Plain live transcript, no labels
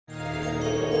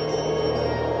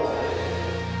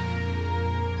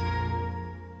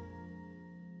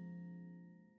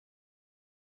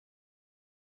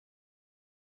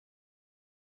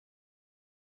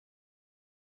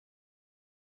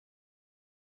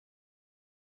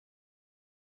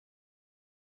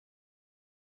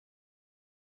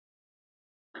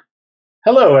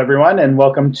Hello, everyone, and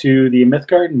welcome to the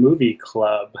Mythgard Movie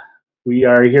Club. We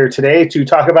are here today to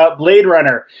talk about Blade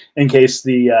Runner, in case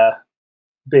the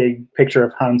big picture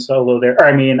of Han Solo there, or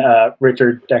I mean,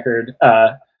 Richard Deckard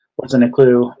wasn't a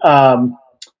clue.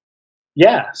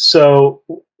 So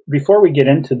before we get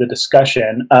into the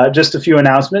discussion, just a few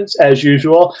announcements as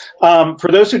usual.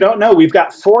 For those who don't know, we've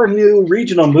got 4 new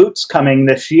regional moots coming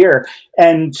this year,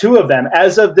 and 2 of them,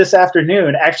 as of this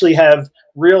afternoon, actually have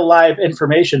real live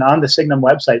information on the Signum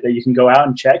website that you can go out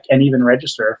and check and even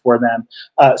register for them.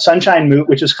 Sunshine Moot,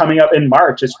 which is coming up in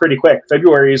March, is pretty quick.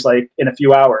 February is like in a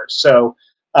few hours. So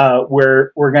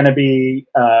we're going to be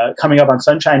coming up on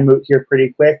Sunshine Moot here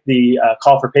pretty quick. The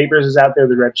call for papers is out there,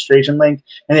 the registration link,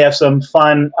 and they have some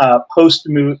fun post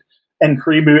moot and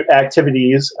pre moot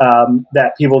activities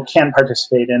that people can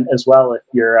participate in as well if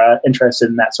you're interested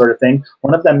in that sort of thing.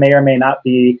 One of them may or may not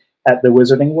be at the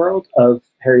Wizarding World of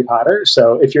Harry Potter.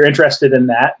 So if you're interested in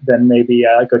that, then maybe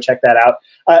go check that out.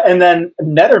 And then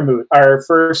Nethermoot, our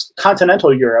first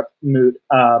continental Europe moot,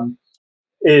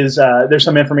 is there's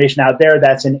some information out there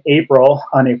that's in April,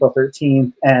 on April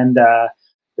 13th, and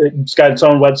it's got its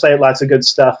own website, lots of good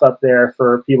stuff up there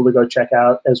for people to go check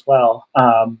out as well.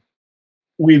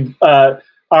 We've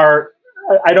our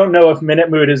I don't know if Minute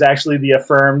Moot is actually the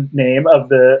affirmed name of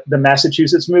the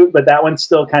Massachusetts Moot, but that one's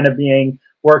still kind of being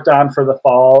worked on for the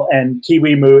fall. And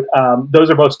Kiwi Moot, those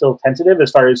are both still tentative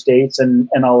as far as dates and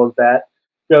all of that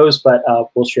goes, but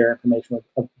we'll share information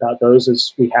about those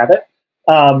as we have it.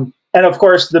 And of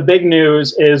course, the big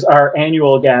news is our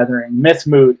annual gathering, Myth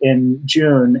Moot, in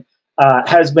June.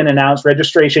 Has been announced.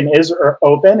 Registration is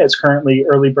open. It's currently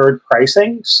early bird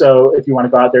pricing. So if you want to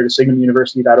go out there to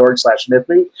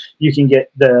signumuniversity.org/mythmoot, you can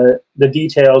get the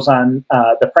details on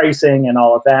the pricing and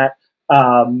all of that.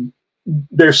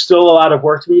 There's still a lot of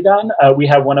work to be done. We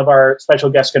have one of our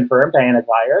special guests confirmed, Diana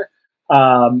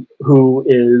Glyer, who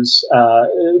is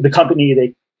the company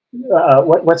they,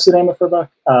 what's the name of her book?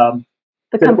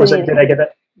 The company. Did I get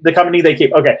that? The company they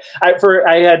keep. Okay.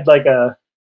 I had like a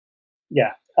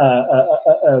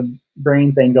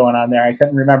brain thing going on there. I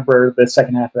couldn't remember the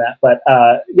second half of that, but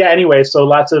anyway, so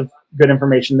lots of good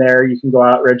information there. You can go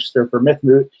out, register for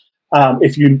Mythmoot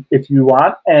if you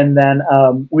want, and then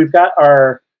we've got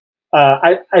our.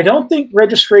 I don't think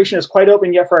registration is quite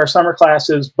open yet for our summer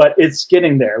classes, but it's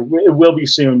getting there. It will be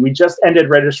soon. We just ended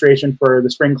registration for the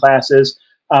spring classes,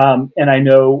 and I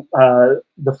know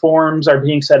the forms are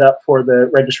being set up for the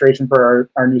registration for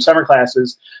our new summer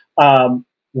classes.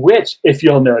 Which, if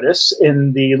you'll notice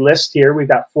in the list here, we've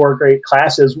got 4 great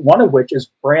classes, one of which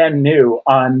is brand new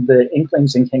on the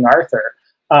Inklings in King Arthur.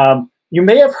 You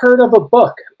may have heard of a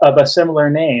book of a similar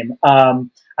name.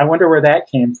 I wonder where that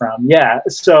came from. Yeah,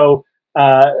 so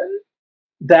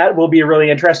that will be a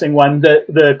really interesting one.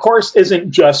 The course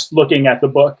isn't just looking at the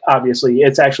book, obviously.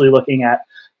 It's actually looking at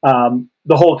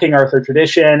the whole King Arthur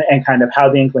tradition and kind of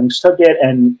how the Inklings took it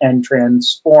and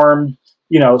transformed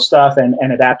stuff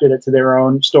and adapted it to their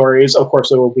own stories. Of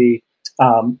course, there will be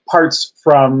parts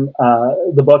from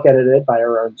the book edited by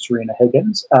our own Serena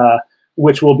Higgins,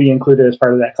 which will be included as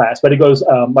part of that class. But it goes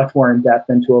much more in depth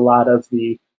into a lot of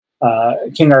the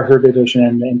King Arthur tradition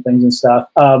and things and stuff.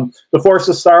 The Force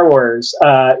of Star Wars.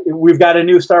 We've got a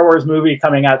new Star Wars movie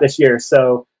coming out this year,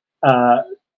 so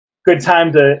good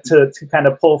time to kind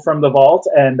of pull from the vault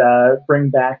and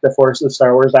bring back the Force of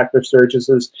Star Wars. Dr.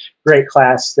 Sturgis's great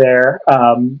class there.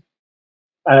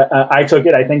 I took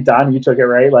it. I think, Don, you took it,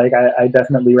 right? Like, I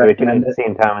definitely recommend it. At the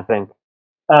same time, I think.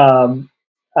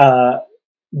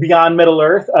 Beyond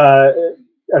Middle-earth,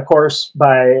 of course,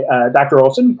 by Dr.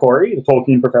 Olson, Corey, the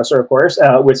Tolkien professor, of course,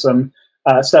 with some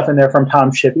stuff in there from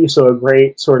Tom Shippey, so a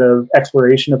great sort of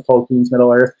exploration of Tolkien's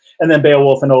Middle-earth. And then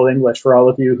Beowulf in Old English for all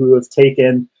of you who have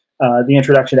taken the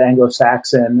introduction to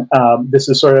Anglo-Saxon. This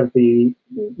is sort of the,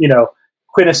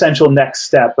 quintessential next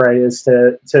step, right, is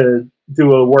to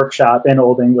do a workshop in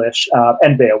Old English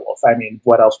and Beowulf. I mean,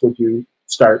 what else would you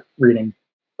start reading,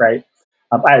 right?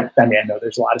 I know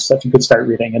there's a lot of stuff you could start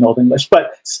reading in Old English,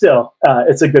 but still,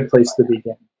 it's a good place to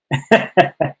begin.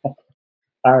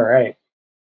 All right.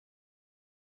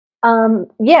 So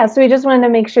we just wanted to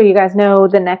make sure you guys know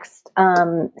the next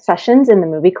sessions in the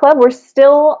movie club. We're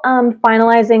still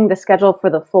finalizing the schedule for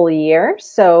the full year.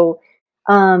 So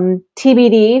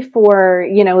TBD for,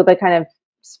 the kind of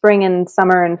spring and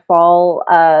summer and fall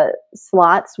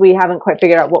slots. We haven't quite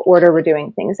figured out what order we're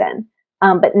doing things in.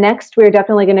 But next, we're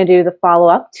definitely going to do the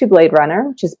follow-up to Blade Runner,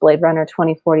 which is Blade Runner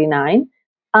 2049.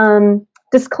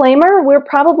 Disclaimer, we're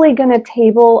probably going to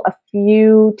table a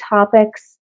few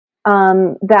topics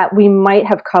that we might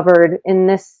have covered in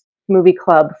this movie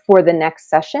club for the next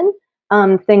session.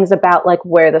 things about like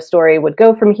where the story would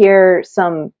go from here,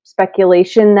 some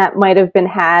speculation that might have been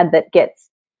had that gets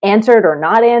answered or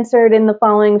not answered in the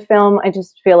following film. I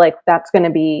just feel like that's going to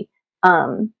be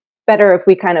better if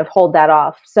we kind of hold that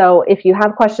off. So if you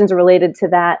have questions related to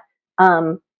that,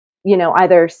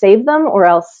 either save them or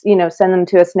else, send them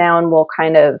to us now and we'll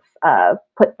kind of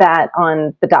put that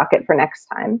on the docket for next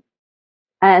time.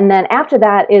 And then after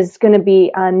that is going to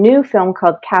be a new film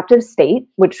called Captive State,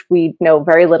 which we know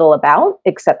very little about,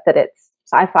 except that it's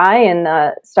sci-fi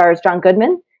and stars John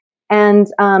Goodman. And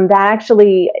that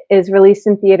actually is released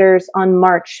in theaters on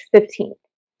March 15th.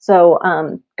 So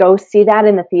go see that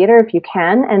in the theater if you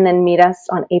can, and then meet us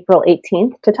on April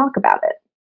 18th to talk about it.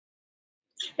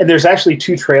 And there's actually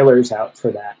 2 trailers out for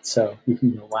that, so you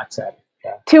can watch that.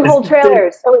 2 whole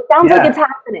trailers, so it sounds like it's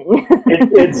happening.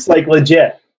 It's like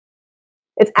legit.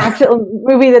 It's actually a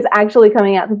movie that's actually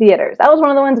coming out to theaters. That was one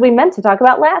of the ones we meant to talk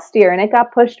about last year, and it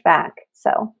got pushed back.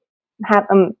 So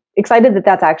I'm excited that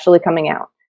that's actually coming out.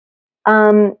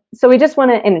 So we just want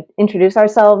to introduce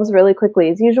ourselves really quickly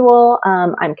as usual.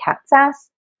 I'm Kat Sass.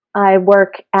 I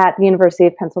work at the University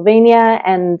of Pennsylvania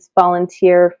and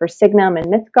volunteer for Signum and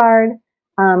Mythgard.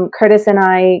 Curtis and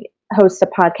I host a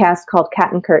podcast called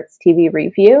Kat and Kurt's TV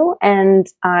Review, and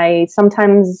I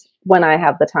sometimes, when I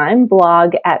have the time,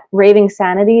 blog at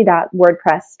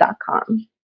ravingsanity.wordpress.com.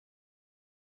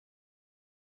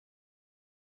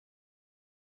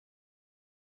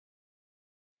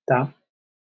 Dom?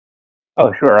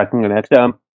 Oh, sure. I can go next.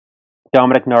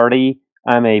 Dominic Nardi.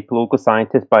 I'm a political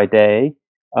scientist by day.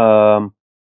 Also,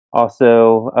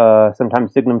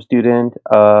 sometimes Signum student.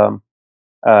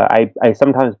 I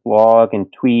sometimes blog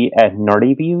and tweet at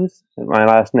Nardi Views, my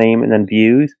last name, and then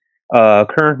Views.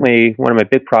 Currently, one of my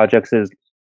big projects is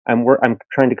I'm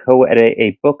trying to co-edit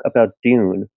a book about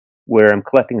Dune, where I'm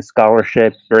collecting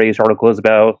scholarship, various articles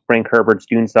about Frank Herbert's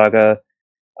Dune saga.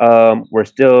 We're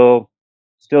still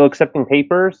accepting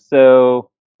papers, so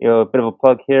a bit of a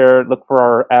plug here. Look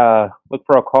for our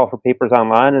call for papers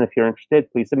online, and if you're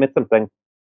interested, please submit something.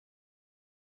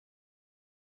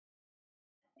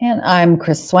 And I'm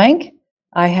Chris Swank.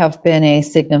 I have been a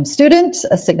Signum student,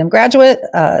 a Signum graduate,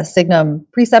 a Signum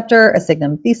preceptor, a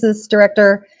Signum thesis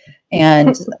director,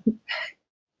 and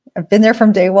I've been there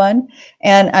from day one.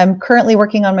 And I'm currently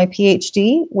working on my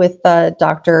PhD with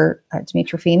Dr.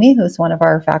 Dimitri Fimi, who's one of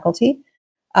our faculty.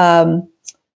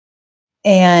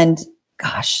 And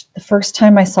gosh, the first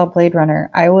time I saw Blade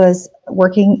Runner, I was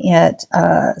working at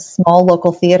a small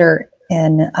local theater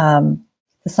in the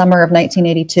summer of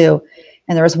 1982.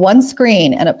 And there was one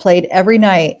screen and it played every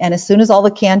night. And as soon as all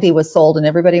the candy was sold and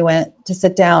everybody went to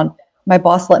sit down, my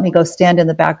boss let me go stand in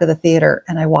the back of the theater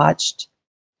and I watched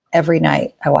every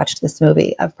night. I watched this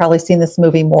movie. I've probably seen this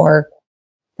movie more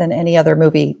than any other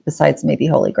movie besides maybe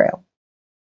Holy Grail.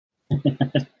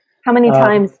 How many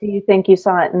times do you think you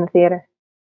saw it in the theater?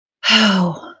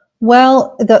 Oh,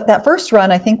 well, that first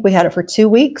run, I think we had it for 2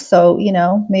 weeks. So,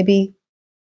 maybe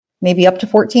up to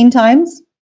 14 times.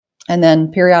 And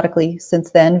then periodically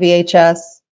since then, VHS,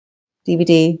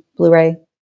 DVD, Blu-ray,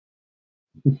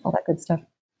 all that good stuff.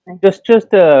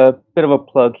 Just a bit of a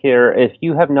plug here. If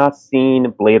you have not seen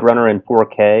Blade Runner in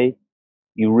 4K,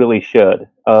 you really should.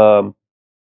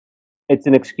 It's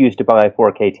an excuse to buy a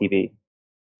 4K TV.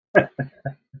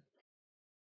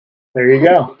 There you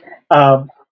go. All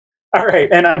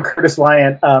right, and I'm Curtis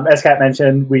Wyant. As Kat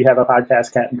mentioned, we have a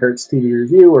podcast, Kat and Kurt's TV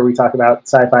Review, where we talk about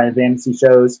sci-fi and fantasy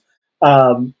shows.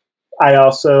 I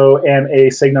also am a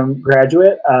Signum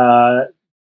graduate. A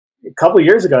couple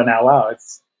years ago now. Wow,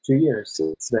 it's 2 years.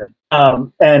 It's been.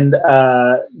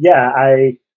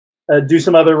 I do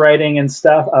some other writing and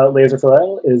stuff. Laser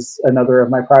Fillet is another of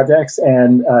my projects,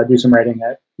 and do some writing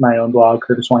at my own blog,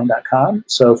 curtiswine.com.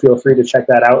 So feel free to check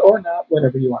that out, or not,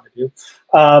 whatever you want to do.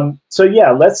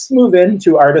 Let's move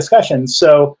into our discussion.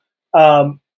 So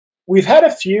we've had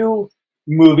a few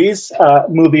movie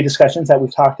discussions that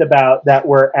we've talked about that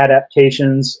were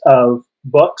adaptations of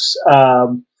books.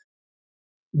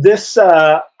 This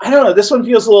one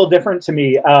feels a little different to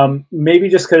me. Maybe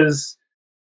just because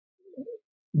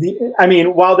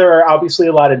while there are obviously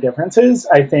a lot of differences,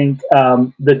 I think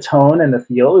the tone and the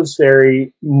feel is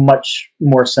very much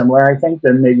more similar, I think,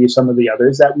 than maybe some of the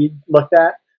others that we looked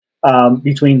at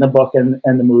between the book and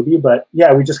the movie. But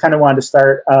yeah, we just kind of wanted to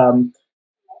start.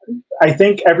 I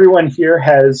think everyone here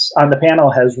on the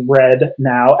panel has read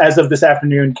now, as of this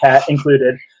afternoon, Kat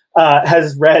included,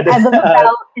 has read as of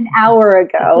about an hour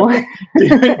ago.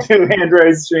 to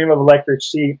Android's Stream of Electric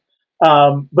Sheep.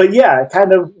 But yeah,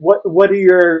 kind of what are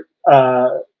your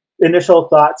initial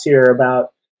thoughts here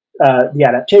about the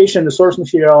adaptation, the source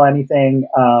material, anything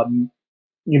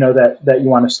that you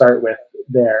want to start with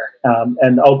there.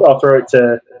 And I'll throw it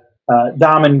to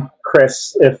Dom and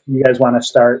Chris if you guys want to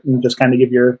start and just kind of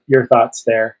give your thoughts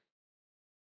there.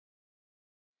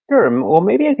 Sure. Well,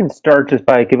 maybe I can start just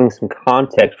by giving some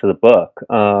context for the book,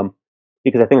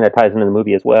 because I think that ties into the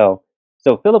movie as well.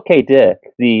 So Philip K. Dick,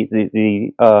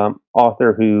 the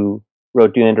author who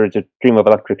wrote "Do Androids Dream of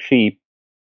Electric Sheep,"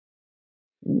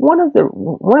 one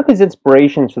of his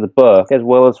inspirations for the book, as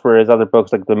well as for his other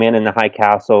books like "The Man in the High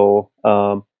Castle,"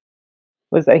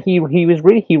 was that he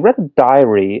read a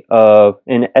diary of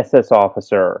an SS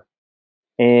officer,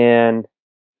 and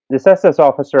this SS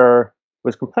officer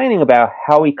was complaining about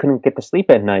how he couldn't get to sleep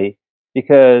at night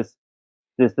because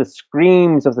the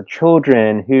screams of the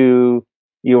children who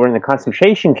were in the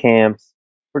concentration camps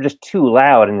were just too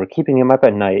loud and were keeping him up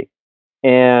at night.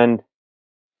 And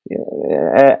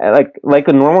like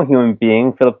a normal human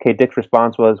being, Philip K. Dick's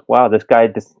response was, "Wow, this guy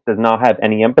does not have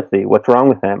any empathy. What's wrong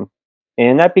with him?"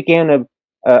 And that began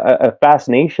a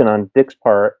fascination on Dick's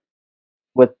part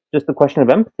with just the question of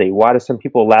empathy. Why do some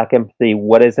people lack empathy?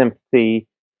 What is empathy?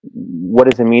 What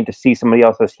does it mean to see somebody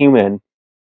else as human?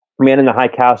 Man in the High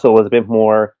Castle is a bit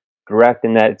more direct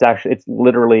in that it's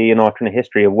literally an alternate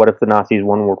history of what if the Nazis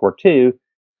won World War II.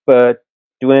 But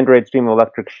Do Androids Dream of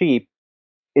Electric Sheep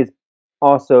is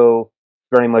also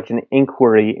very much an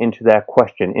inquiry into that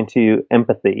question, into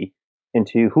empathy,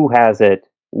 into who has it,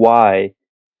 why.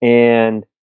 And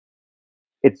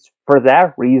it's for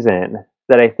that reason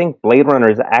that I think Blade Runner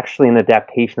is actually an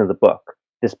adaptation of the book.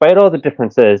 Despite all the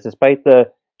differences, despite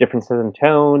the differences in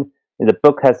tone, and the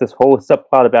book has this whole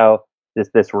subplot about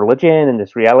this religion and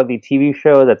this reality TV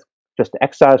show that's just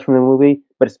excised from the movie.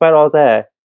 But despite all that,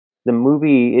 the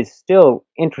movie is still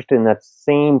interested in that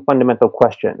same fundamental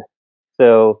question.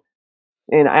 So,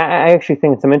 and I actually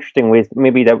think in some interesting ways,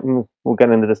 maybe that we'll get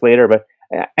into this later, but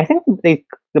I think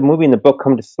the movie and the book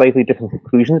come to slightly different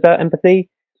conclusions about empathy,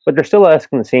 but they're still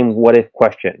asking the same what if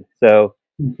question. So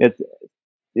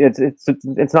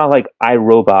it's not like I,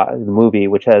 Robot, the movie,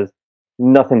 which has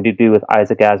nothing to do with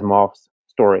Isaac Asimov's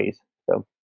stories. So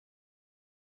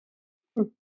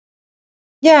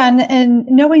Yeah, and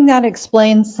knowing that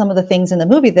explains some of the things in the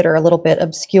movie that are a little bit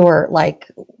obscure, like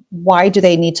why do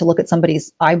they need to look at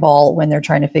somebody's eyeball when they're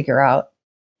trying to figure out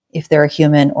if they're a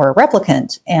human or a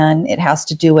replicant? And it has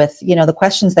to do with, the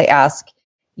questions they ask.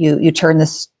 You turn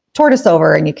this tortoise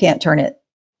over and it can't turn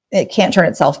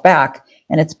itself back,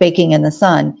 and it's baking in the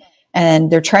sun.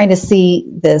 And they're trying to see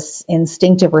this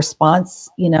instinctive response,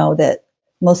 that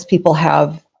most people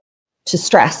have to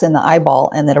stress in the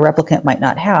eyeball and that a replicant might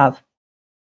not have.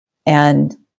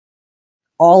 And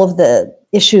all of the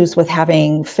issues with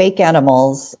having fake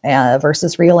animals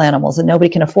versus real animals, and nobody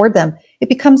can afford them, it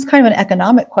becomes kind of an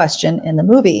economic question in the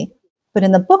movie. But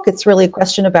in the book, it's really a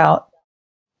question about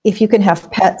if you can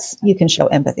have pets, you can show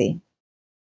empathy.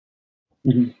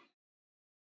 Mm-hmm.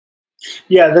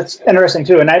 Yeah, that's interesting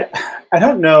too. And I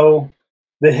don't know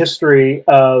the history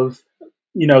of,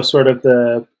 sort of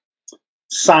the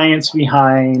science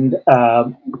behind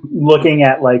looking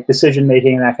at like decision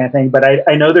making and that kind of thing. But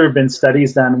I know there have been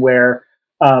studies done where,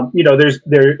 there's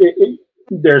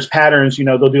patterns,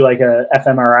 they'll do like a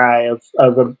fMRI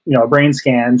of a brain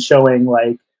scan showing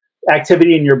like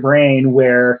activity in your brain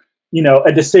where,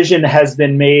 a decision has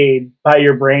been made by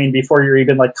your brain before you're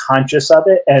even like conscious of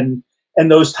it. And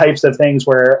those types of things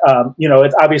where,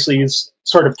 it's obviously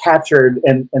sort of captured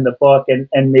in the book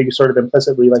and maybe sort of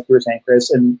implicitly, like you were saying,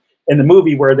 Chris, in the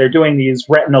movie where they're doing these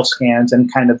retinal scans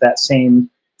and kind of that same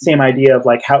idea of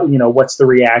like how, what's the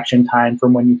reaction time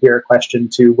from when you hear a question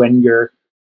to when you're,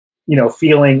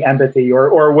 feeling empathy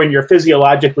or when you're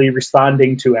physiologically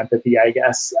responding to empathy, I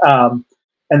guess,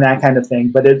 and that kind of thing.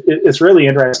 But it's really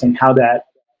interesting how that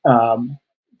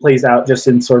plays out just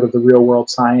in sort of the real world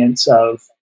science of,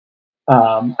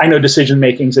 I know decision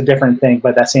making is a different thing,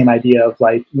 but that same idea of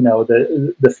like,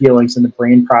 the feelings in the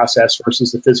brain process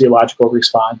versus the physiological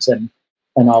response and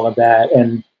all of that.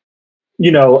 And,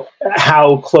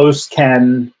 how close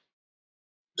can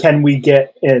we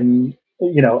get in,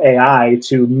 AI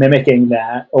to mimicking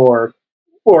that or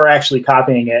actually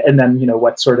copying it? And then,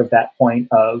 what's sort of that point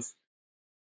of,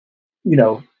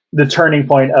 the turning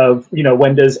point of,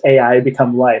 when does AI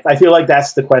become life? I feel like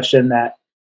that's the question that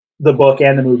the book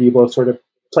and the movie both sort of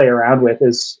play around with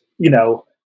is,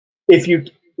 if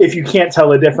you can't tell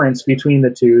the difference between the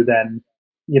two, then,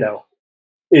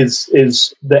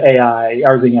 is the AI,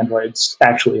 are the androids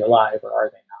actually alive or are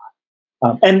they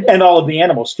not? And all of the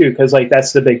animals too, because like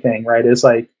that's the big thing, right? Is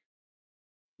like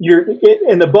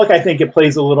in the book, I think it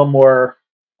plays a little more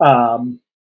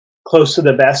close to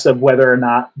the vest of whether or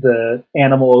not the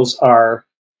animals are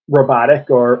robotic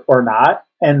or not.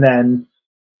 and then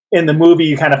in the movie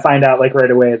you kind of find out like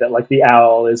right away that like the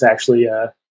owl is actually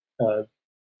a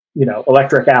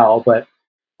electric owl, but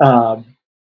um,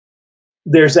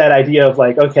 there's that idea of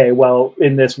like, okay, well,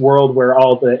 in this world where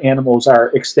all the animals are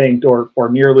extinct or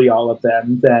nearly all of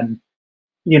them, then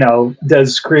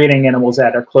does creating animals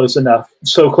that are close enough,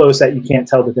 so close that you can't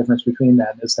tell the difference between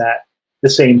them, is that the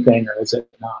same thing or is it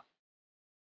not?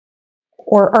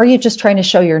 Or are you just trying to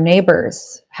show your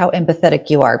neighbors how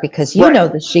empathetic you are because you Right. know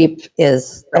the sheep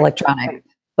is electronic,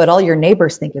 but all your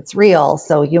neighbors think it's real,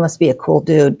 so you must be a cool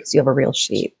dude because you have a real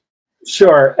sheep.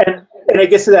 Sure, and it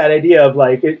gets to that idea of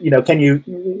like, can you,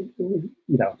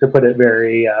 to put it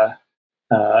very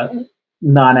uh,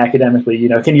 non-academically,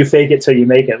 can you fake it till you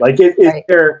make it? Like, Right.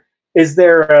 is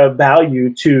there a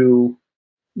value to,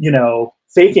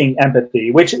 faking empathy,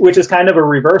 which is kind of a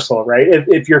reversal, right?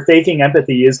 If you're faking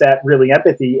empathy, is that really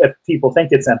empathy if people think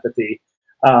it's empathy?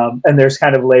 And there's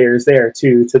kind of layers there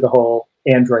too to the whole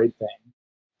android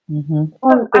thing. Mm-hmm.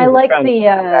 I like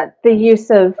the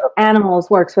use of animals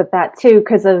works with that too,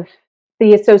 because of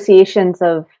the associations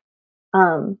of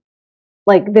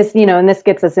like this, and this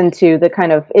gets us into the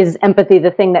kind of, is empathy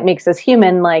the thing that makes us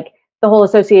human? Like the whole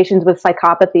associations with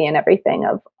psychopathy and everything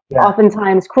of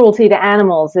oftentimes cruelty to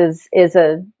animals is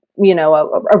a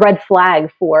a red flag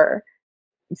for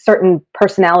certain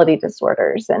personality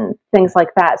disorders and things like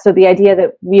that. So the idea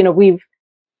that we've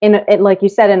like you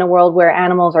said, in a world where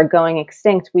animals are going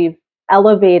extinct, we've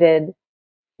elevated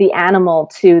the animal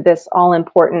to this all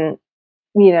important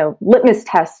litmus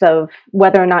test of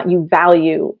whether or not you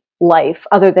value life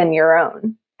other than your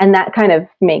own, and that kind of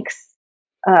makes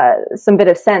some bit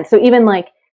of sense. So even like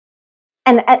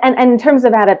and in terms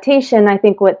of adaptation, I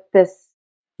think what this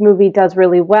movie does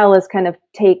really well is kind of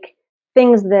take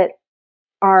things that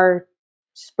are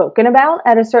spoken about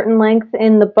at a certain length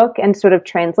in the book and sort of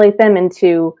translate them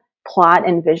into plot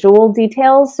and visual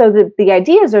details, so that the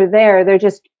ideas are there, they're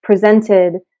just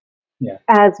presented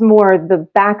as more the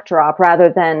backdrop rather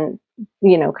than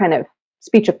kind of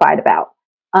speechified about.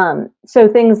 So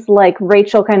things like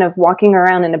Rachel kind of walking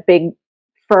around in a big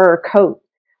fur coat,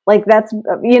 like that's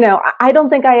I don't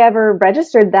think I ever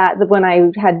registered that when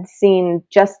I had seen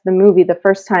just the movie the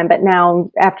first time, but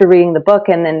now after reading the book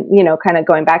and then kind of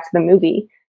going back to the movie,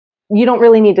 you don't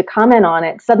really need to comment on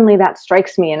it. Suddenly that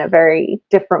strikes me in a very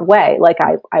different way. Like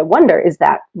I wonder, is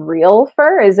that real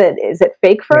fur? Is it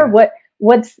fake fur? Yeah.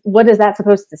 What is that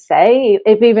supposed to say?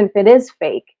 Even if it is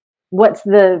fake, what's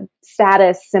the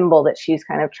status symbol that she's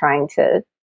kind of trying to,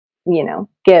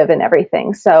 give and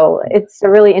everything. So it's a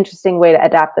really interesting way to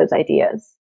adapt those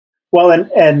ideas. Well,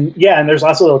 and there's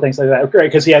lots of little things like that, right?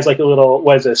 Because he has like a little,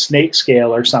 a snake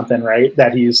scale or something, right?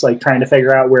 That he's like trying to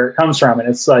figure out where it comes from, and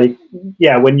it's like,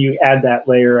 when you add that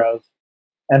layer of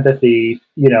empathy,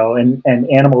 and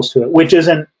animals to it, which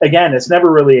isn't, again, it's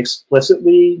never really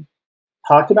explicitly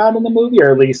talked about in the movie,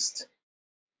 or at least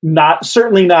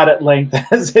certainly not at length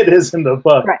as it is in the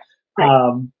book. Right.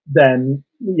 Then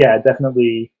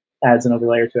definitely adds another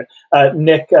layer to it.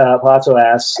 Nick Palazzo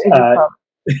asks,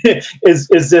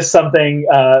 is this something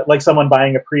like someone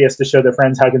buying a Prius to show their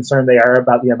friends how concerned they are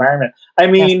about the environment? I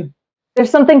mean, there's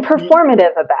something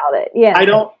performative about it. Yeah.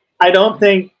 I don't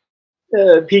think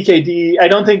PKD. I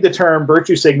don't think the term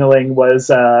virtue signaling was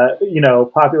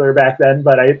popular back then,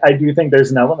 but I do think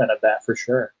there's an element of that for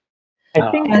sure. I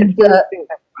think one of the things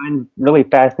I find really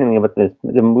fascinating about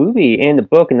the movie and the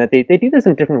book, and that they do this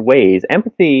in different ways.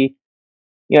 Empathy,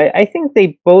 I think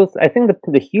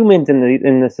the humans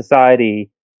in the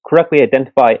society correctly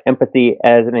identify empathy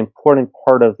as an important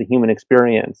part of the human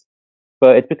experience,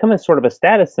 but it's become a sort of a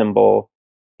status symbol.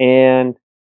 And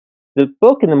the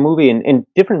book and the movie, in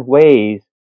different ways,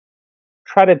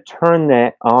 try to turn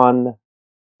that on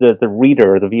the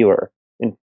reader or the viewer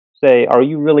and say, are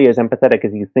you really as empathetic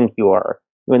as you think you are?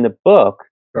 In the book,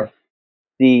 Sure.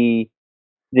 in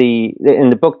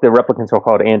the book, the replicants are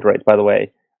called androids, by the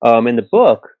way. In the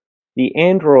book, the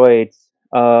androids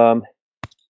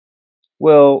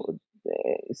will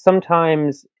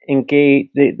sometimes engage.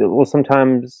 They will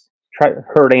sometimes try to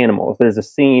hurt animals. There's a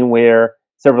scene where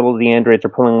several of the androids are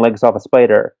pulling legs off a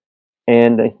spider,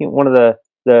 and one of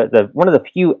the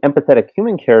few empathetic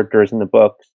human characters in the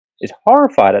books is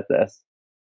horrified at this,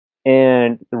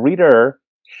 and the reader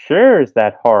shares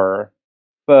that horror.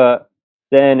 But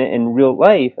then in real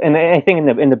life, and I think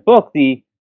in the book, the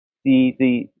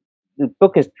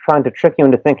book is trying to trick you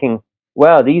into thinking,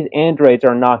 well, these androids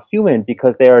are not human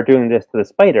because they are doing this to the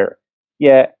spider.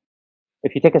 Yet,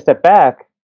 if you take a step back,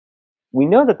 we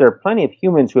know that there are plenty of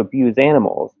humans who abuse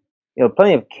animals.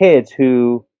 Plenty of kids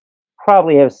who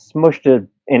probably have smushed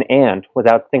an ant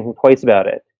without thinking twice about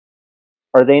it.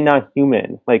 are they not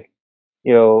human? Like,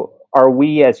 are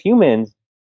we as humans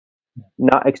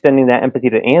not extending that empathy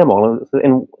to animal?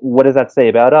 And what does that say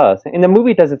about us? And the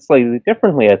movie does it slightly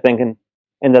differently, I think,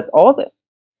 and that all the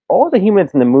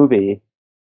humans in the movie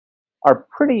are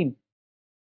pretty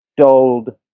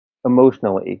dulled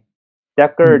emotionally.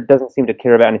 Decker doesn't seem to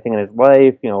care about anything in his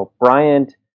life.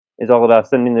 Bryant is all about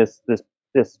sending this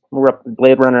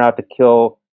Blade Runner out to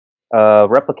kill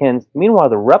replicants. Meanwhile,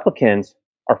 the replicants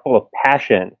are full of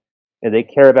passion. They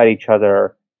care about each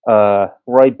other.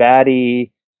 Roy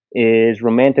Batty is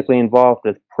romantically involved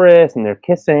with Pris, and they're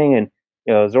kissing, and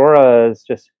Zora is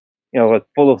just like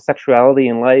full of sexuality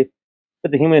and life.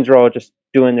 But the humans are all just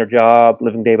doing their job,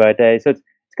 living day by day. So it's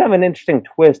kind of an interesting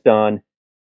twist on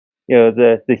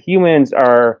the humans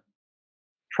are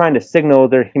trying to signal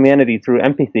their humanity through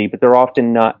empathy, but they're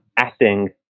often not acting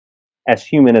as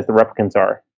human as the replicants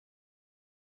are.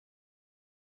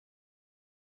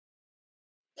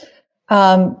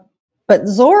 But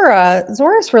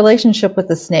Zora's relationship with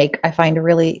the snake, I find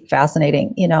really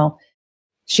fascinating.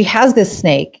 She has this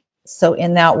snake, so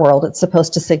in that world, it's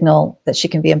supposed to signal that she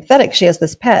can be empathetic. She has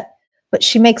this pet, but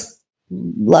she makes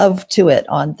love to it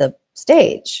on the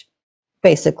stage,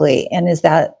 basically. And is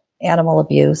that animal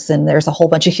abuse? And there's a whole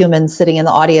bunch of humans sitting in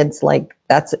the audience, like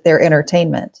that's their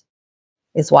entertainment,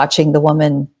 is watching the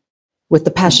woman with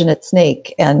the passionate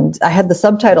snake. And I had the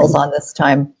subtitles on this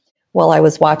time while I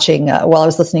was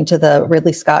listening to the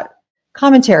Ridley Scott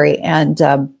commentary. And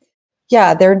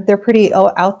yeah, they're pretty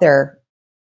out there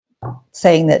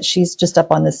saying that she's just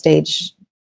up on the stage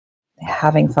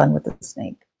having fun with the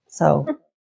snake. So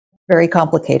very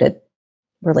complicated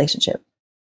relationship.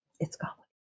 It's complicated.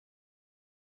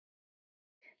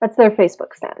 That's their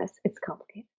Facebook status. It's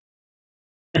complicated.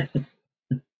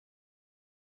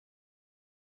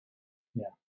 Yeah.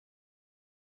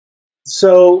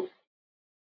 So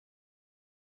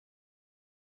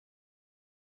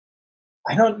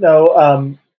I don't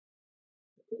know.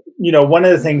 One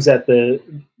of the things that the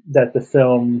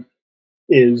film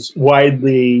is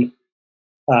widely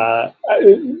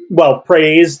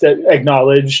praised,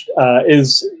 acknowledged,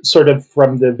 is sort of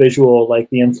from the visual, like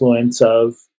the influence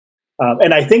of,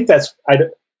 and I think that's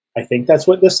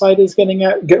what this slide is getting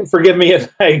at. Forgive me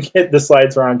if I get the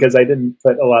slides wrong because I didn't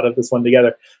put a lot of this one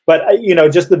together. But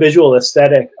just the visual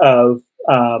aesthetic of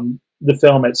the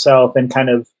film itself, and kind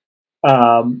of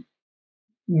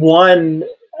early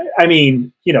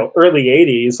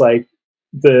 '80s, like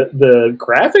the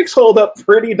graphics hold up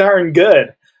pretty darn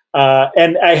good.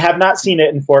 And I have not seen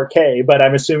it in 4K, but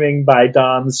I'm assuming by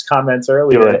Dom's comments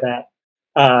earlier that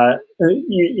that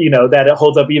it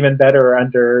holds up even better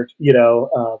under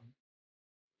that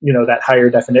higher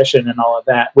definition and all of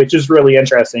that, which is really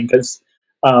interesting because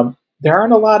there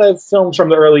aren't a lot of films from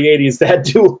the early '80s that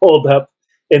do hold up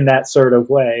in that sort of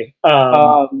way.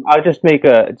 I'll just make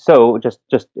just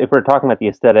if we're talking about the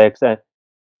aesthetics,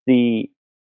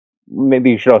 maybe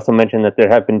you should also mention that there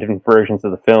have been different versions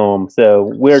of the film. So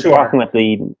we're talking about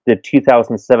the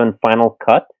 2007 final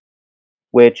cut,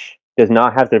 which does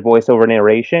not have their voiceover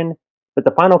narration, but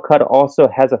the final cut also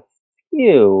has a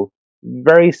few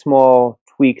very small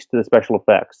tweaks to the special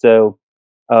effects. So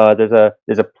there's a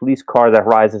police car that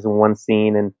rises in one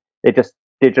scene, and they just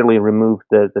digitally removed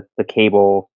the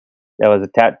cable that was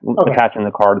attaching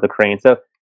the car to the crane. So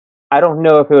I don't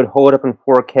know if it would hold up in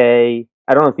 4K.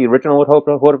 I don't know if the original would hold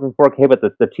up in 4K, but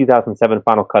the 2007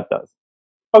 final cut does.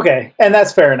 Okay, and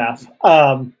that's fair enough.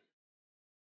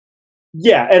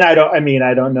 Yeah, and I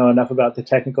don't know enough about the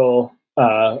technical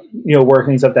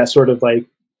workings of that sort of like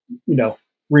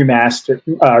remaster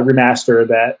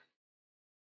that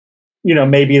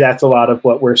maybe that's a lot of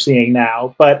what we're seeing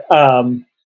now, but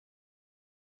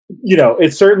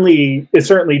it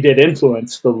certainly did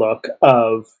influence the look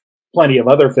of plenty of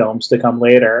other films to come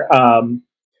later,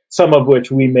 some of which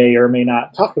we may or may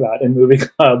not talk about in Movie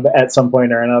Club at some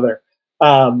point or another.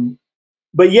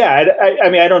 But yeah,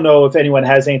 I don't know if anyone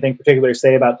has anything particular to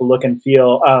say about the look and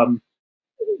feel.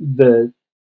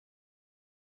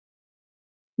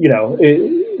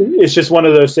 It's just one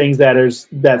of those things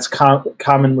that's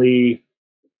commonly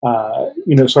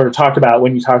sort of talked about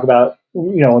when you talk about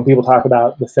when people talk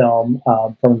about the film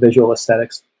from a visual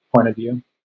aesthetics point of view.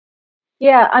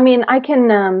 Yeah, I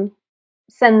can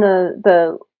send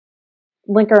the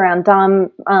link around.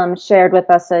 Dom shared with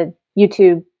us a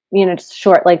YouTube, just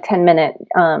short, like 10-minute,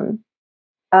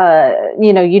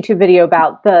 YouTube video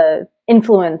about the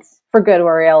influence, for good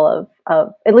or ill,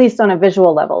 of at least on a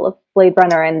visual level, of Blade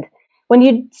Runner. And when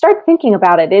you start thinking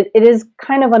about it, it is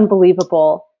kind of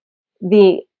unbelievable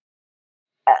the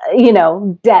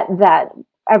debt that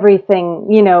everything,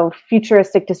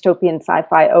 futuristic dystopian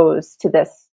sci-fi owes to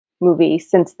this movie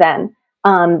since then.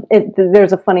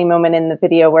 There's a funny moment in the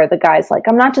video where the guy's like,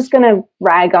 I'm not just going to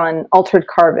rag on Altered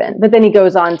Carbon, but then he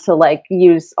goes on to like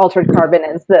use Altered Carbon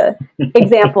as the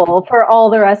example for all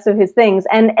the rest of his things.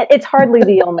 And it's hardly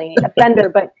the only offender,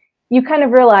 but you kind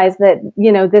of realize that,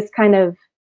 this kind of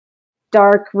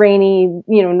dark, rainy,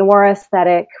 noir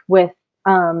aesthetic with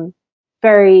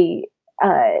very,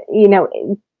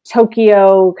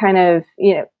 Tokyo kind of,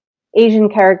 Asian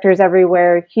characters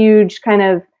everywhere, huge kind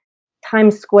of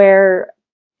Times Square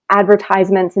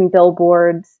advertisements and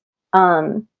billboards,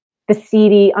 the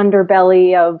seedy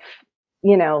underbelly of,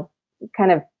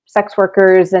 kind of sex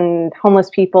workers and homeless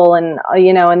people and,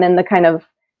 and then the kind of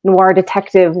noir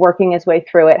detective working his way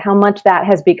through it, how much that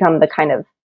has become the kind of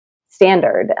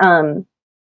standard, to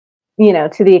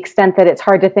the extent that it's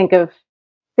hard to think of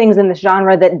things in this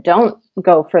genre that don't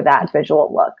go for that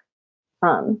visual look.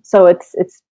 So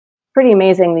it's pretty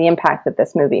amazing the impact that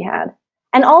this movie had.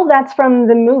 And all of that's from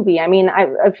the movie. I mean,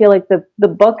 I feel like the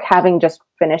book, having just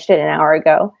finished it an hour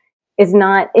ago, is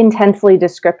not intensely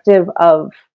descriptive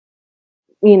of,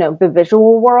 the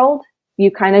visual world.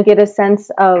 You kind of get a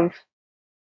sense of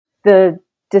the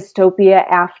dystopia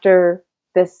after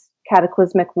this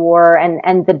cataclysmic war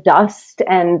and the dust.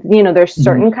 And, there's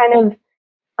certain kind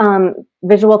of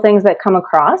visual things that come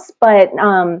across, but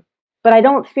I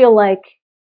don't feel like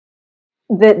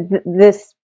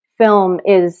this film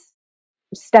is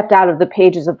stepped out of the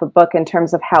pages of the book in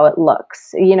terms of how it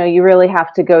looks. You really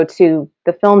have to go to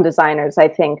the film designers, I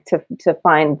think, to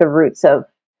find the roots of,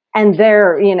 and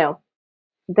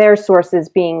their sources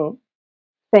being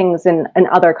things in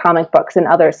other comic books and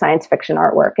other science fiction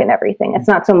artwork and everything. It's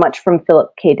not so much from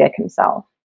Philip K. Dick himself.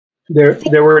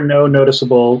 There were no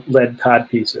noticeable lead cod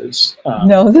pieces.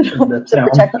 No, to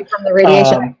protect you from the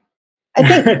radiation.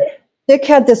 I think Dick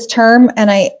had this term,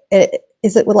 and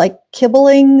is it like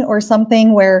kibbling or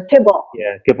something where kibble?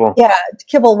 Yeah, kibble. Yeah,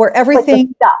 kibble, where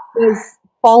everything is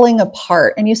falling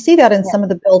apart, and you see that in some of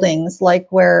the buildings, like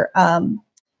where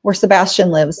Sebastian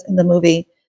lives in the movie.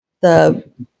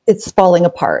 It's falling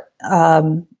apart.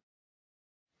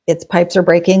 Its pipes are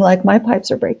breaking, like my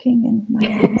pipes are breaking in my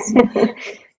house.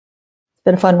 It's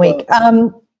been a fun week.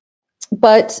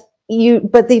 But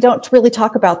they don't really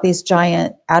talk about these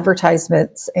giant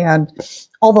advertisements and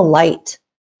all the light.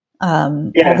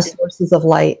 All the sources of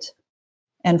light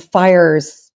and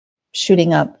fires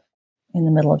shooting up in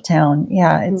the middle of town.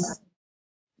 Yeah, it's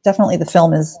definitely, the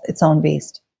film is its own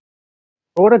beast.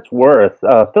 For what it's worth,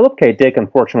 Philip K. Dick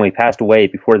unfortunately passed away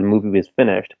before the movie was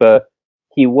finished, but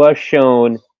he was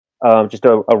shown just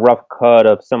a rough cut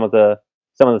of some of the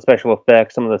special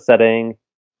effects, some of the setting,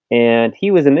 and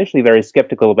he was initially very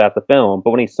skeptical about the film. But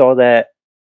when he saw that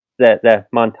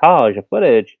montage of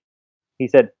footage, he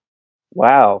said,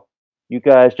 "Wow, you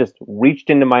guys just reached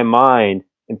into my mind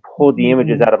and pulled the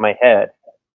images out of my head."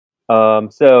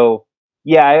 So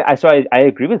yeah, I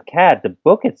agree with Kat. The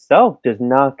book itself does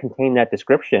not contain that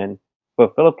description,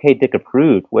 but Philip K. Dick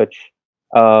approved, which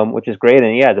is great.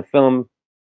 And yeah, the film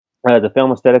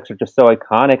aesthetics are just so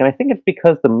iconic, and I think it's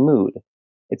because the mood.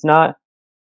 It's not,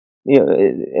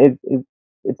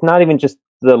 it's not even just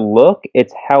the look;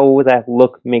 it's how that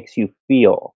look makes you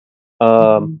feel.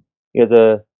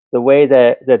 The way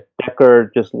that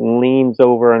Decker just leans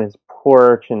over on his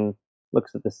porch and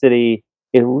looks at the city,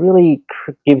 it really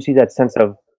gives you that sense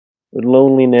of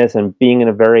loneliness and being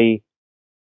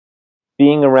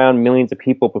around millions of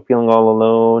people but feeling all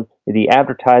alone. The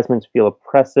advertisements feel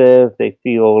oppressive. They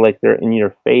feel like they're in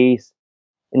your face.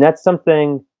 And that's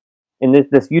something, and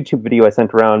this YouTube video I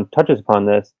sent around touches upon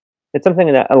this. It's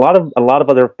something that a lot of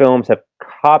other films have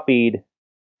copied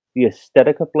the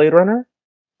aesthetic of Blade Runner.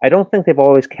 I don't think they've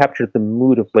always captured the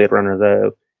mood of Blade Runner,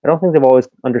 though. I don't think they've always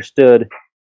understood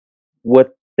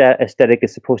what that aesthetic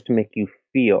is supposed to make you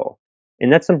feel.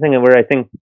 And that's something where I think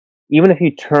even if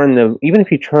you turn the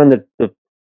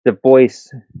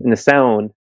voice and the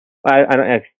sound,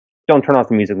 I don't turn off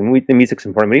the music. The music's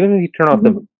important, but even if you turn off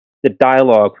the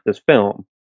dialogue for this film,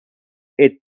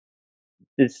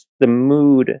 it's the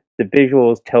mood, the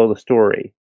visuals tell the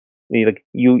story. You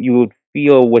would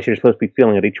feel what you're supposed to be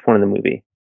feeling at each point in the movie.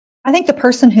 I think the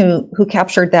person who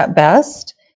captured that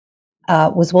best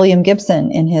was William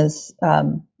Gibson in his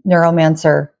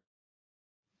Neuromancer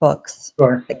books.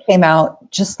 Sure. That came out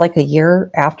just like a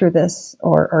year after this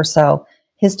or so.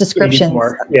 His descriptions,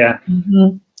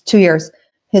 2 years.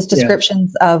 His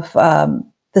descriptions of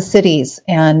the cities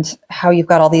and how you've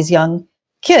got all these young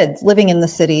kids living in the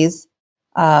cities,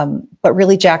 but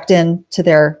really jacked in to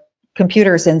their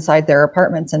computers inside their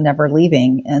apartments and never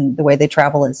leaving. And the way they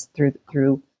travel is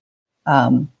through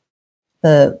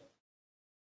the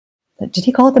did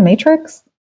he call it the Matrix?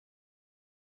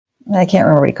 I can't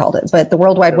remember what he called it, but the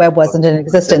World Wide Web wasn't in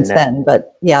existence then.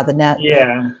 But yeah, the net.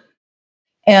 Yeah.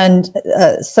 And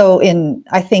so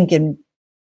I think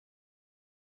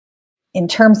in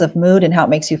terms of mood and how it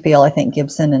makes you feel, I think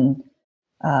Gibson and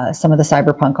some of the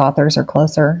cyberpunk authors are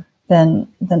closer than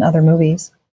other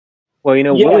movies. Well,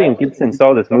 William Gibson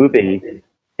saw this movie,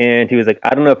 and he was like,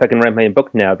 "I don't know if I can write my own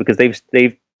book now because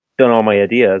they've done all my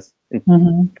ideas." And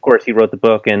Mm-hmm. of course, he wrote the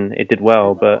book, and it did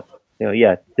well. But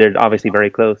they're obviously very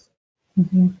close.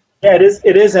 Mm-hmm. Yeah,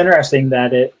 it is interesting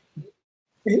that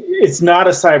it's not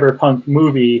a cyberpunk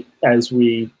movie as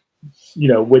we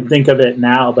would think of it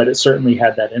now, but it certainly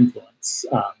had that influence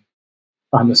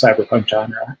on the cyberpunk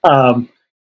genre.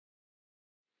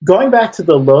 Going back to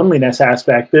the loneliness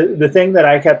aspect, the thing that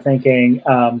I kept thinking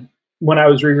when I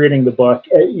was rereading the book,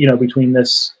 between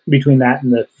that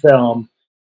and the film,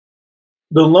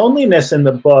 the loneliness in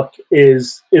the book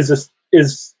is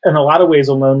in a lot of ways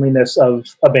a loneliness of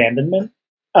abandonment,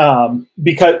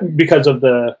 because of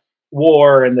the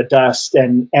war and the dust,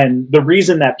 and the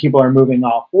reason that people are moving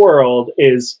off world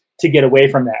is to get away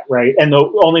from that, right? And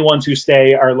the only ones who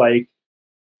stay are like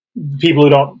people who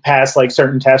don't pass like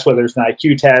certain tests, whether it's an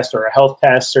IQ test or a health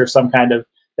test or some kind of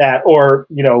that, or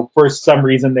for some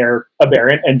reason they're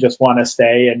aberrant and just want to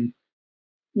stay, and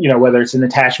whether it's an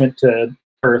attachment to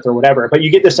Earth or whatever. But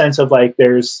you get the sense of like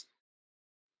there's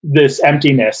this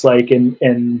emptiness, like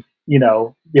in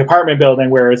the apartment building,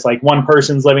 where it's like one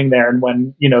person's living there, and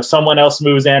when someone else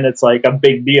moves in, it's like a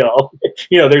big deal.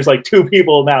 There's like two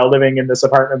people now living in this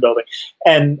apartment building,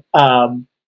 and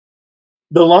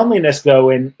the loneliness, though,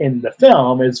 in the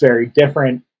film is very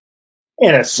different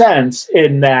in a sense,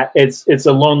 in that it's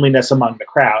a loneliness among the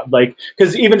crowd. Like,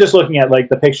 because even just looking at like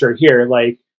the picture here,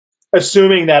 like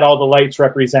assuming that all the lights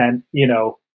represent,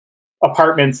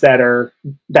 apartments that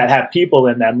have people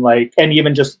in them, like, and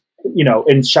even just,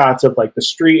 in shots of like the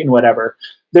street and whatever,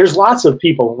 there's lots of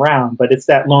people around, but it's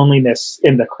that loneliness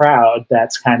in the crowd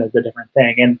that's kind of the different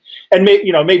thing. And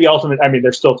maybe ultimately, I mean,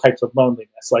 there's still types of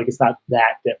loneliness, like it's not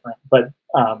that different, but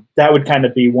that would kind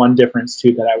of be one difference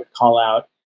too that I would call out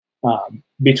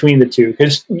between the two,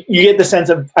 because you get the sense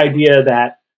of idea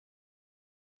that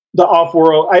the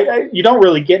off-world, you don't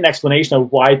really get an explanation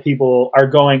of why people are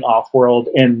going off-world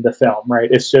in the film, right?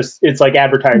 It's like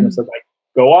advertisements of like,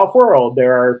 go off-world,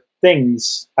 there are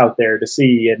things out there to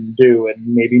see and do,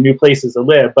 and maybe new places to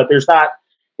live, but there's not,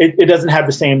 it doesn't have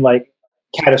the same like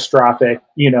catastrophic,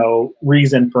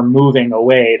 reason for moving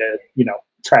away to,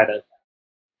 try to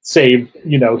save,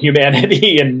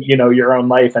 humanity and, your own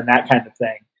life and that kind of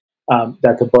thing,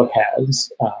 that the book has.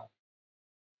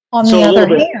 On the other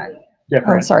hand,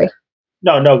 different. Oh, sorry.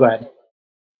 No, go ahead.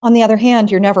 On the other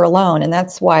hand, you're never alone, and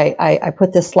that's why I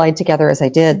put this slide together as I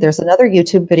did. There's another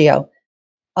YouTube video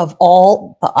of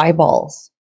all the eyeballs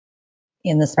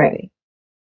in this movie.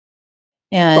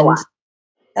 And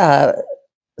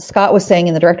Scott was saying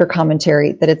in the director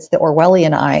commentary that it's the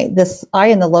Orwellian eye. This eye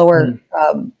in the lower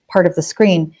part of the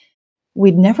screen,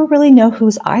 we'd never really know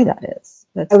whose eye that is.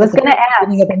 I was going to ask.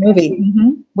 Beginning of the movie.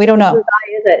 Mm-hmm. We don't know. Whose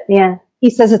eye is it? Yeah.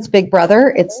 He says it's Big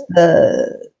Brother. It's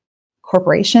the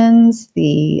corporations,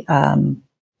 the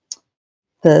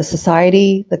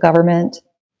society, the government,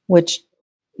 which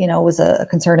was a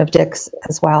concern of Dick's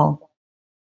as well.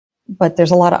 But there's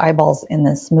a lot of eyeballs in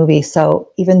this movie, so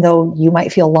even though you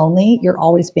might feel lonely, you're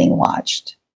always being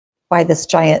watched by this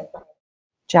giant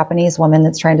Japanese woman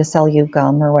that's trying to sell you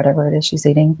gum or whatever it is she's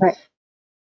eating.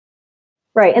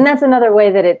 Right, and that's another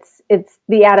way that it's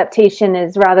the adaptation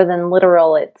is, rather than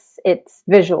literal, it's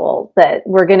visual, that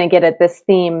we're going to get at this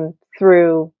theme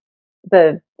through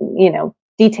the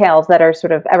details that are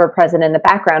sort of ever present in the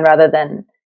background rather than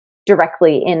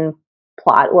directly in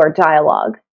plot or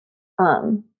dialogue.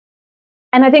 And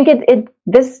I think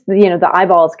this the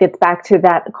eyeballs gets back to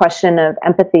that question of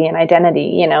empathy and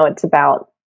identity. It's about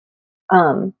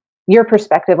your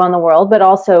perspective on the world, but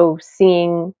also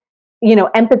seeing,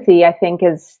 empathy, I think,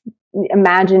 is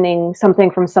imagining something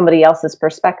from somebody else's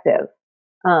perspective.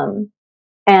 And,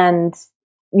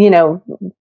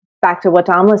 back to what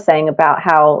Dom was saying about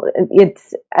how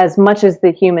it's, as much as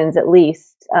the humans, at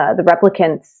least, the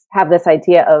replicants have this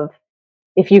idea of,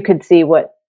 if you could see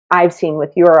what I've seen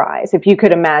with your eyes, if you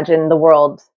could imagine the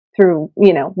world through,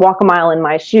 walk a mile in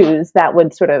my shoes, that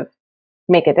would sort of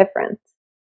make a difference.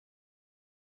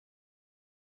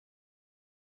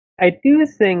 I do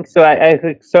think so.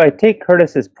 I take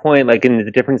Curtis's point, like in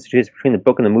the differences between the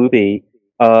book and the movie.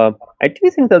 I do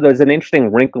think though there's an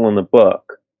interesting wrinkle in the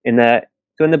book, in that,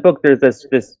 so in the book there's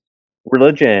this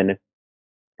religion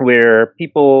where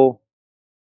people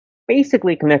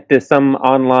basically connect to some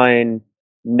online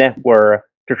network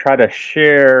to try to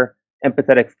share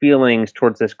empathetic feelings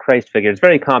towards this Christ figure. It's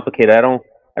very complicated. I don't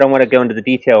want to go into the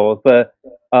details, but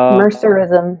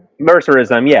Mercerism.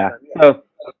 Mercerism, yeah. So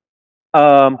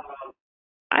I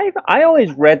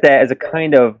always read that as a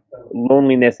kind of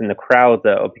loneliness in the crowd,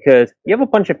 though, because you have a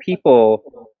bunch of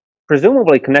people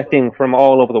presumably connecting from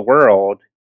all over the world,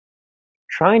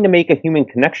 trying to make a human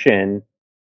connection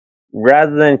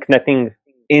rather than connecting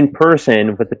in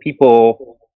person with the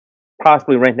people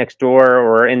possibly right next door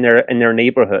or in their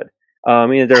neighborhood. There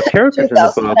are characters in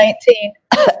the book. 2019.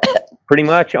 Pretty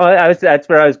much. That's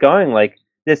where I was going. Like,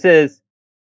 this is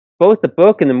both the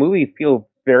book and the movie feel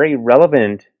very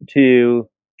relevant to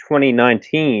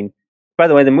 2019. By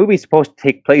the way, the movie's supposed to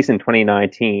take place in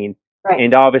 2019, Right.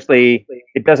 and obviously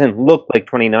it doesn't look like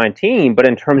 2019. But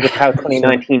in terms of how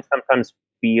 2019 sometimes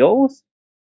feels,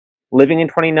 living in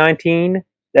 2019,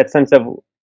 that sense of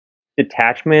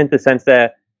detachment, the sense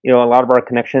that a lot of our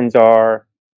connections are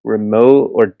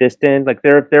remote or distant. Like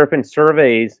there have been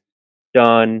surveys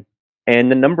done,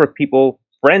 and the number of people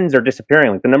friends are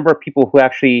disappearing. Like the number of people who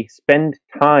actually spend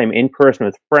time in person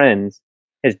with friends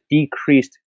has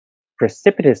decreased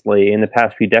precipitously in the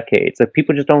past few decades. Like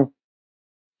people just don't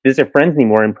visit friends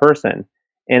anymore in person,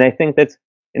 and I think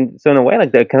so in a way,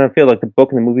 like I kind of feel like the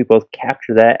book and the movie both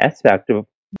capture that aspect of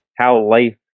how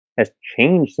life has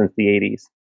changed since the 80s.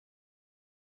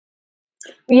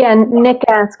 Yeah, Nick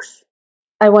asks,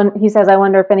 he says, I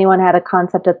wonder if anyone had a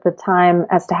concept at the time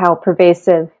as to how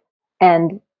pervasive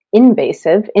and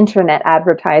invasive internet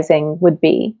advertising would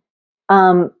be.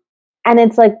 And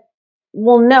it's like,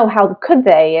 well, no, how could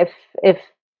they if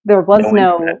there was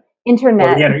no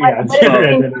internet? Well,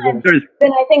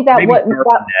 then I think that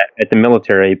at the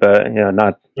military, but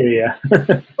not. Yeah.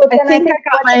 But then I think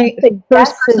got my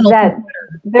first is that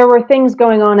there were things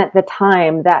going on at the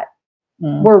time that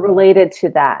were related to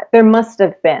that. There must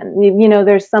have been,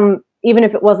 there's some, even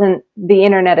if it wasn't the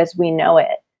internet as we know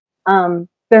it,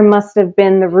 there must have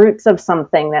been the roots of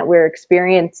something that we're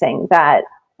experiencing that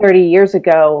 30 years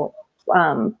ago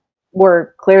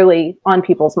were clearly on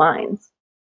people's minds.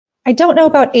 I don't know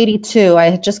about 82. I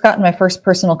had just gotten my first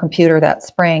personal computer that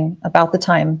spring, about the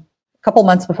time, a couple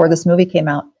months before this movie came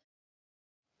out.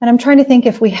 And I'm trying to think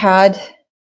if we had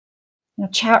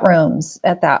chat rooms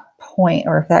at that point,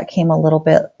 or if that came a little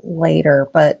bit later,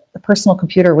 but the personal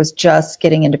computer was just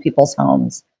getting into people's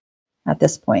homes at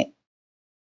this point.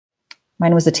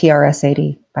 Mine was a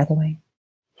TRS-80, by the way.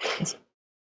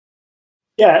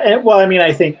 Yeah, well, I mean,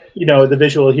 I think, the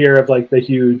visual here of like the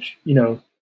huge,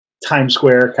 Times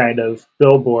Square kind of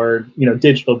billboard,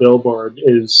 digital billboard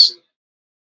is,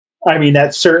 I mean,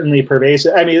 that's certainly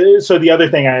pervasive. I mean, so the other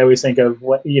thing I always think of,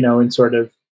 in sort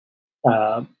of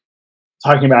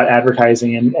talking about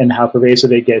advertising and how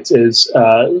pervasive it gets is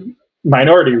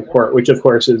Minority Report, which of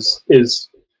course is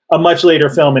a much later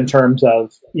film in terms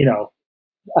of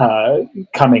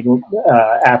coming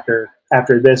after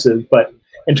this is, but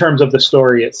in terms of the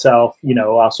story itself,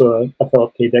 also a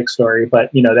Philip K. Dick story, but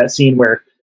that scene where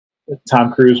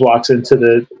Tom Cruise walks into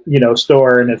the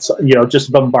store and it's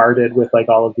just bombarded with like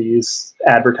all of these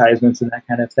advertisements and that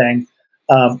kind of thing.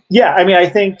 Yeah, I mean, I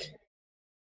think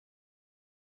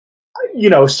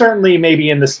certainly maybe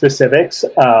in the specifics,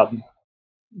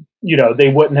 they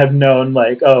wouldn't have known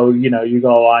like, oh, you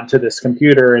go onto this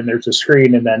computer and there's a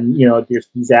screen and then, there's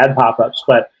these ad pop-ups.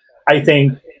 But I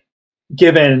think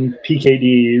given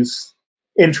PKD's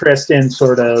interest in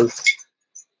sort of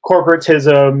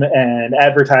corporatism and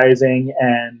advertising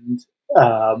and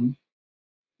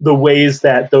the ways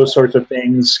that those sorts of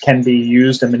things can be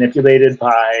used and manipulated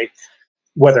by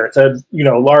whether it's a,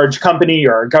 large company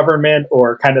or a government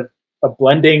or kind of a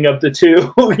blending of the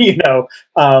two,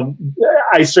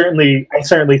 I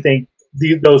certainly think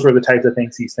those were the types of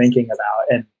things he's thinking about.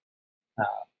 And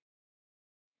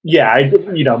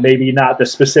maybe not the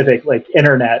specific like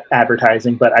internet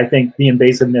advertising, but I think the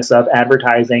invasiveness of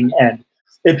advertising, and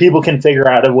if people can figure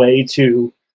out a way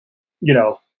to,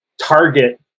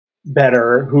 target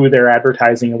better who they're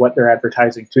advertising and what they're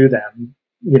advertising to them,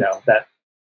 that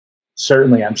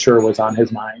certainly I'm sure was on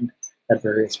his mind at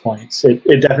various points.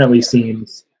 It definitely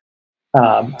seems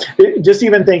just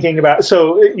even thinking about,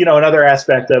 so, another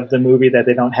aspect of the movie that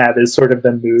they don't have is sort of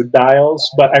the mood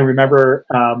dials. But I remember,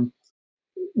 in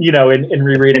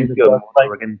rereading the book,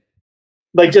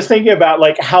 like just thinking about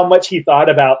like how much he thought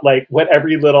about like what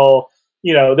every little,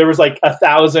 there was like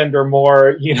 1,000 or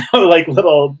more, like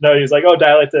little, no, he's like, oh,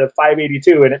 dial it to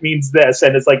 582 and it means this.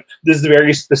 And it's like this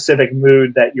very specific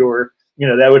mood that you're,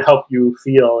 that would help you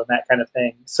feel and that kind of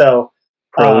thing. So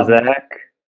Prozac,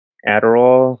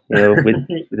 Adderall, with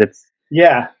it's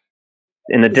yeah.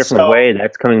 in a different So, way,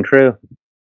 that's coming true.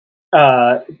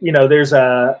 there's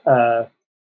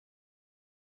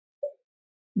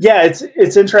yeah,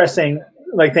 it's interesting,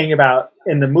 like thinking about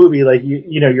in the movie, like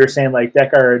you're saying like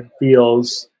Deckard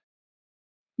feels,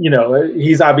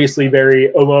 he's obviously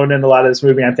very alone in a lot of this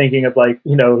movie. I'm thinking of like,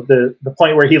 the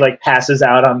point where he like passes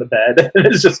out on the bed and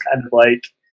it's just kind of like,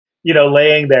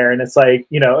 laying there, and it's like,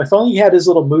 if only he had his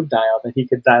little mood dial that he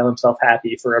could dial himself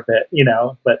happy for a bit,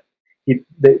 but they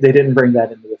didn't bring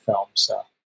that into the film, so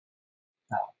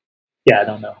yeah, I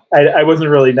don't know. I wasn't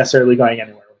really necessarily going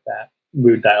anywhere with that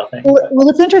mood dial thing. Well,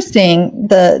 it's interesting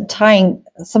the tying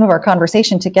some of our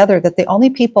conversation together that the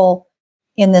only people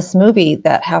in this movie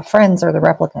that have friends are the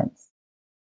replicants.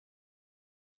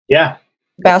 Yeah.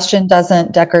 Sebastian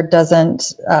doesn't, Deckard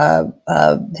doesn't,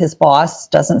 his boss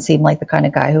doesn't seem like the kind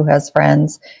of guy who has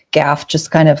friends. Gaff just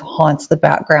kind of haunts the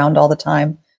background all the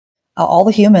time. All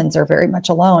the humans are very much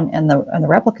alone, and the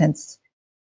replicants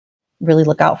really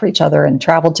look out for each other and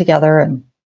travel together, and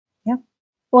yeah.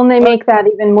 Well, and they make that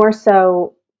even more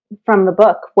so from the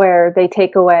book, where they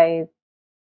take away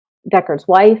Deckard's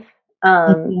wife,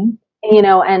 and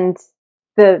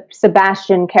the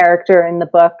Sebastian character in the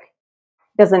book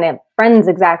doesn't have friends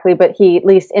exactly, but he at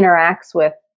least interacts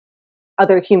with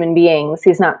other human beings.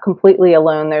 He's not completely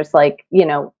alone. There's like,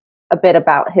 a bit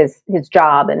about his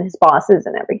job and his bosses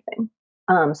and everything.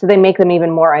 So they make them even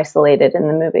more isolated in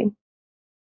the movie.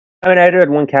 I mean, I'd add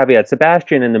one caveat.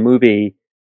 Sebastian in the movie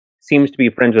seems to be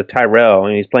friends with Tyrell,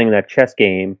 and he's playing that chess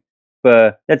game,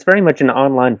 but that's very much an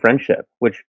online friendship,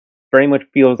 which very much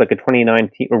feels like a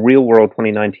real world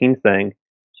 2019 thing.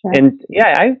 Sure. And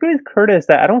yeah, I agree with Curtis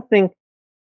that I don't think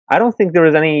there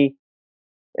was any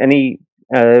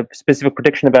specific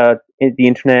prediction about the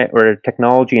internet or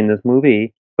technology in this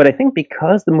movie, but I think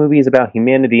because the movie is about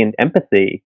humanity and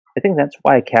empathy, I think that's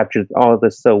why it captures all of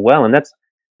this so well. And that's,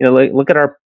 look at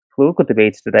our political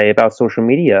debates today about social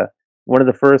media. One of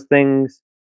the things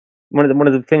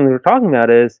we're talking about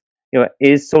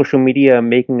is social media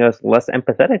making us less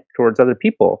empathetic towards other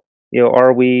people?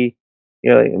 Are we,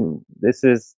 this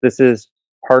is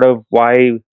part of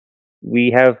why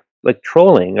we have like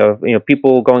trolling of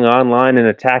people going online and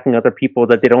attacking other people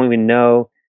that they don't even know,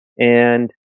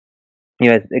 and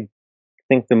I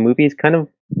think the movie is kind of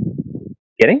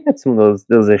getting at some of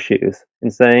those issues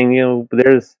and saying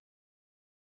there's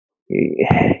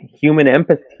human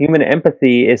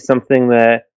empathy is something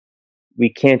that we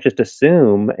can't just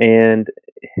assume, and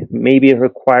maybe it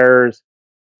requires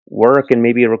work, and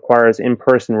maybe it requires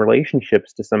in-person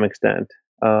relationships to some extent.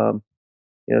 So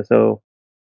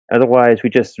otherwise, we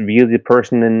just view the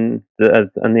person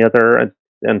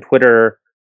on Twitter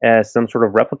as some sort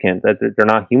of replicant, that they're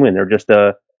not human. They're just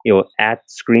a at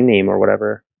screen name or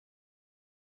whatever.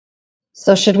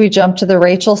 So should we jump to the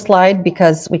Rachel slide,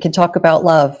 because we can talk about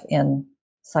love in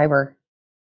cyber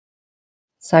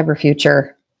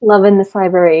future? Love in the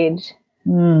cyber age.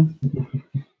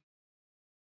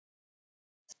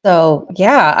 So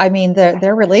yeah, I mean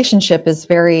their relationship is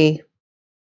very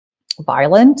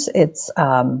violent. It's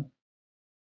not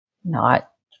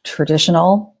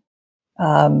traditional,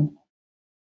 and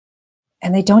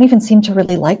they don't even seem to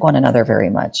really like one another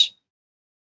very much.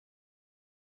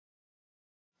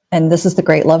 And this is the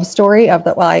great love story of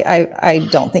the. Well, I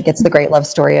don't think it's the great love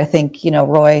story. I think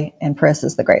Roy and Pris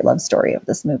is the great love story of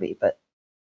this movie. But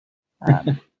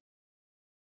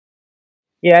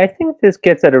yeah, I think this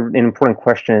gets at an important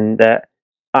question that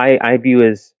I view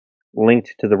as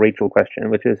linked to the Rachel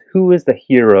question, which is, who is the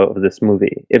hero of this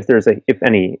movie? If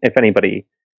anybody.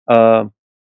 And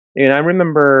I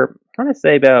remember, I want to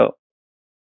say about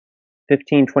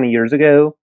 15, 20 years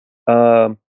ago,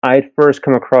 I had first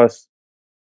come across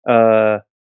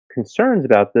concerns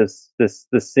about this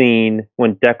scene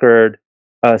when Deckard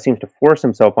seems to force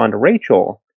himself onto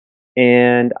Rachel,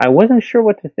 and I wasn't sure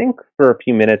what to think for a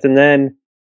few minutes, and then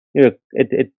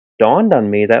it dawned on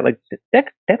me that like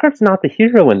Deckard's not the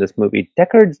hero in this movie.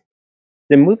 The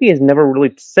movie has never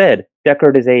really said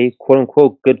Deckard is a quote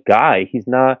unquote good guy. He's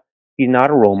not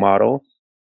a role model,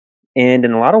 and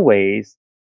in a lot of ways,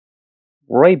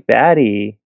 Roy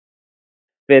Batty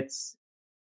fits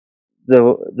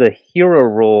the hero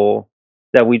role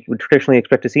that we would traditionally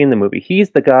expect to see in the movie.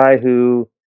 He's the guy who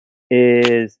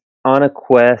is on a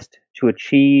quest to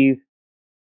achieve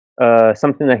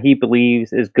something that he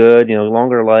believes is good,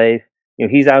 longer life.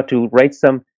 He's out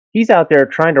there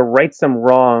trying to right some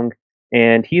wrong,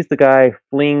 and he's the guy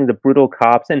fleeing the brutal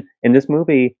cops. And in this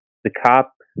movie,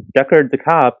 Deckard the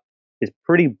cop, is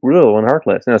pretty brutal and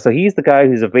heartless. So he's the guy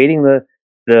who's evading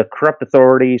the corrupt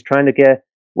authorities, trying to get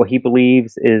what he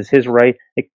believes is his right.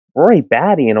 Like Roy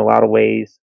Batty, in a lot of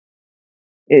ways,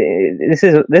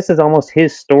 this is almost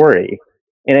his story,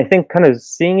 and I think kind of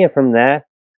seeing it from that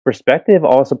perspective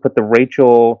also put the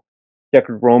Rachel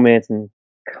Deckard romance in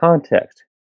context.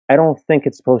 I don't think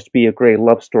it's supposed to be a great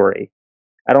love story.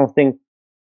 I don't think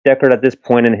Deckard at this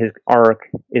point in his arc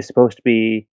is supposed to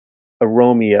be a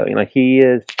Romeo.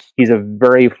 He's a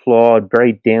very flawed,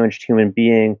 very damaged human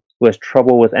being who has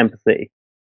trouble with empathy.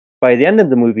 By the end of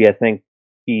the movie, I think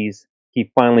he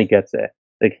finally gets it.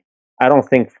 Like, I don't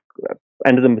think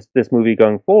end of this movie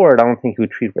going forward, I don't think he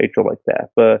would treat Rachel like that.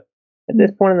 But at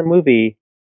this point in the movie,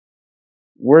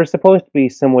 we're supposed to be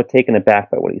somewhat taken aback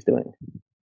by what he's doing.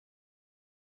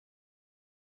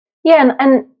 Yeah,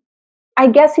 and I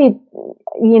guess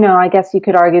I guess you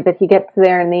could argue that he gets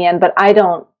there in the end, but I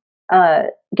don't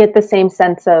get the same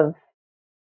sense of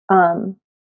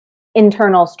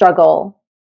internal struggle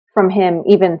from him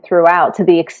even throughout, to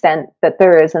the extent that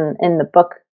there is in the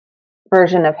book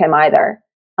version of him either.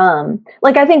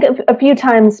 Like, I think a few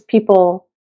times people,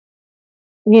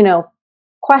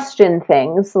 question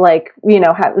things, like,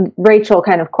 Rachel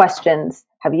kind of questions,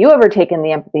 have you ever taken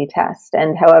the empathy test?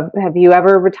 And have you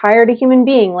ever retired a human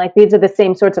being? Like, these are the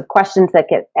same sorts of questions that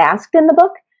get asked in the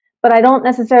book, but I don't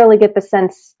necessarily get the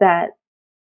sense that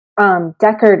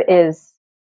Deckard is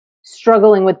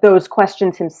struggling with those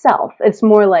questions himself. It's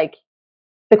more like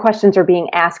the questions are being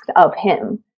asked of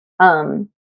him. And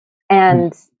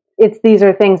these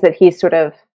are things that he's sort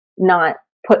of not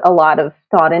put a lot of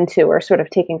thought into, or sort of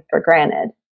taking for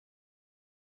granted.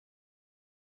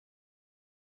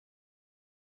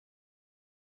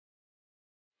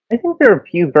 I think there are a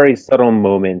few very subtle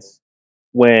moments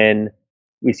when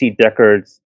we see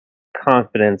Deckard's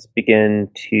confidence begin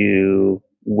to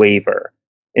waver.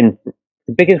 And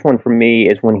the biggest one for me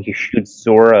is when he shoots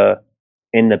Zora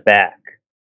in the back.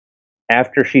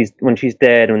 When she's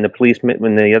dead, when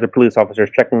the other police officers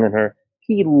checking on her,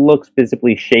 he looks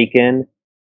visibly shaken.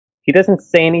 He doesn't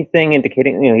say anything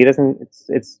indicating, he doesn't.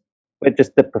 It's but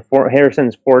just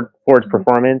Ford's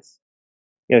performance.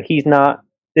 He's not.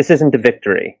 This isn't a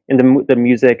victory, and the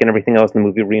music and everything else in the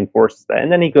movie reinforces that. And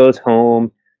then he goes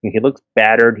home. He looks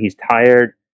battered. He's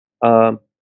tired. So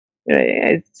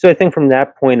I think from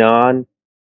that point on,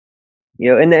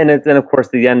 and then of course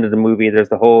the end of the movie, there's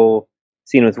the whole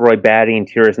scene with Roy Batty and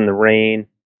Tears in the Rain.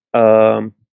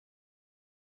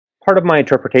 Part of my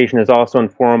interpretation is also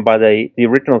informed by the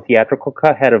original theatrical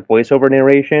cut had a voiceover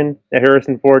narration that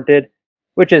Harrison Ford did,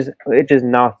 which is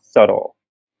not subtle.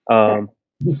 The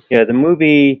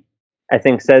movie, I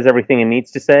think, says everything it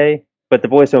needs to say, but the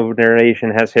voiceover narration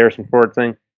has Harrison Ford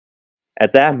saying,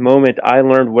 "At that moment, I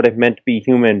learned what it meant to be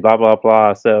human." Blah blah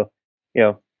blah. So,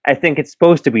 I think it's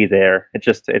supposed to be there.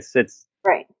 It's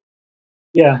right.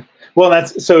 Yeah. Well,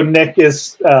 Nick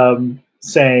is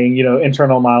saying,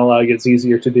 internal monologue is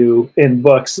easier to do in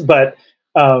books, but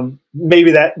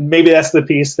maybe that's the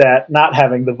piece that not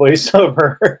having the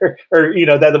voiceover or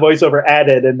that the voiceover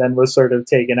added and then was sort of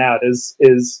taken out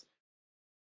is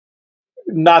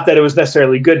not that it was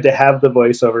necessarily good to have the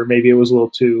voiceover. Maybe it was a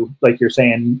little too, like you're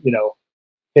saying,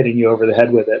 hitting you over the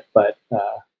head with it, but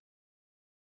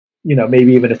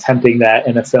maybe even attempting that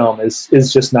in a film is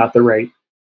just not the right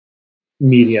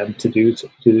medium to do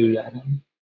that.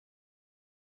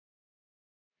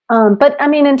 But I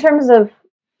mean, in terms of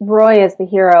Roy as the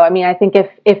hero, I mean, I think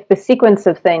if the sequence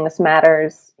of things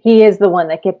matters, he is the one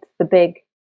that gets the big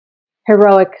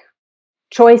heroic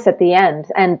choice at the end,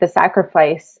 and the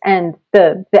sacrifice, and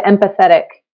the empathetic,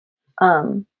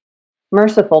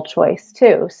 merciful choice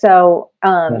too. So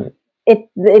the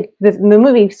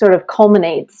movie sort of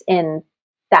culminates in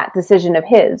that decision of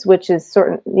his, which is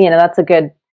that's a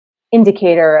good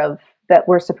indicator of that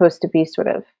we're supposed to be sort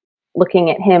of looking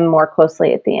at him more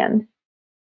closely at the end.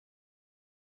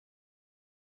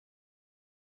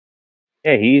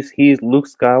 Yeah, he's Luke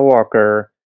Skywalker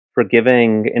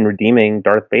forgiving and redeeming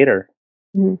Darth Vader.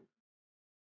 Mm-hmm.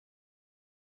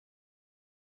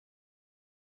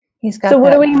 He's got. So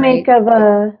what do we make of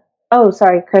Oh,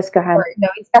 sorry, Chris, go ahead. No,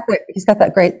 he's got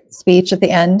that great speech at the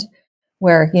end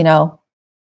where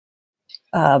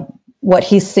what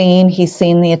he's seen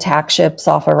the attack ships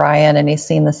off Orion, and he's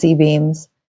seen the C-beams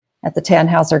at the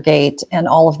Tannhauser Gate, and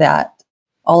all of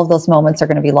those moments are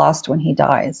going to be lost when he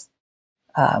dies.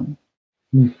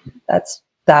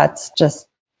 That's just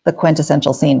the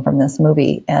quintessential scene from this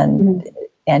movie, and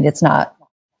it's not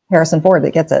Harrison Ford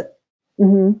that gets it.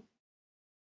 Mm-hmm.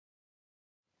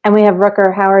 And we have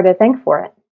Rutger Hauer to thank for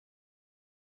it.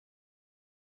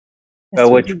 By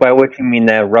which you mean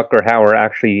that Rutger Hauer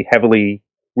actually heavily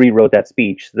rewrote that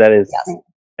speech. That is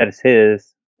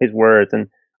his words, and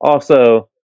also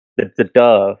the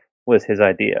dove was his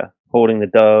idea. Holding the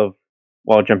dove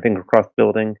while jumping across the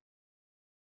building.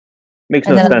 Makes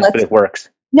And no then sense, but it works.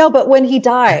 No, but when he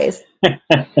dies,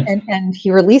 and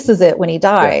he releases it when he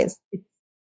dies,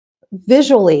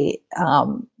 visually,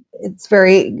 it's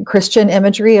very Christian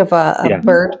imagery of a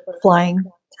bird flying,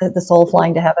 the soul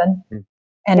flying to heaven. Mm.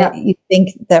 And you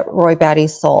think that Roy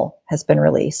Batty's soul has been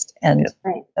released. And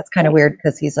that's kind of weird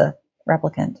because he's a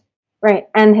replicant. Right.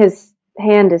 And his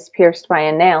hand is pierced by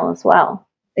a nail as well.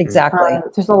 Exactly.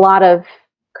 There's a lot of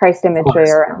Christ imagery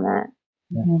around that.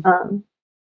 Mm-hmm.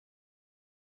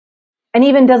 And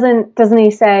even doesn't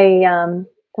he say,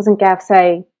 doesn't Gaff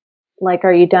say, like,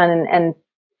 are you done? And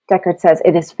Deckard says,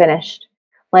 it is finished.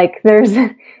 Like, there's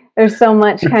so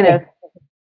much kind of,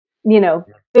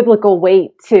 biblical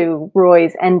weight to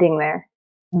Roy's ending there.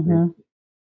 Mm-hmm.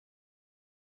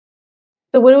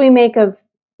 So what do we make of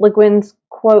Le Guin's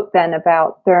quote then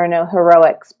about there are no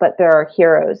heroics, but there are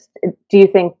heroes? Do you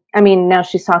think, now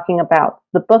she's talking about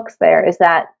the books there, is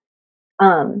that,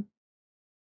 I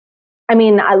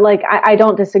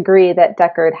don't disagree that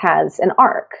Deckard has an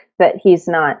arc, that he's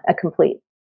not a complete,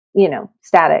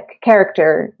 static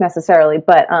character necessarily,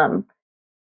 but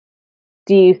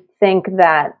do you think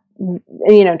that,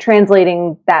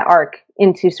 translating that arc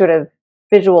into sort of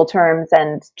visual terms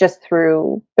and just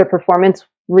through the performance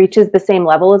reaches the same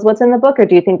level as what's in the book, or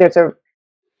do you think there's a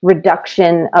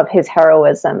reduction of his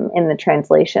heroism in the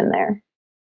translation there?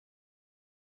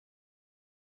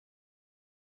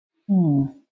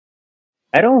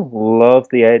 I don't love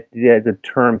the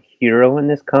term hero in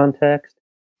this context.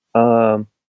 I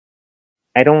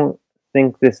don't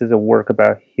think this is a work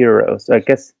about heroes. I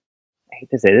guess I hate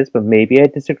to say this, but maybe I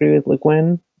disagree with Le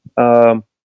Guin. And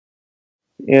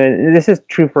this is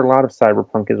true for a lot of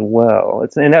cyberpunk as well.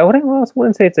 And I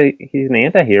wouldn't say he's an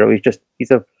anti-hero.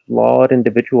 He's a flawed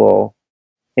individual,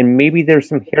 and maybe there's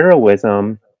some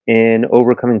heroism in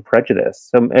overcoming prejudice.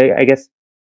 So I guess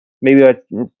maybe I'd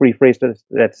rephrase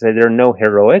that to say there are no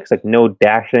heroics, like no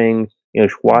dashing,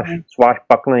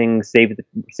 swashbuckling, save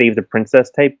the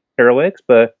princess type heroics,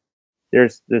 but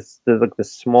there's like the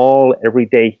small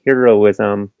everyday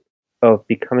heroism of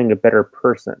becoming a better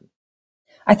person.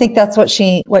 I think that's what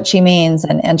she means,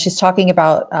 and she's talking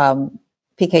about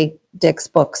P.K. Dick's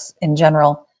books in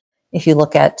general. If you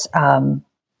look at The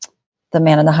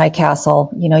Man in the High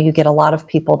Castle, you get a lot of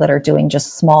people that are doing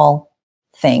just small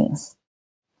things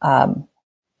to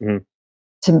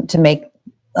make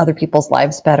other people's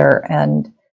lives better.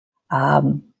 And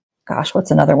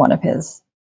what's another one of his?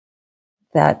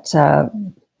 That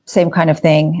same kind of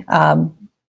thing.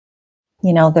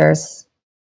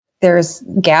 There's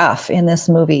Gaff in this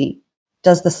movie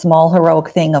does the small heroic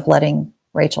thing of letting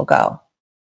Rachel go,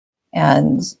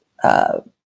 and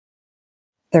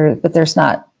there's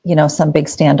not some big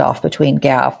standoff between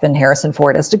Gaff and Harrison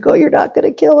Ford as to go, you're not going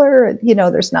to kill her.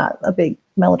 There's not a big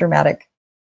melodramatic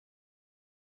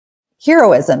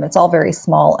heroism. It's all very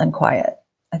small and quiet,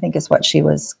 I think, is what she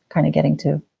was kind of getting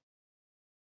to.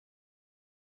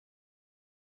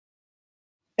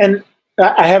 And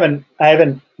I haven't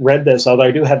read this, although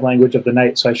I do have Language of the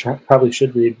Night, so I probably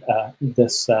should read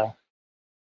this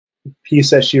piece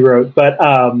that she wrote. But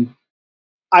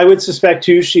I would suspect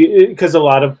too, because a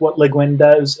lot of what Le Guin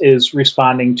does is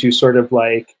responding to sort of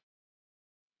like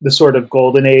the sort of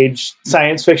golden age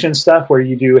science fiction stuff, where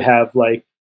you do have like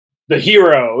the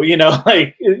hero,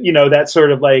 that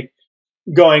sort of like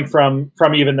going from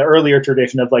even the earlier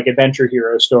tradition of like adventure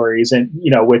hero stories, and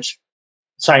which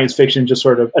science fiction just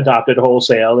sort of adopted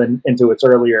wholesale into its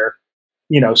earlier,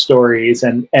 stories.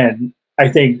 And I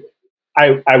think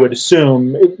I would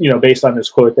assume, based on this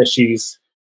quote, that she's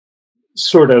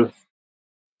sort of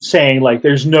saying like,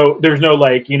 there's no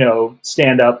like,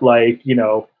 stand up, like,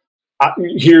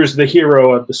 here's the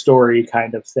hero of the story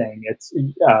kind of thing. It's,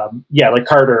 like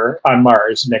Carter on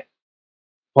Mars, Nick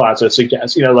Palazzo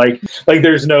suggests, like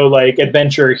there's no like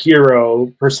adventure hero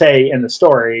per se in the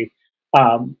story.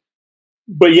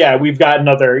 But yeah, we've got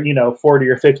another, 40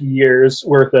 or 50 years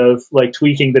worth of like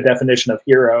tweaking the definition of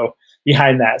hero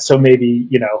behind that. So maybe,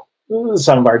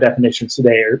 some of our definitions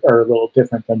today are a little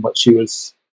different than what she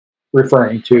was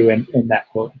referring to in that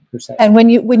quote per se. And when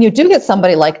you do get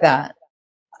somebody like that,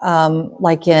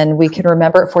 like in We Can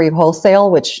Remember It For You Wholesale,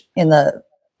 which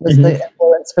was the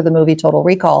influence for the movie Total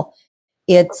Recall,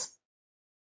 it's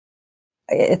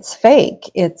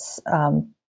fake. It's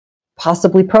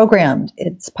possibly programmed.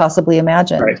 It's possibly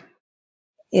imagined. Right.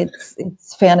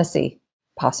 It's fantasy,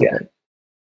 possibly. Yeah.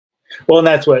 Well, and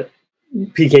that's what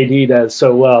PKD does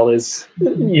so well, is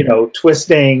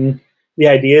twisting the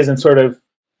ideas and sort of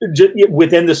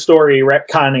within the story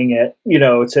retconning it,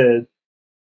 to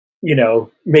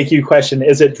make you question: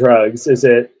 is it drugs? Is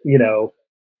it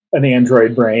an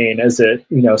android brain? Is it,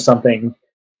 something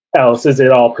else? Is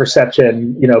it all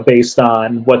perception, based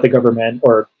on what the government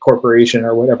or corporation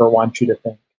or whatever wants you to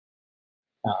think?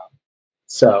 Um,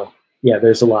 so yeah,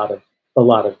 there's a lot of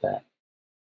that.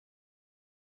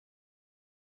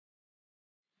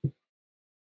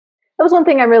 That was one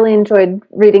thing I really enjoyed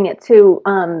reading it too,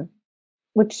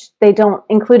 which they don't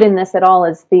include in this at all,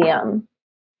 is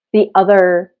the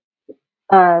other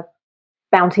uh,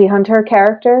 bounty hunter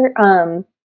character.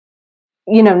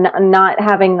 Not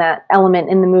having that element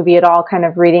in the movie at all, kind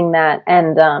of reading that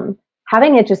and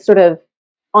having it just sort of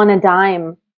on a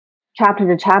dime, chapter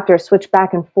to chapter, switch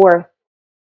back and forth.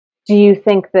 Do you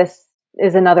think this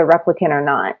is another replicant or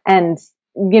not? And,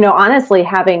 honestly,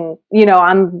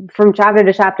 I'm from chapter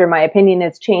to chapter, my opinion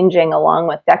is changing along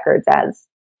with Deckard's as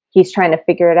he's trying to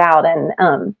figure it out.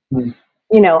 And,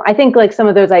 I think like some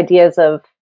of those ideas of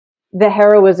the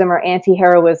heroism or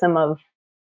anti-heroism of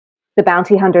the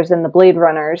bounty hunters and the Blade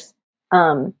Runners.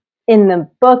 In the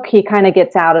book, he kind of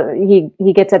gets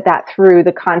he gets at that through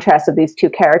the contrast of these two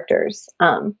characters.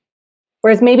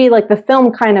 Whereas maybe like the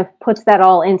film kind of puts that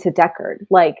all into Deckard,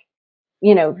 like,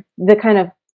 the kind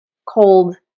of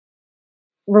cold,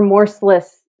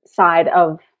 remorseless side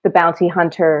of the bounty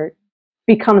hunter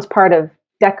becomes part of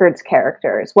Deckard's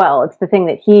character as well. It's the thing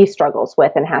that he struggles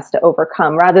with and has to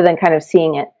overcome, rather than kind of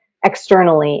seeing it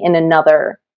externally in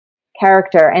another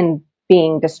character and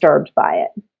being disturbed by it.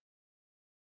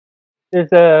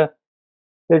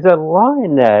 There's a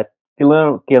line that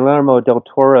Guillermo del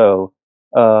Toro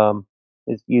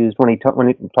is used when he's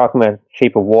talking about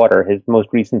Shape of Water, his most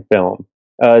recent film.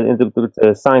 It's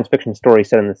a science fiction story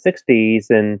set in the '60s,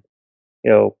 and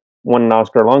won an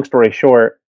Oscar. Long story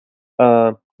short,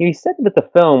 he said with the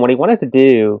film what he wanted to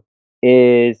do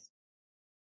is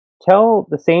tell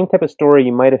the same type of story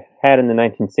you might have had in the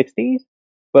 1960s,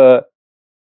 but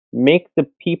make the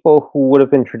people who would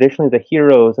have been traditionally the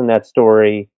heroes in that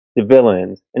story the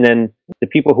villains, and then the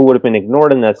people who would have been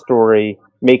ignored in that story,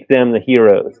 make them the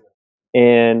heroes.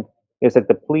 And it's like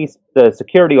the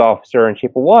security officer in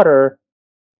Shape of Water,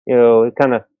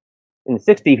 kind of in the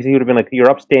 '60s, he would have been like your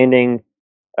upstanding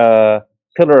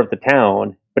pillar of the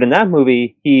town. But in that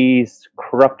movie, he's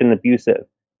corrupt and abusive.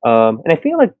 And I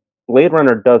feel like Blade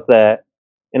Runner does that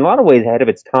in a lot of ways ahead of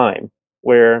its time,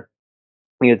 where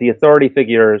the authority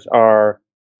figures are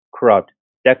corrupt.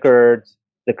 Deckard's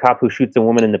the cop who shoots a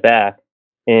woman in the back,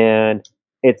 and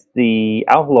it's the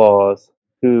outlaws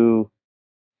who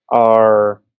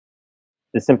are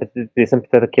the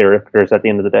sympathetic characters at the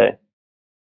end of the day.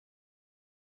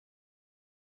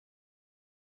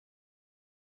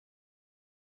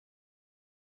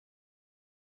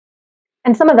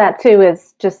 And some of that too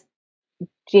is just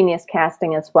genius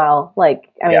casting as well. Like,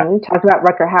 I mean, we talked about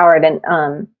Rutger Hauer,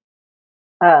 and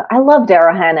I love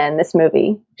Daryl Hannah in this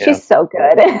movie. She's so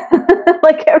good.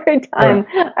 Like every time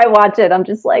I watch it, I'm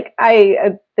just like,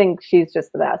 I think she's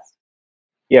just the best.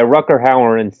 Yeah, Rutger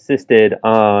Hauer insisted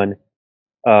on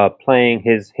playing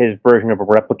his version of a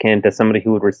replicant as somebody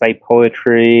who would recite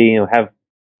poetry, have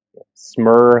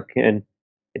smirk, and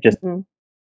it just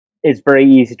it's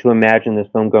very easy to imagine this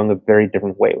film going a very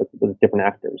different way with different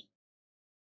actors.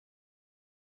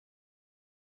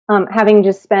 Having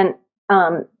just spent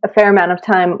a fair amount of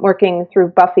time working through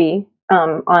Buffy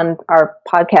on our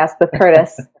podcast with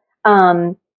Curtis,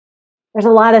 there's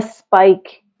a lot of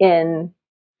Spike in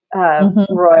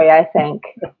Roy, I think.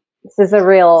 This is a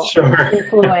real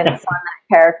influence on that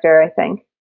character, I think.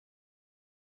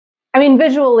 I mean,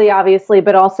 visually, obviously,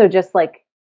 but also just like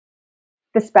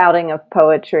the spouting of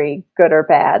poetry, good or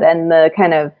bad, and the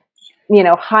kind of,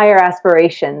 higher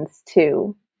aspirations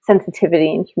to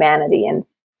sensitivity and humanity, and,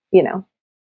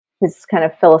 his kind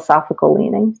of philosophical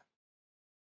leanings.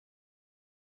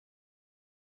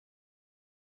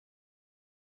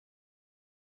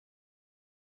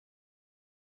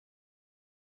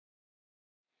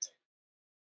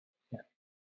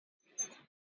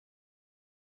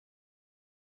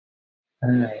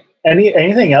 All right.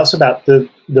 Anything else about the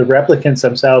replicants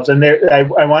themselves? And I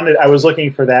was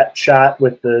looking for that shot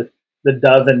with the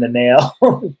dove and the nail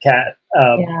cat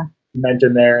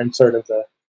mentioned there, and sort of the.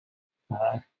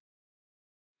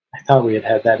 I thought we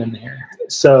had that in there.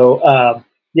 So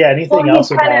anything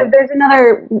else about? There's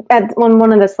another on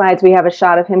one of the slides. We have a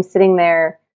shot of him sitting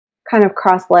there, kind of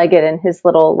cross-legged in his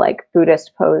little like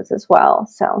Buddhist pose as well.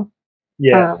 So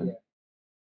yeah.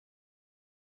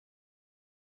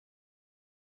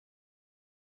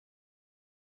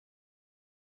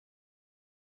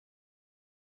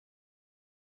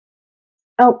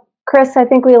 Oh, Chris, I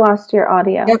think we lost your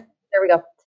audio. Yep, there we go.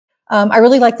 I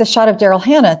really like the shot of Daryl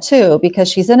Hannah too,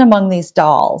 because she's in among these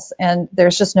dolls, and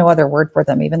there's just no other word for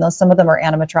them. Even though some of them are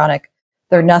animatronic,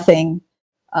 they're nothing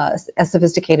as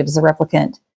sophisticated as a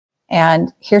replicant.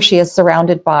 And here she is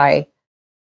surrounded by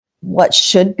what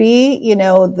should be,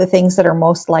 the things that are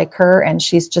most like her, and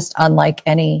she's just unlike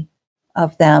any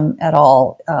of them at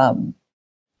all.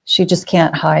 She just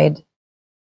can't hide,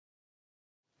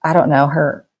 I don't know,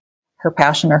 her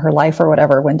passion or her life or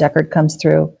whatever. When Deckard comes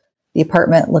through the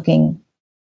apartment looking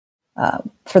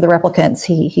for the replicants,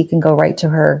 he can go right to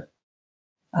her.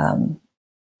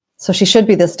 So she should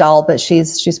be this doll, but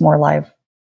she's more live.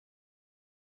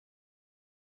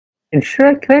 And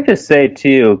sure, can I just say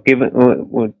too, given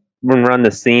when we're on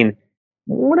the scene,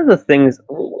 one of the things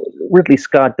Ridley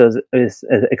Scott does is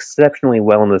exceptionally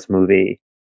well in this movie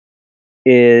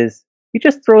is he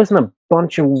just throws in a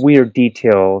bunch of weird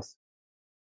details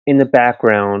in the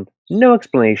background, no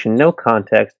explanation, no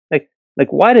context. Like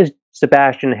why does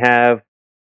Sebastian have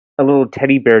a little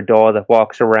teddy bear doll that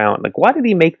walks around? Like, why did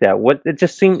he make that? It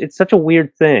just seemed, it's such a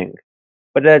weird thing,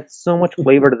 but it adds so much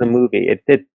flavor to the movie. It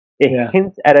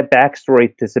hints at a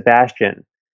backstory to Sebastian.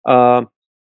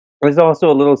 There's also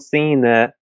a little scene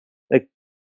that, like,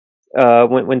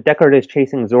 when Deckard is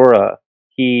chasing Zora,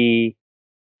 he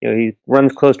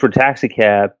runs close to a taxi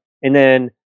cab, and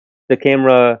then the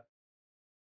camera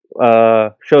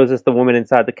shows us the woman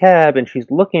inside the cab, and she's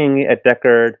looking at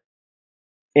Deckard,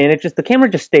 and the camera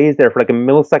just stays there for like a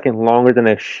millisecond longer than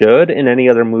it should in any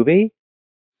other movie.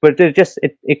 But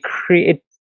it creates,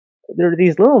 there are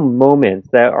these little moments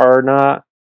that are not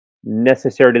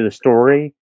necessary to the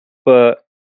story, but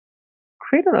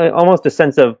create almost a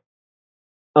sense of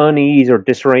unease or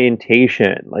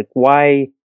disorientation. Like, why,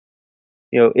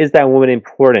 is that woman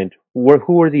important?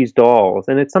 Who are these dolls?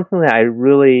 And it's something that I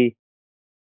really,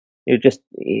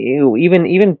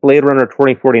 even Blade Runner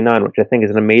 2049, which I think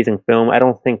is an amazing film, I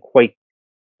don't think quite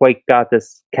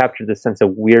captured this sense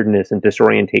of weirdness and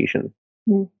disorientation.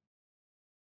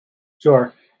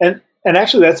 Sure. And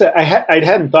actually, I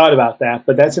hadn't thought about that,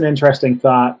 but that's an interesting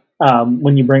thought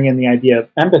when you bring in the idea of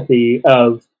empathy,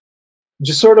 of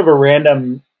just sort of a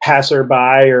random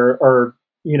passerby or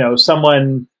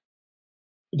someone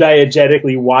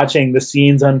diegetically watching the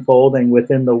scenes unfolding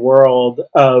within the world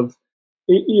of,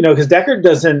 because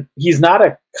Deckard he's not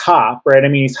a cop, right? I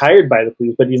mean, he's hired by the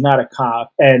police, but he's not a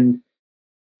cop. And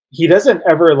he doesn't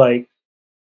ever, like,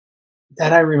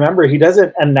 that I remember, he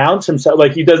doesn't announce himself.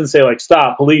 Like, he doesn't say, like,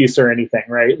 stop, police or anything,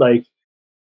 right? Like,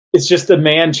 it's just a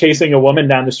man chasing a woman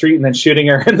down the street and then shooting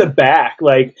her in the back.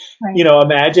 Like, right.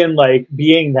 Imagine, like,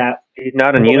 being that. He's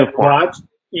not in uniform.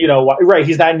 Right.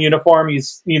 He's not in uniform.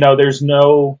 He's, there's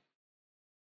no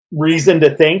reason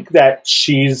to think that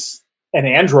she's an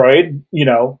android,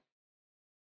 or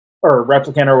a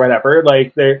replicant or whatever.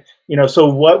 Like, so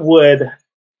what would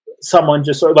someone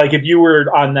just sort of, like, if you were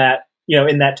on that,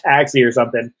 in that taxi or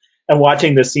something and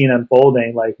watching the scene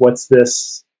unfolding, like, what's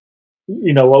this,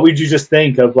 what would you just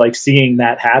think of, like, seeing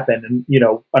that happen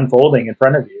and, unfolding in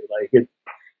front of you? Like,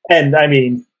 and I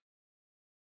mean,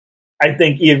 I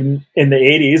think even in the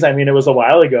 80s, I mean, it was a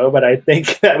while ago, but I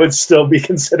think that would still be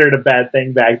considered a bad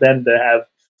thing back then to have,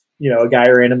 a guy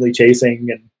randomly chasing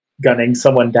and gunning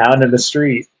someone down in the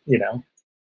street,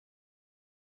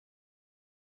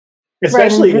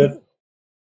 Especially if,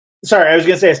 sorry, I was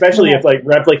going to say, especially if, like,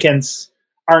 replicants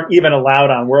aren't even allowed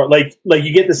on world. Like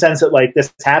you get the sense that, like,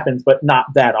 this happens, but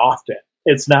not that often.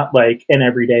 It's not like an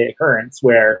everyday occurrence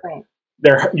where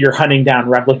you're hunting down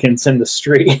replicants in the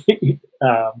street.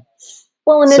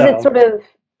 Well, and is it sort of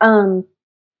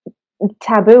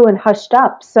taboo and hushed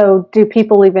up? So do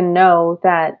people even know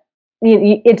that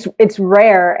it's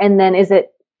rare? And then is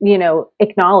it,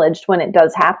 acknowledged when it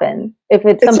does happen? If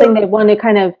it's something they want to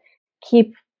kind of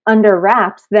keep under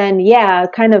wraps, then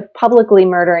kind of publicly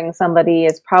murdering somebody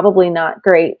is probably not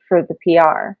great for the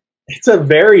PR. It's a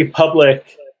very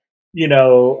public,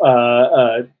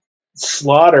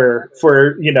 slaughter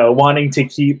for, wanting to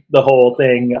keep the whole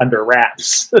thing under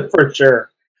wraps for sure.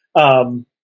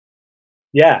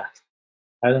 Yeah,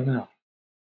 I don't know.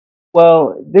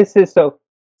 Well, this is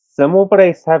some of what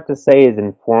I have to say is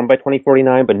informed by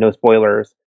 2049, but no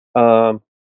spoilers.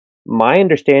 My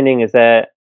understanding is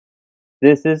that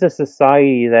this is a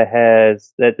society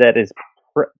that is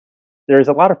there's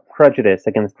a lot of prejudice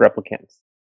against replicants.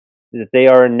 That they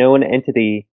are a known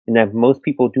entity, and that most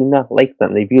people do not like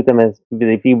them. They view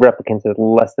replicants as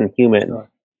less than human.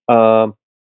 Sure.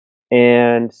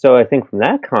 And so I think from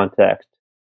that context,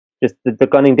 just the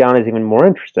gunning down is even more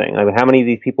interesting. I mean, how many of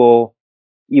these people,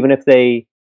 even if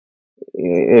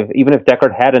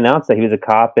Deckard had announced that he was a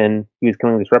cop and he was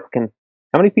killing these replicants,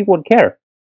 how many people would care?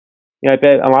 I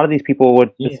bet a lot of these people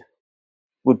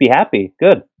would be happy.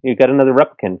 Good, you got another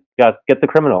replicant. Get the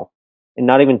criminal, and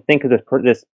not even think of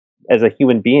this as a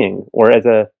human being or as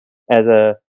a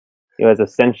as a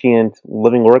sentient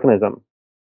living organism.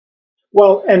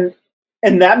 Well, and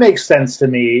that makes sense to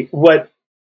me. What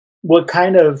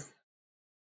kind of,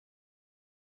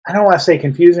 I don't want to say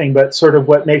confusing, but sort of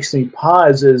what makes me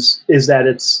pause is that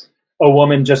it's a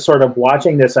woman just sort of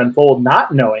watching this unfold,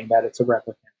 not knowing that it's a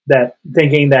replicant, that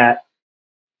thinking that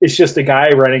it's just a guy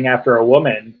running after a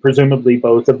woman. Presumably,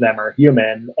 both of them are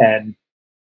human, and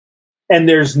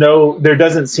there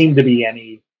doesn't seem to be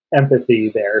any empathy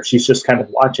there. She's just kind of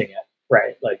watching it,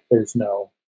 right? Like there's no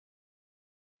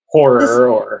horror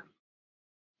or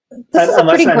this is a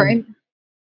unless pretty I'm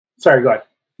sorry. Go ahead.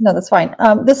 No, that's fine.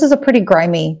 This is a pretty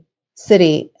grimy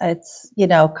city. It's,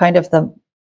 kind of the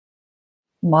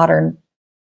modern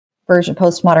version,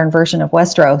 postmodern version of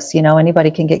Westeros.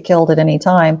 Anybody can get killed at any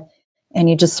time, and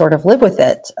you just sort of live with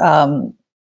it.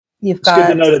 You've It's got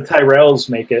good to know that Tyrells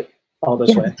make it all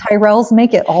this way. Tyrells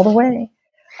make it all the way.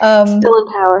 Still in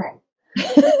power.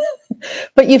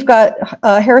 But you've got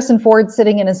Harrison Ford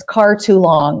sitting in his car too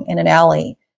long in an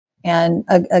alley, and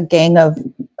a gang of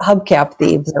hubcap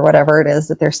thieves or whatever it is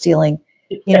that they're stealing,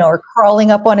 are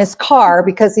crawling up on his car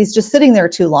because he's just sitting there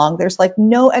too long. There's like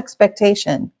no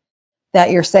expectation that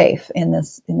you're safe in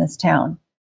this town.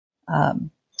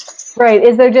 Right.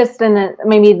 Is there just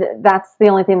maybe that's the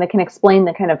only thing that can explain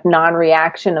the kind of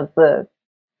non-reaction of the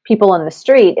people in the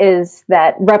street, is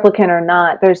that replicant or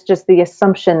not, there's just the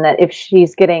assumption that if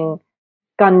she's getting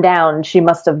gunned down, she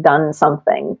must have done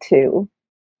something to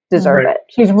deserve it.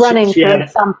 She's running from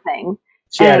something.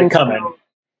 She had it coming.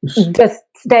 Just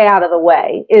stay out of the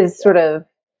way is sort of,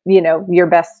 your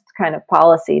best kind of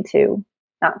policy to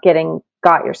not getting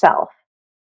got yourself.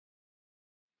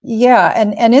 Yeah,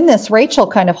 and in this, Rachel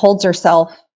kind of holds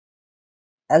herself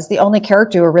as the only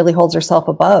character who really holds herself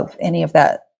above any of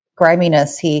that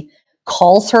griminess. He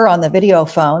calls her on the video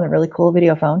phone, a really cool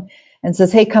video phone, and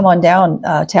says, "Hey, come on down.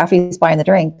 Taffy's buying the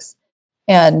drinks."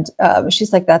 And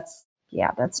she's like, that's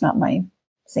not my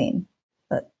scene,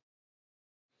 but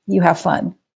you have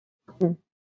fun.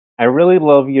 I really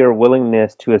love your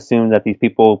willingness to assume that these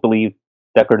people believe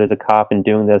Deckard is a cop and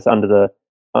doing this under the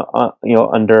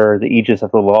under the aegis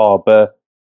of the law. But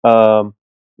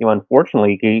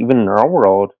unfortunately, even in our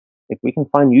world, if we can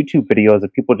find YouTube videos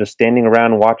of people just standing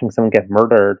around watching someone get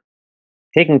murdered,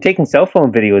 taking cell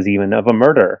phone videos even of a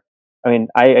murder. I mean,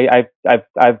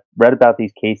 I've read about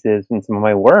these cases in some of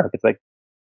my work. It's like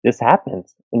this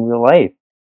happens in real life.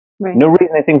 Right. No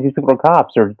reason I think these people are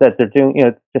cops or that they're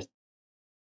doing. Just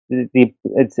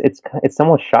it's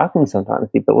somewhat shocking sometimes,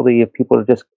 the ability of people to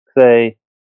just say,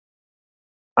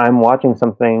 "I'm watching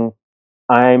something,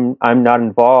 I'm not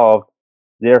involved,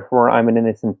 therefore I'm an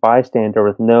innocent bystander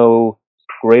with no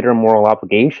greater moral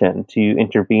obligation to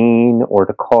intervene or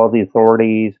to call the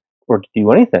authorities or to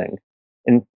do anything."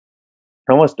 And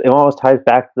it almost ties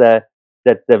back to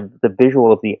that the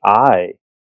visual of the eye,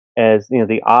 as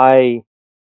the eye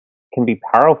can be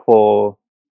powerful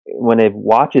when it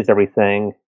watches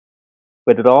everything,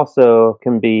 but it also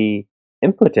can be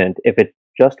impotent if it's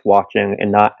just watching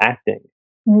and not acting.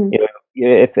 Mm-hmm.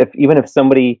 If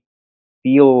somebody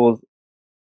feels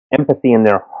empathy in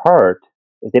their heart,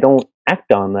 if they don't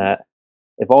act on that,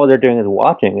 if all they're doing is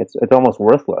watching, it's almost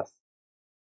worthless.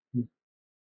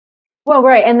 Well,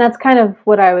 right, and that's kind of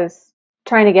what I was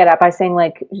trying to get at by saying,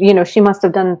 like, she must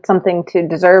have done something to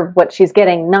deserve what she's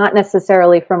getting, not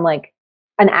necessarily from like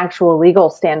an actual legal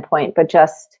standpoint, but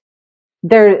just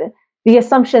the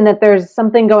assumption that there's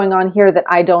something going on here that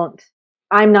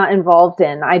I'm not involved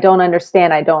in, I don't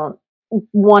understand, I don't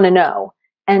want to know.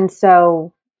 And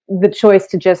so the choice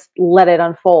to just let it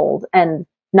unfold and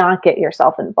not get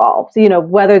yourself involved,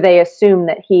 whether they assume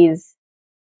that he's,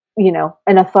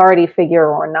 an authority figure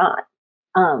or not.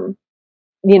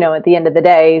 At the end of the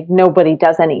day, nobody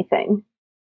does anything.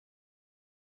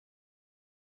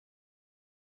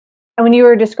 And when you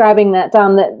were describing that,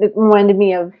 Dom, that it reminded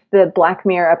me of the Black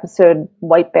Mirror episode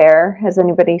White Bear. Has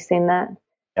anybody seen that?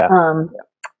 Yeah.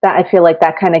 That I feel like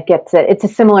that kind of gets it. It's a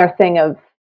similar thing of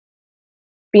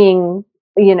being,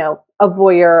 a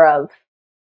voyeur of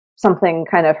something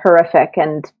kind of horrific,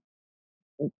 and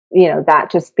that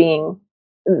just being,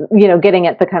 getting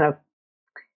at the kind of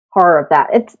horror of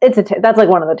that. That's like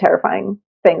one of the terrifying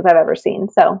things I've ever seen.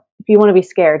 So if you want to be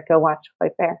scared, go watch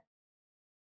White Bear.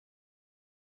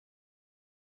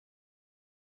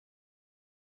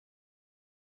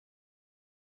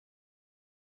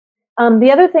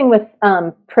 The other thing with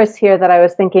Pris here that I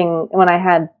was thinking when I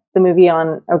had the movie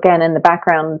on again in the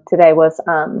background today was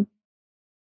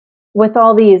with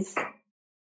all these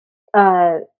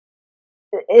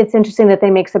it's interesting that they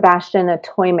make Sebastian a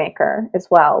toy maker as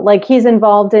well. Like he's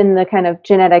involved in the kind of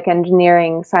genetic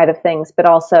engineering side of things, but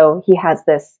also he has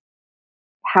this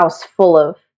house full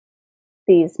of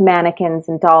these mannequins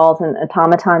and dolls and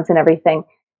automatons and everything.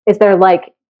 Is there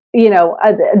like,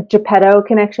 a Geppetto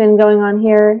connection going on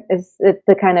here? Is it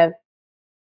the kind of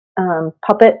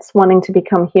puppets wanting to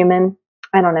become human?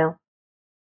 I don't know.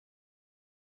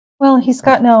 Well, he's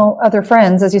got no other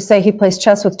friends. As you say, he plays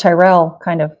chess with Tyrell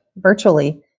kind of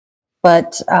virtually,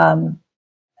 but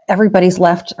everybody's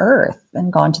left Earth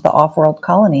and gone to the off-world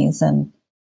colonies, and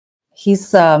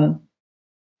he's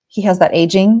he has that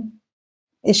aging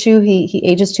issue. He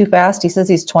ages too fast. He says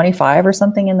he's 25 or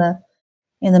something in the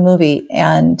movie,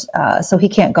 and so he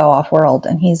can't go off-world,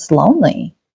 and he's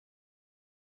lonely.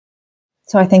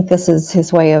 So I think this is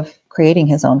his way of creating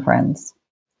his own friends.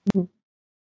 Mhm.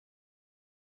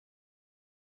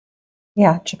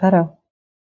 Yeah, Geppetto.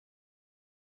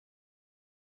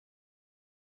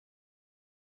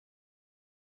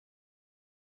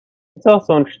 It's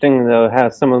also interesting, though, how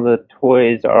some of the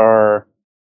toys are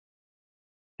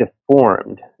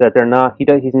deformed. That they're not.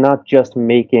 He's not just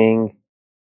making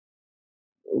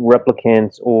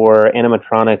replicants or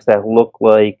animatronics that look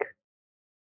like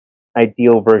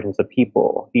ideal versions of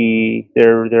people.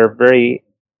 They're very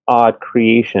odd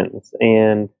creations,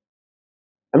 and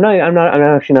I'm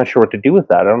actually not sure what to do with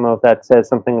that. I don't know if that says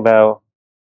something about,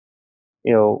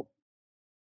 you know,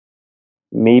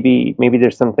 maybe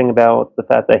there's something about the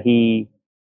fact that he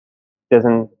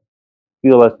doesn't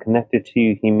feel as connected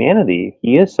to humanity.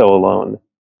 He is so alone.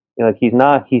 Like he's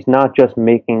not just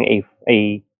making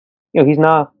he's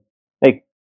not like,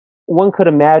 one could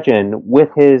imagine with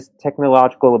his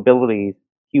technological abilities,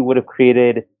 he would have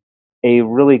created a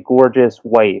really gorgeous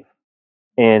wife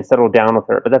and settled down with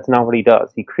her. But that's not what he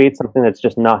does. He creates something that's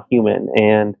just not human,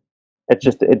 and it's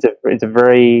a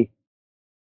very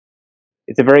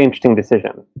interesting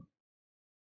decision.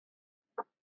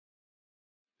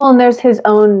 Well, and there's his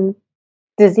own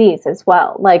disease as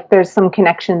well. Like there's some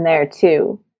connection there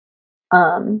to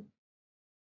um,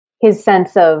 his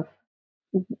sense of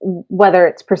whether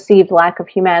it's perceived lack of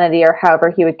humanity or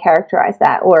however he would characterize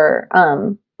that, or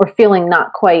feeling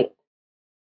not quite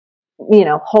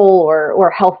whole or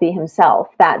healthy himself.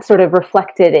 That sort of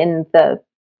reflected in the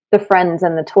friends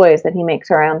and the toys that he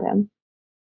makes around him.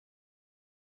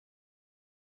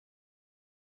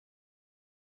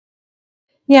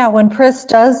 Yeah, when Pris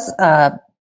does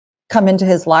come into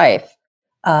his life,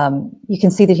 you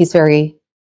can see that he's very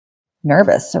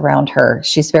nervous around her.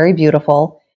 She's very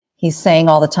beautiful. He's saying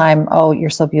all the time, "Oh,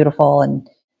 you're so beautiful," and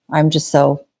I'm just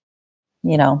so,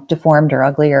 deformed or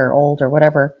ugly or old or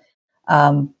whatever.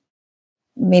 Um,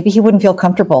 Maybe he wouldn't feel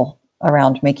comfortable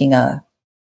around making a.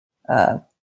 I'm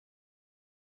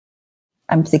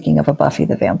thinking of a Buffy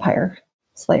the Vampire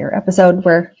Slayer episode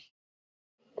where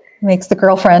he makes the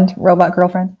robot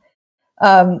girlfriend.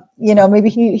 Maybe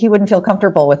he wouldn't feel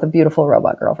comfortable with a beautiful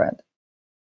robot girlfriend.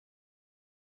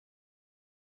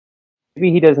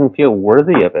 Maybe he doesn't feel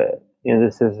worthy of it.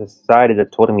 This is a society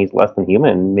that told him he's less than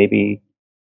human. Maybe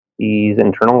he's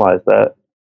internalized that.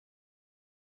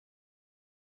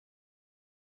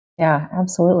 Yeah,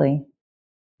 absolutely.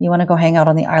 You want to go hang out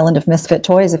on the island of misfit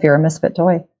toys if you're a misfit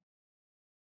toy.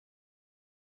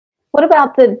 What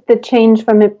about the change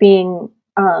from it being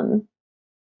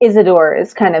Isidore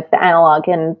is kind of the analog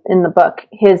in the book.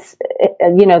 His,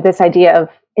 this idea of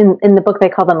in the book they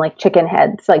call them like chicken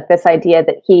heads, like this idea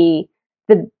that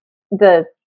the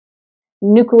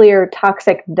nuclear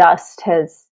toxic dust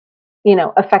has,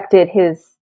 affected his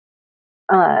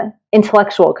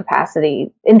intellectual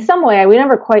capacity in some way. We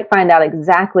never quite find out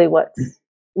exactly what's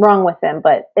wrong with him,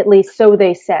 but at least so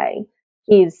they say.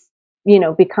 He's,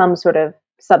 become sort of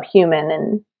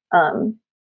subhuman and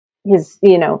his,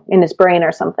 in his brain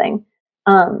or something.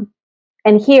 And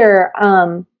here,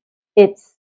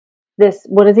 it's this,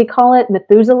 what does he call it?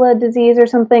 Methuselah disease or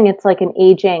something. It's like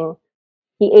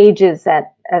he ages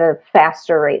at a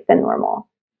faster rate than normal.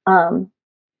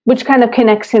 Which kind of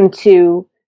connects him to,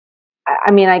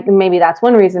 maybe that's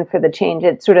one reason for the change.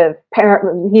 It's sort of,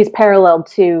 he's paralleled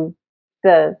to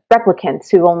the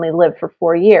replicants who only live for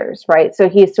 4 years, right? So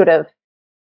he's sort of,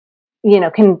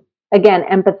 can again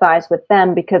empathize with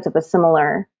them because of a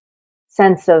similar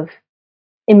sense of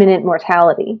imminent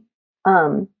mortality.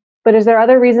 But is there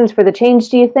other reasons for the change,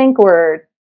 do you think, or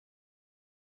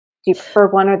do you prefer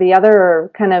one or the other,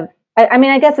 or kind of,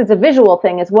 I guess it's a visual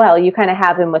thing as well. You kind of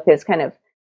have him with his kind of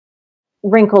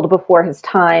wrinkled before his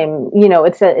time.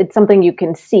 It's something you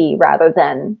can see rather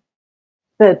than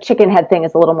the chicken head thing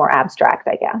is a little more abstract,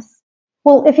 I guess.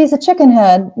 Well, if he's a chicken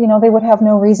head, they would have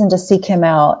no reason to seek him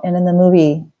out. And in the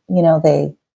movie,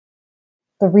 the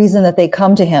reason that they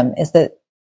come to him is that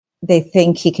they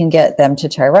think he can get them to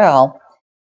Tyrell.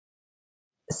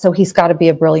 So he's got to be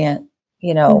a brilliant,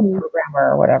 programmer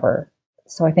or whatever.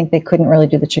 So I think they couldn't really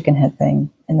do the chicken head thing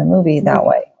in the movie that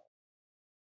way.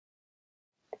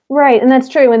 Right, and that's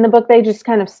true. In the book, they just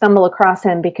kind of stumble across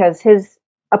him because his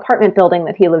apartment building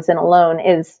that he lives in alone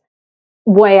is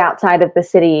way outside of the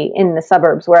city in the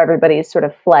suburbs where everybody's sort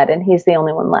of fled and he's the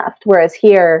only one left. Whereas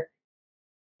here,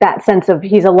 that sense of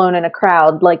he's alone in a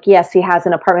crowd, like, yes, he has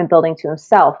an apartment building to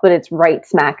himself, but it's right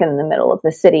smack in the middle of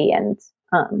the city. And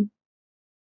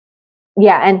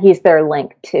and he's their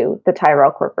link to the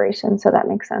Tyrell Corporation. So that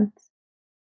makes sense.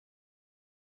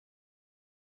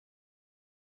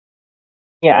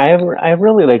 Yeah, I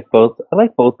really like both. I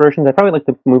like both versions. I probably like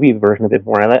the movie version a bit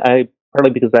more. I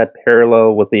partly because of that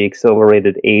parallel with the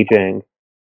accelerated aging.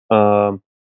 I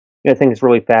think it's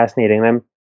really fascinating. And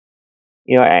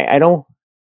I don't,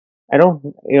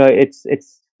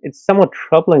 it's somewhat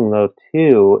troubling though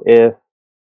too if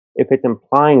it's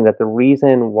implying that the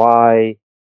reason why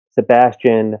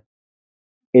Sebastian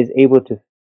is able to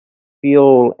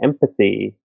feel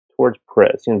empathy towards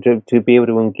Pris, to be able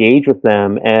to engage with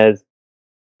them as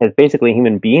basically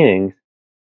human beings,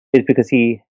 is because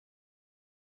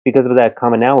of that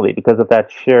commonality, because of that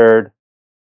shared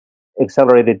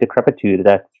accelerated decrepitude,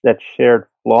 that shared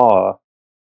flaw.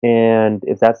 And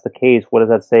if that's the case, what does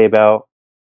that say about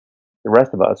the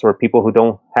rest of us, or people who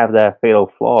don't have that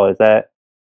fatal flaw? Is it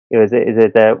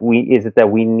that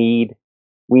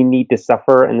we need to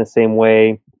suffer in the same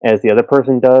way as the other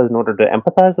person does in order to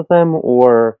empathize with them,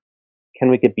 or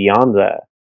can we get beyond that?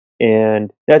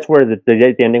 And that's where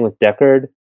the ending with Deckard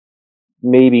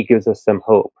maybe gives us some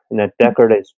hope, and that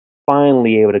Deckard is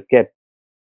finally able to get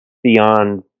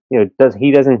beyond.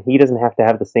 He doesn't have to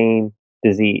have the same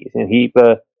disease, and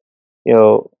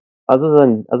other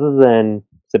than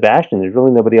Sebastian, there's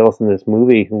really nobody else in this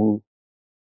movie who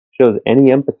shows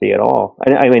any empathy at all.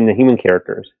 I mean, the human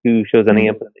characters who shows any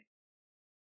empathy.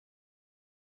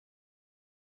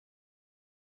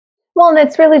 Well, and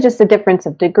it's really just a difference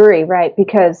of degree, right?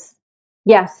 Because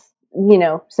yes,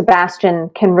 Sebastian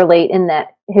can relate in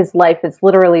that his life is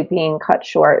literally being cut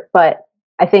short. But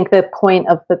I think the point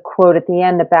of the quote at the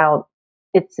end about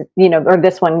it's, or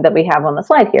this one that we have on the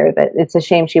slide here, that it's a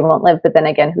shame she won't live, but then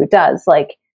again, who does?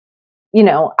 Like,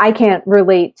 I can't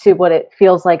relate to what it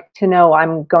feels like to know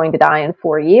I'm going to die in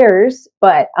 4 years,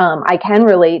 but I can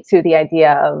relate to the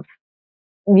idea of,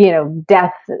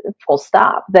 death, full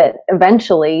stop, that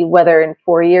eventually, whether in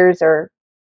 4 years or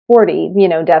 40,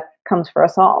 death comes for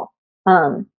us all.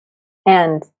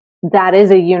 And that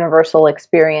is a universal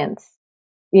experience,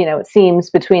 it seems,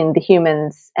 between the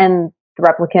humans and the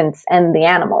replicants and the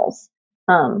animals.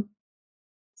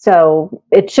 So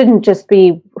it shouldn't just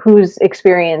be whose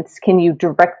experience can you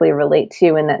directly relate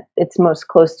to and that it's most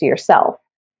close to yourself.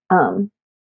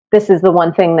 This is the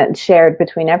one thing that's shared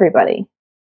between everybody.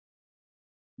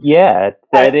 Yeah,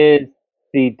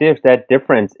 that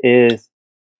difference is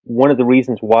one of the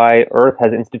reasons why Earth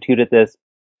has instituted this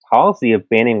policy of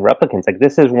banning replicants. Like,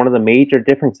 this is one of the major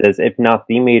differences, if not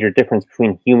the major difference,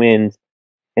 between humans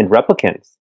and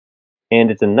replicants,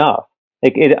 and it's enough.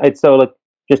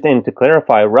 Just to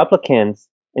clarify, replicants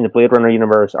in the Blade Runner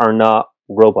universe are not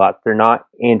robots. They're not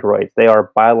androids. They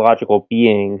are biological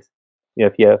beings.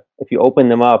 If you open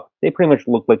them up, they pretty much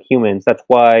look like humans. That's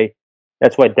why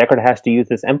Deckard has to use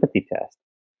this empathy test,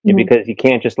 because you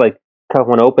can't just cut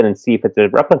one open and see if it's a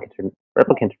replicant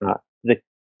or not.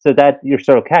 So that you're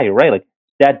you're right. Like,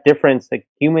 that difference, like,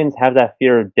 humans have that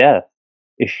fear of death.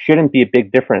 It shouldn't be a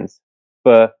big difference,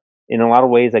 but in a lot of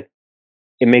ways, like,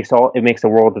 it makes a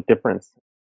world of difference.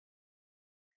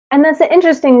 And that's an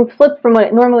interesting flip from what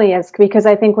it normally is, because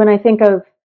I think when I think of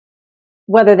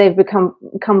whether they've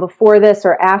come before this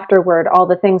or afterward, all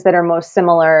the things that are most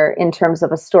similar in terms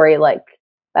of a story like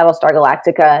Battlestar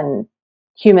Galactica and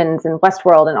humans and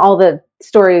Westworld and all the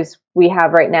stories we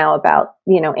have right now about,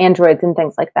 androids and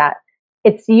things like that.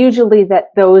 It's usually that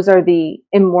those are the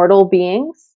immortal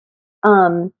beings.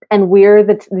 And we're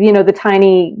the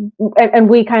tiny, and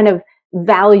we kind of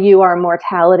value our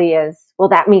mortality as, well,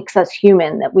 that makes us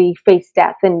human, that we face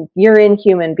death, and you're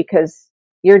inhuman because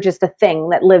you're just a thing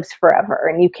that lives forever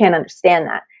and you can't understand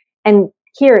that. And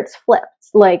here it's flipped.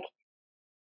 Like,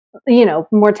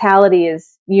 mortality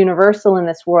is universal in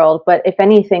this world, but if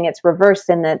anything, it's reversed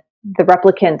in that the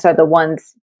replicants are the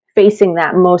ones facing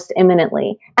that most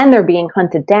imminently, and they're being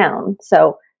hunted down.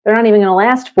 So they're not even going to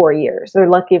last 4 years. They're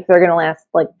lucky if they're going to last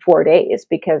 4 days,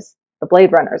 because the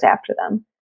Blade Runner's after them.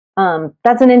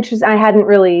 That's an interest. I hadn't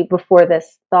really before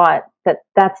this thought that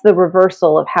that's the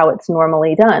reversal of how it's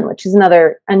normally done, which is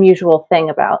another unusual thing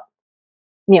about,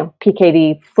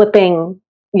 PKD flipping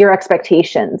your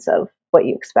expectations of what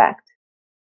you expect.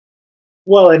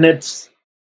 Well, and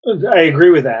I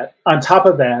agree with that. On top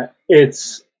of that,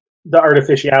 it's the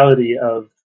artificiality of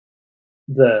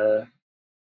the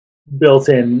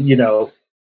built-in,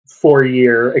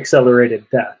 4-year accelerated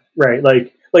death, right?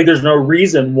 Like there's no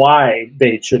reason why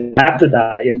they should have to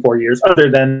die in 4 years,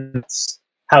 other than that's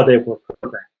how they were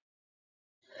programmed.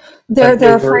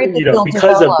 They're afraid that they'll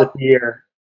because develop. of the fear.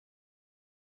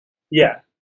 Yeah.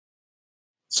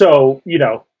 So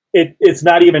it's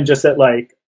not even just that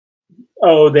like,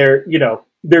 oh, they're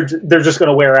just going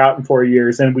to wear out in 4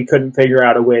 years, and we couldn't figure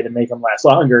out a way to make them last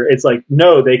longer. It's like,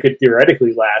 no, they could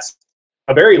theoretically last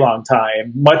a very long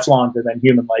time, much longer than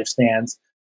human lifespans.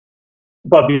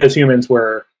 But because humans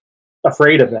were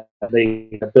afraid of them,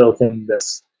 they built in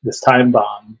this time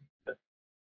bomb,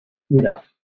 make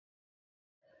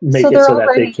it so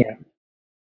that they can't.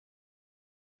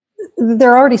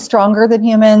 They're already stronger than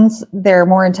humans. They're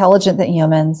more intelligent than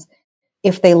humans.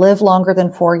 If they live longer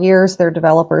than 4 years, their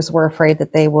developers were afraid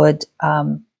that they would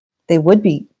become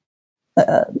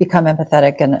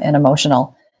empathetic and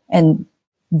emotional, and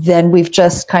then we've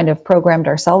just kind of programmed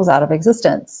ourselves out of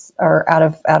existence, or out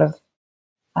of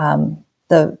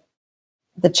the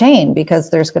chain, because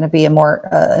there's going to be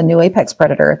a new apex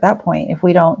predator at that point. If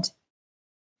we don't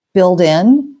build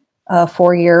in a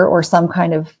 4-year or some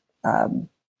kind of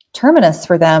terminus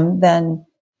for them, then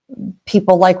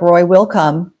people like Roy will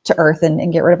come to Earth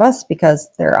and get rid of us, because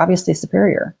they're obviously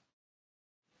superior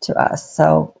to us.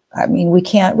 So, I mean, we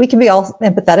can be all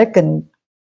empathetic and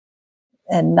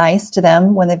nice to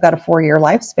them when they've got a 4-year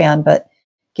lifespan, but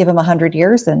give them 100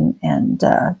 years and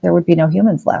there would be no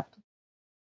humans left.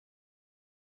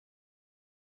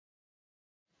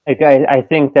 I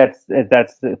think that's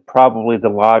probably the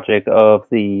logic of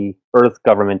the Earth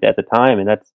government at the time, and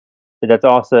that's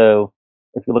also,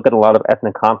 if you look at a lot of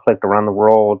ethnic conflict around the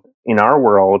world, in our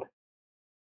world,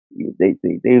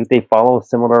 they follow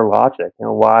similar logic.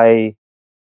 Why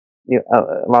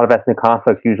a lot of ethnic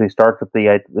conflict usually starts with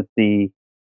the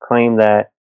claim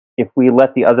that if we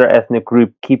let the other ethnic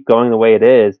group keep going the way it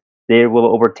is, they will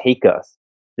overtake us.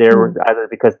 They're either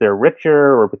because they're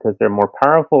richer, or because they're more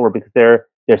powerful, or because they're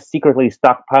secretly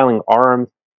stockpiling arms,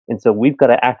 and so we've got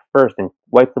to act first and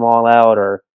wipe them all out,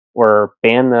 or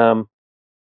ban them.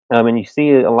 And you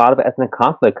see a lot of ethnic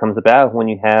conflict comes about when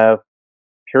you have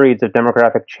periods of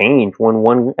demographic change, when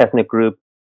one ethnic group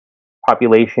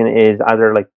population is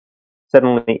either like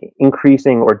suddenly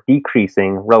increasing or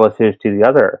decreasing relative to the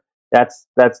other.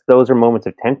 Those are moments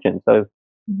of tension. So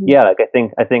yeah, like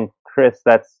I think Chris,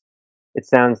 it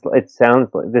sounds like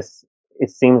this.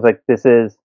 It seems like this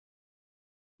is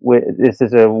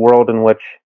a world in which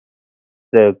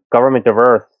the government of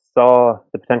Earth saw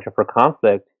the potential for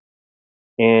conflict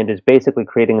and is basically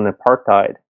creating an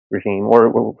apartheid regime,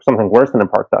 or something worse than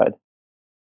apartheid.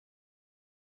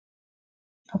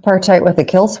 Apartheid with a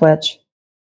kill switch.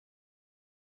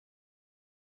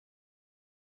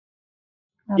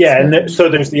 Absolutely. Yeah, and so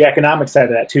there's the economic side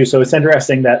of that too. So it's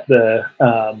interesting that the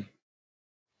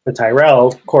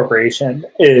Tyrell Corporation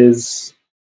is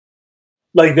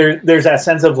like there's that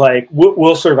sense of like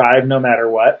we'll survive no matter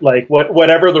what. Like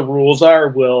whatever the rules are,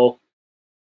 we'll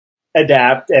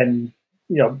adapt and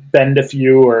bend a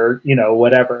few, or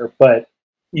whatever. But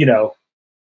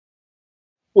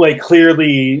like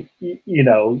clearly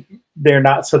they're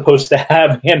not supposed to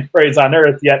have androids on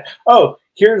Earth yet. Oh,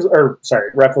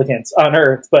 replicants on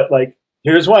Earth, but like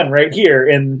here's one right here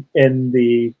in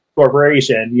the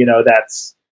corporation.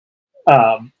 That's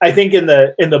I think in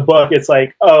the book it's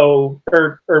like, oh,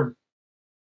 or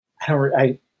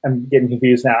I'm getting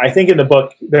confused now. I think in the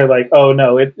book they're like, oh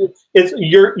no, it's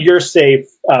you're safe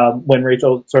when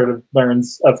Rachel sort of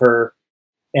learns of her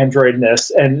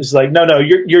androidness, and it's like, no,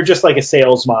 you're just like a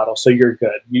sales model, so you're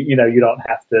good. You don't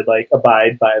have to like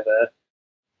abide by the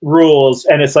rules.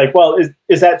 And it's like, well,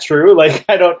 is that true? Like,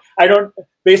 I don't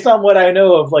based on what I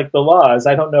know of like the laws,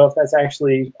 I don't know if that's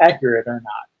actually accurate or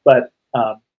not. But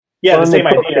the same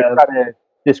idea. They try to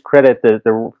discredit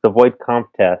the void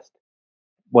comp test.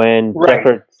 When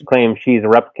Deckard claims she's a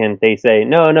replicant, they say,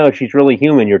 no, she's really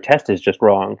human. Your test is just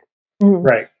wrong.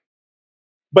 Right.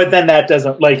 But then that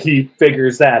doesn't, like, he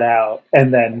figures that out,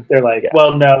 and then they're like,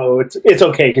 well, no, it's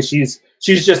okay, because she's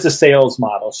just a sales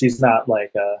model. She's not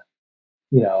like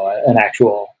an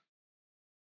actual,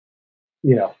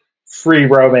 free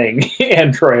roaming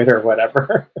android or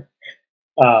whatever.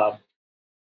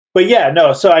 But yeah,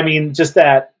 no. So I mean, just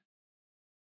that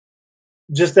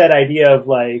idea of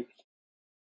like,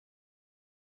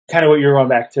 kind of what you're going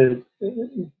back to,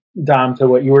 Dom, to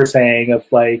what you were saying of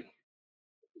like,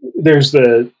 there's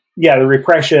the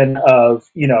repression of,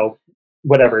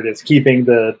 whatever it is, keeping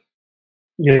the,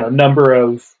 number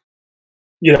of,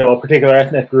 a particular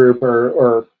ethnic group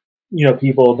or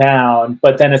people down.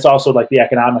 But then it's also like the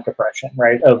economic oppression,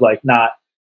 right? Of like not,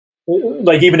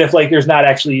 like, even if like there's not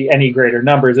actually any greater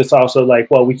numbers, it's also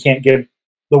like, well, we can't give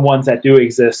the ones that do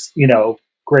exist,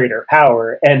 greater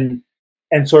power. And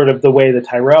sort of the way the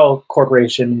Tyrell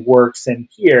Corporation works in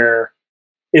here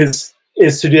is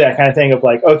to do that kind of thing of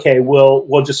like, okay,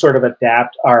 we'll just sort of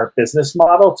adapt our business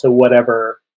model to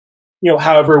whatever,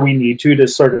 however we need to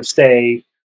sort of stay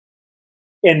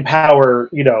in power,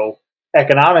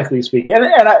 economically speaking.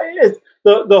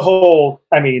 The whole,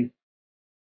 I mean,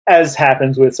 as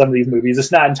happens with some of these movies,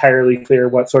 it's not entirely clear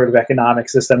what sort of economic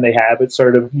system they have. It's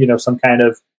sort of, some kind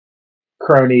of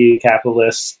crony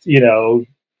capitalist,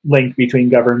 link between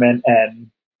government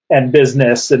and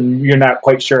business, and you're not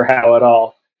quite sure how it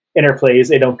all interplays.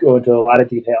 They don't go into a lot of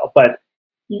detail, but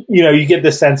you get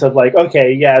this sense of like,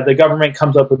 okay, yeah, the government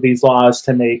comes up with these laws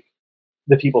to make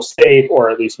the people safe, or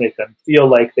at least make them feel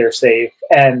like they're safe,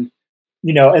 and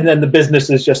and then the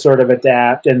businesses just sort of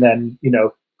adapt, and then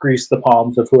grease the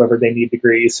palms of whoever they need to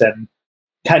grease, and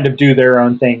kind of do their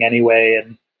own thing anyway.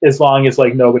 And as long as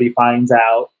like nobody finds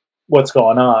out what's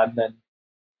going on, then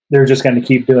they're just going to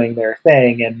keep doing their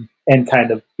thing and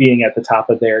kind of being at the top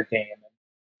of their game and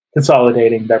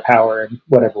consolidating their power in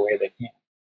whatever way they can.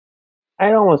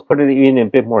 I'd almost put it even a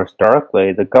bit more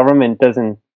starkly. The government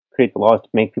doesn't create the laws to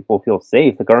make people feel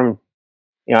safe. The government,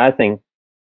 I think,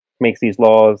 makes these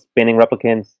laws banning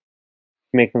replicants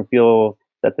to make them feel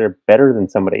that they're better than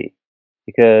somebody.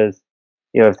 Because,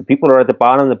 if the people are at the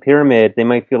bottom of the pyramid, they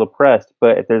might feel oppressed.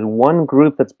 But if there's one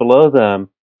group that's below them,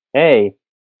 hey,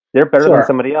 they're better than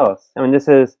somebody else. I mean, this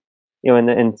is, in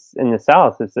the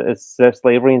South, it's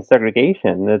slavery and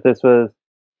segregation. That this was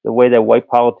the way that white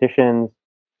politicians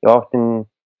often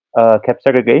kept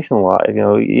segregation alive.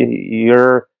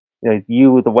 You,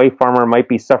 the white farmer, might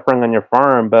be suffering on your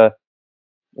farm, but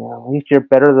at least you're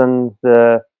better than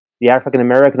the African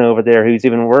American over there who's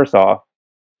even worse off.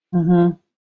 Mm-hmm.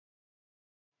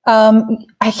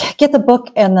 I get the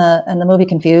book and the movie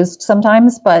confused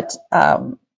sometimes, but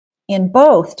in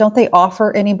both, don't they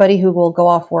offer anybody who will go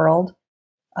off world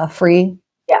a free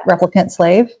replicant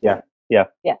slave? Yeah.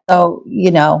 So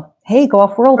hey, go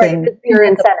off world, right, and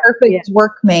your the perfect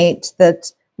workmate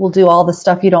that will do all the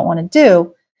stuff you don't want to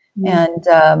do, and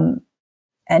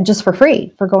just for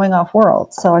free for going off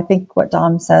world. So I think what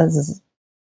Dom says is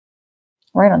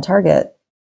right on target.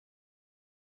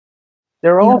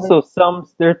 There are also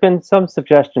there's been some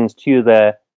suggestions too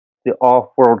that the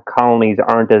off-world colonies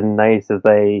aren't as nice as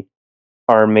they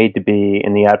are made to be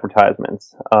in the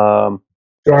advertisements.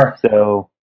 Sure. So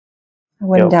I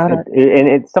wouldn't doubt it.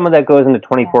 And some of that goes into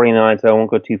 2049, so I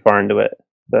won't go too far into it.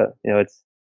 But there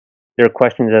are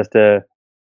questions as to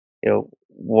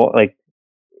what, like,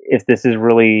 if this is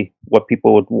really what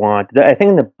people would want. I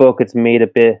think in the book it's made a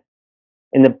bit.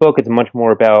 In the book, it's much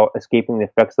more about escaping the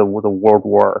effects of the World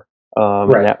War.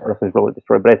 And that Earth is really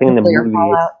destroyed. But I think in the movie,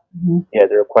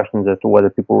 there are questions as to whether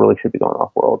people really should be going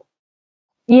off world.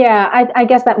 Yeah, I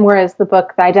guess that more as the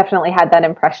book, I definitely had that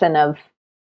impression of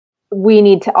we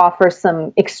need to offer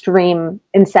some extreme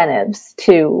incentives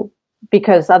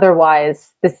because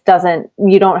otherwise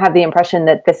you don't have the impression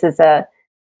that this is a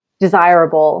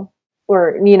desirable,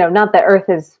 or, not that Earth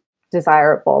is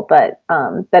desirable, but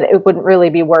that it wouldn't really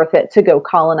be worth it to go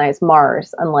colonize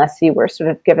Mars unless you were sort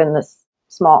of given this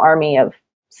small army of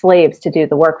slaves to do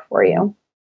the work for you.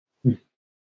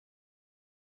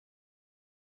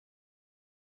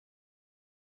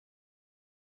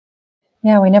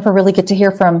 Yeah, we never really get to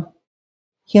hear from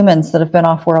humans that have been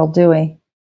off world, do we?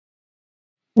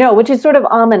 No, which is sort of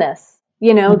ominous.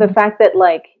 The fact that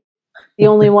like the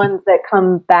only ones that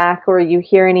come back or you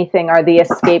hear anything are the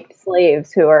escaped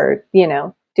slaves who are,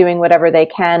 doing whatever they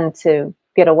can to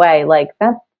get away. Like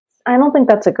that, I don't think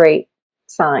that's a great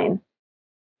sign.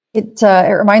 It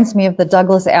reminds me of the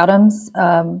Douglas Adams,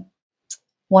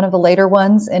 one of the later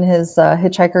ones in his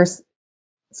Hitchhiker's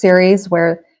series,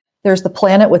 where there's the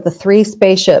planet with the 3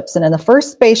 spaceships, and in the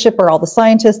first spaceship are all the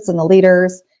scientists and the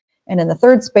leaders, and in the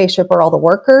third spaceship are all the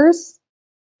workers,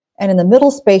 and in the middle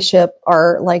spaceship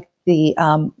are like the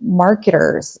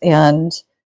marketers and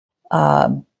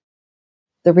the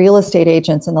real estate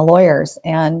agents and the lawyers,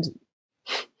 and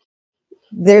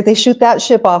they shoot that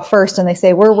ship off first, and they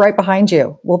say, "We're right behind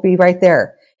you. We'll be right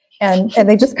there," and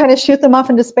they just kind of shoot them off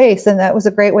into space, and that was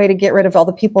a great way to get rid of all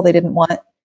the people they didn't want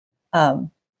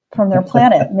from their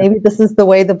planet. Maybe this is the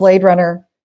way the Blade Runner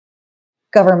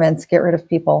governments get rid of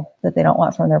people that they don't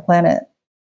want from their planet.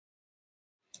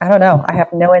 I don't know. I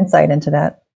have no insight into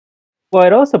that. Well,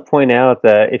 I'd also point out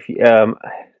that if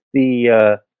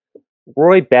the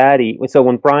Roy Batty, so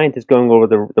when Bryant is going over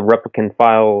the replicant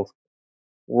files,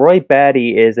 Roy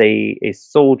Batty is a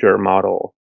soldier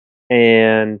model,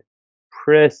 and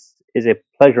Pris is a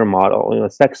pleasure model, a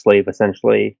sex slave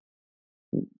essentially.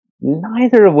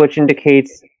 Neither of which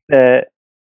indicates that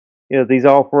these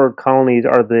off-world colonies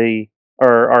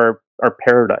are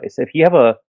paradise. If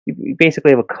you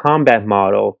basically have a combat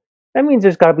model, that means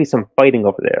there's got to be some fighting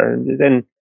over there, and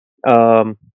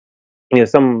um,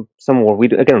 some war.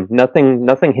 Again,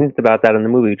 nothing hinted about that in the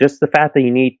movie. Just the fact that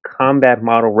you need combat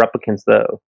model replicants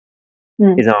though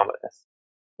is ominous.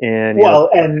 And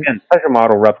and again, pleasure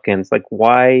model replicants, like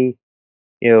why?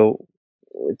 It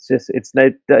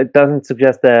doesn't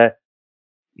suggest that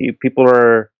people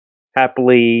are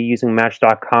happily using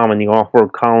Match.com in the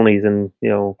off-world colonies and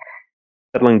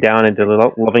settling down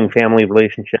into loving family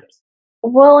relationships.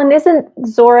 Well, and isn't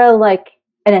Zora like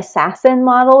an assassin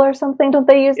model or something? Don't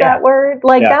they use that word?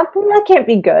 Like that can't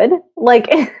be good. Like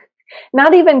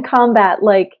not even combat.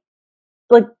 Like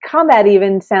combat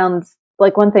even sounds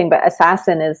like one thing, but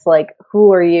assassin is like,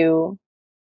 who are you?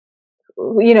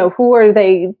 Who are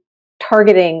they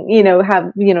targeting?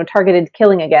 Have targeted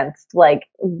killing against? Like,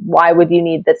 why would you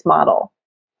need this model?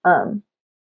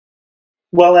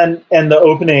 Well, and the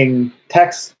opening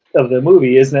text of the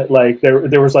movie, isn't it like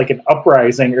there was like an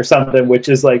uprising or something, which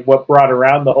is like what brought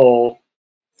around the whole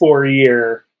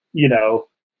 4-year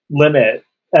limit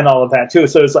and all of that too.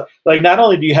 So it's like not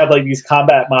only do you have like these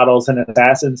combat models and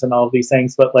assassins and all of these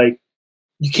things, but like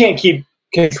you can't keep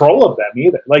control of them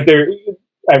either. Like they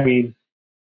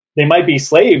might be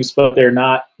slaves, but they're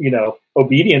not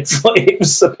obedient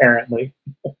slaves apparently.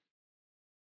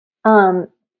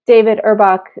 David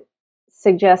Urbach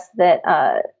suggests that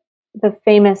the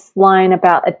famous line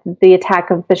about the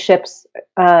attack of the ships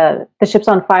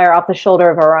on fire off the shoulder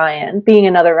of Orion being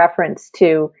another reference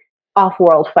to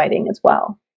off-world fighting as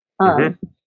well. And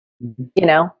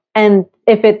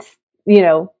if it's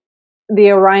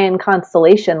the Orion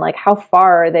constellation, like how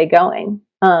far are they going?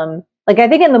 Like I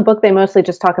think in the book they mostly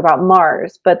just talk about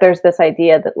Mars, but there's this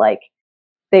idea that like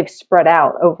they've spread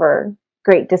out over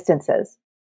great distances.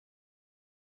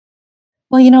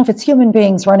 Well, if it's human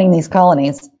beings running these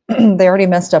colonies, they already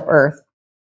messed up Earth.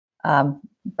 Right.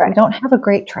 We don't have a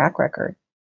great track record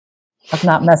of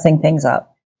not messing things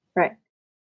up. Right.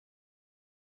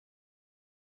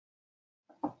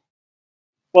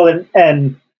 Well,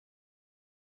 and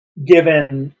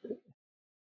given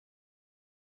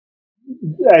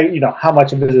how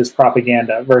much of it is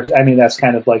propaganda versus, that's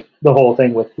kind of like the whole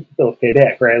thing with Philip K.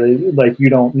 Dick, right? Like you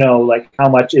don't know like how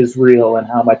much is real and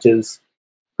how much is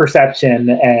perception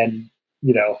and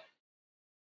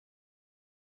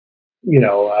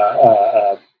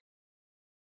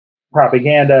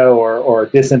propaganda or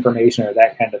disinformation or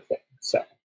that kind of thing. So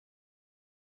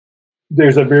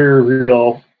there's a very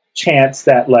real chance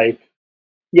that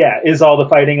is all the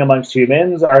fighting amongst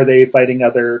humans? Are they fighting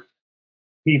other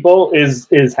people? Is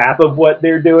half of what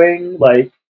they're doing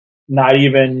like not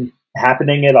even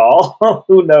happening at all?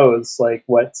 Who knows like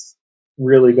what's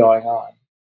really going on?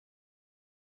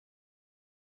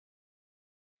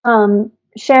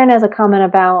 Sharon has a comment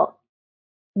about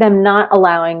them not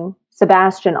allowing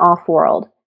Sebastian off-world.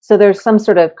 So there's some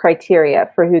sort of criteria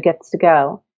for who gets to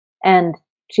go. And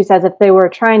she says if they were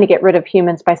trying to get rid of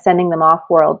humans by sending them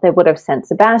off-world, they would have sent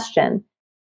Sebastian.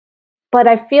 But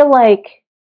I feel like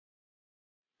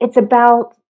it's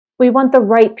about, we want the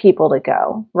right people to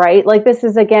go, right? Like this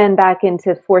is again back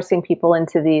into forcing people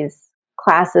into these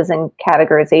classes and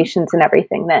categorizations and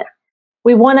everything, that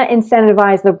we want to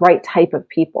incentivize the right type of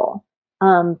people.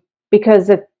 Because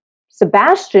if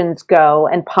Sebastians go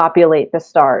and populate the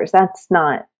stars, that's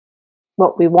not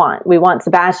what we want. We want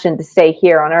Sebastian to stay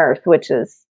here on Earth, which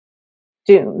is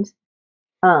doomed.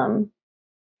 And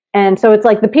so it's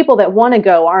like the people that want to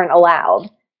go aren't allowed,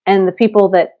 and the people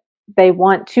that they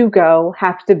want to go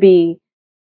have to be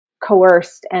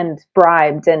coerced and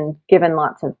bribed and given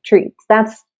lots of treats.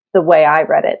 That's the way I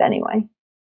read it anyway.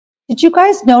 Did you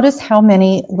guys notice how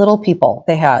many little people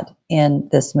they had in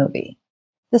this movie?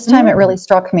 This time it really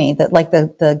struck me that like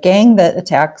the gang that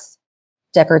attacks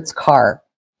Deckard's car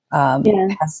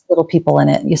has little people in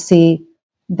it. You see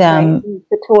them. Right.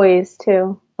 The toys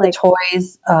too. Like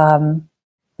toys,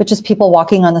 but just people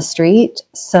walking on the street.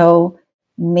 So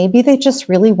maybe they just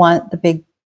really want the big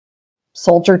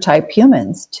soldier type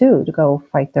humans too to go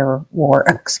fight their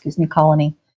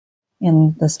colony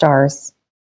in the stars.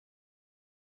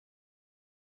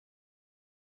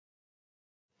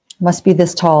 Must be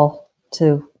this tall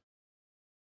to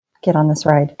get on this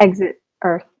ride, Exit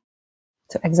Earth.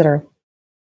 to exit Earth.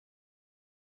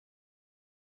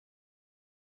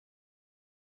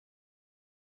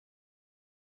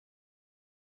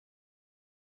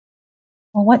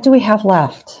 Well, what do we have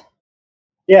left?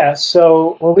 Yeah.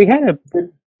 So Well, we had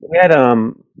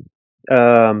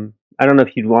I don't know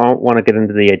if you want to get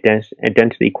into the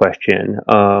identity question.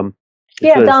 This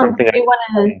Yeah, was Dom, something do you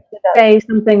want to say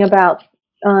something about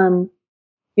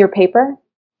your paper?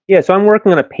 Yeah, so I'm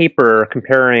working on a paper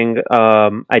comparing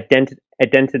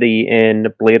identity in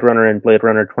Blade Runner and Blade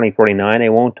Runner 2049. I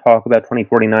won't talk about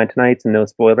 2049 tonight, so no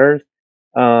spoilers.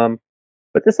 But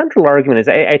the central argument is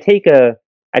I take a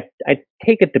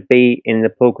debate in the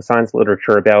political science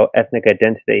literature about ethnic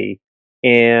identity,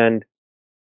 and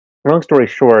long story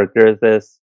short, there's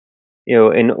this,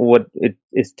 in what it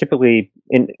is typically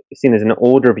seen as an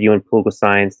older view in political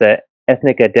science, that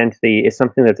ethnic identity is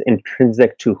something that's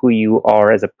intrinsic to who you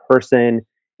are as a person.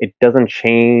 It doesn't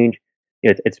change.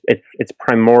 It's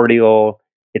primordial.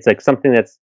 It's like something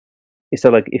that's, so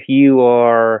like if you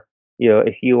are,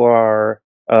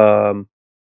 um,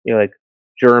 like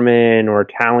German or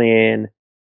Italian,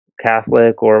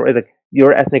 Catholic, or like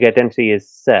your ethnic identity is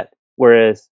set.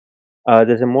 Whereas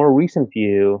there's a more recent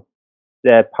view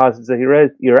that posits that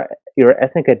your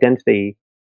ethnic identity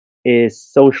is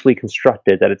socially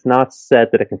constructed, that it's not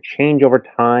set, that it can change over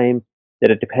time, that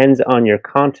it depends on your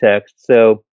context.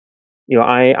 So,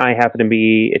 I happen to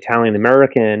be Italian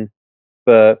American,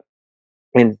 but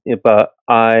but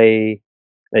I,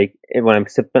 like, when I'm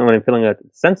filling out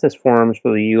census forms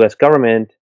for the U.S.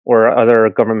 government or other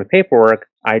government paperwork,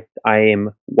 I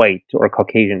am white or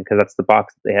Caucasian because that's the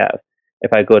box that they have.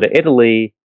 If I go to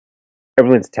Italy,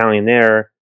 everyone's Italian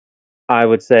there. I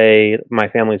would say my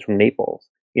family's from Naples.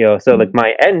 So like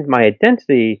my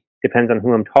identity depends on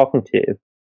who I'm talking to.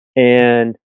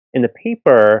 And in the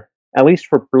paper, at least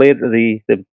for the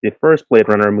first Blade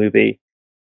Runner movie,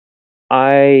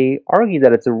 I argue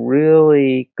that it's a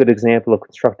really good example of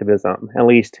constructivism, at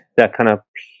least that kind of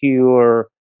pure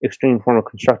extreme form of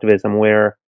constructivism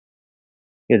where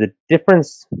the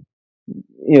difference,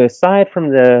 aside from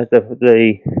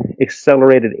the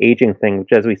accelerated aging thing,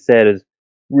 which, as we said, is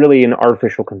really an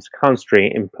artificial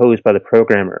constraint imposed by the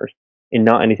programmers and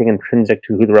not anything intrinsic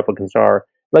to who the replicants are.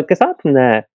 Like, aside from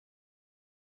that,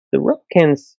 the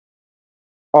replicants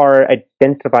are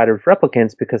identified as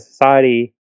replicants because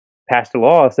society passed a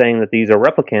law saying that these are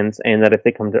replicants and that if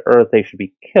they come to Earth, they should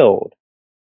be killed.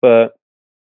 But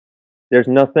there's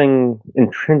nothing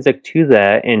intrinsic to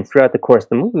that, and throughout the course of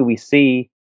the movie, we see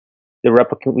the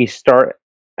replicant.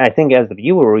 I think, as the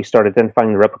viewer, we start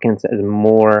identifying the replicants as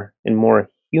more and more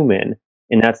human,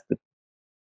 and that's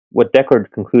what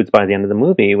Deckard concludes by the end of the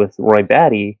movie with Roy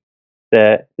Batty,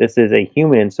 that this is a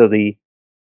human. So the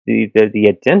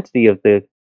identity of the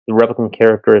replicant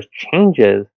characters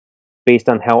changes based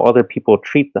on how other people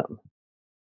treat them.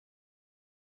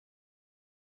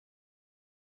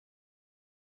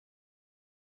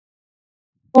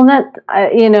 Well,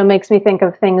 that makes me think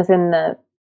of things in the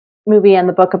movie and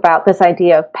the book about this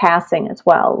idea of passing as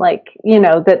well. Like,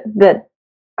 that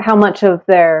how much of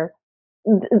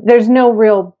there's no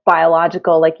real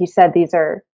biological, like you said, these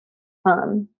are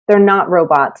they're not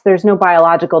robots. There's no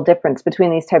biological difference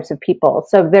between these types of people.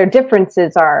 So their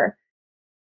differences are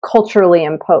culturally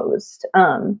imposed.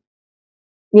 I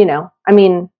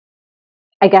mean,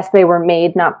 I guess they were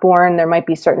made, not born. There might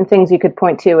be certain things you could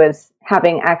point to as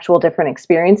having actual different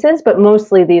experiences, but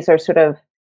mostly these are sort of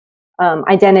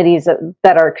identities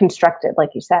that are constructed, like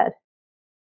you said.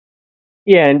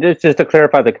 Yeah, and just to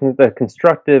clarify, the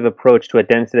constructive approach to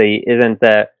identity isn't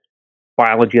that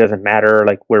biology doesn't matter,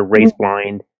 like we're race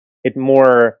blind. It's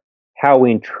more how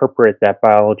we interpret that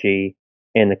biology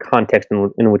and the context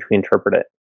in which we interpret it.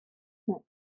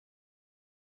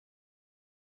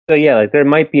 So yeah, like there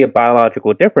might be a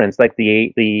biological difference, like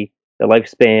the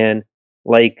lifespan,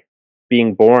 like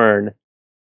being born,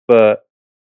 but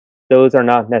those are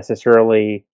not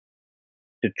necessarily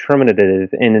determinative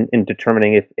in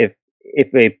determining if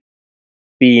a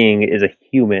being is a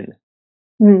human.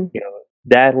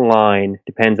 That line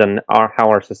depends on how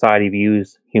our society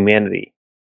views humanity.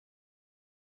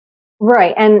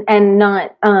 Right, and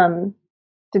not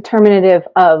determinative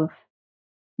of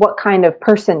what kind of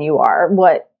person you are,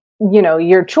 what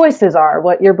your choices are,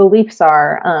 what your beliefs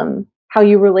are, how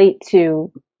you relate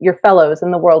to your fellows in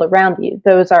the world around you.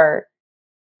 Those are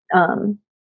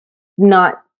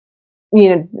not,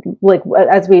 like,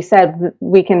 as we said,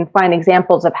 we can find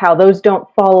examples of how those don't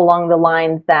fall along the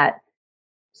lines that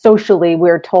socially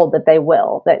we're told that they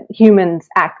will, that humans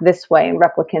act this way and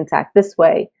replicants act this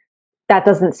way. that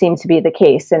doesn't seem to be the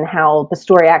case in how the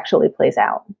story actually plays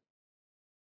out.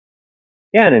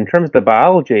 Yeah, and in terms of the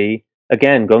biology,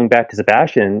 again, going back to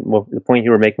Sebastian, well, the point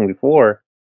you were making before,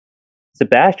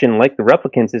 Sebastian, like the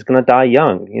replicants, is going to die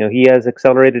young. He has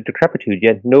accelerated decrepitude,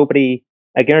 yet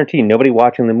I guarantee nobody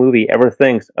watching the movie ever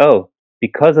thinks, oh,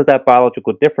 because of that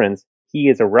biological difference, he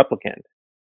is a replicant.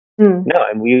 No,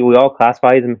 and we all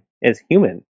classify them as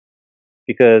human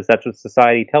because that's what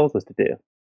society tells us to do.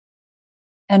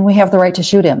 And we have the right to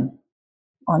shoot him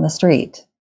on the street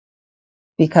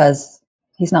because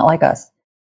he's not like us.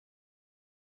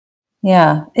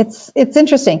 Yeah, it's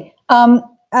interesting.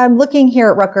 I'm looking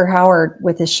here at Rutger Hauer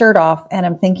with his shirt off, and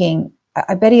I'm thinking,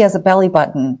 I bet he has a belly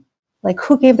button. Like,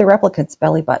 who gave the replicants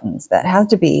belly buttons? That has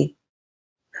to be.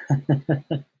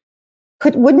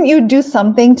 Wouldn't you do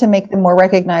something to make them more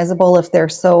recognizable if they're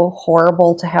so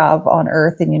horrible to have on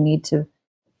Earth, and you need to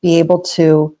be able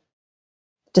to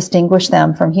distinguish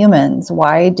them from humans?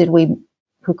 Why did we,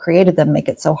 who created them, make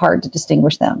it so hard to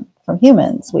distinguish them from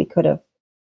humans? We could have,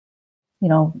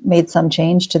 made some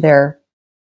change to their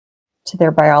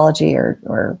biology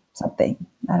or something.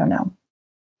 I don't know.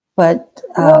 But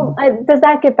does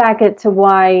that get back to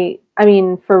why,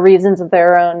 for reasons of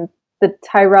their own, the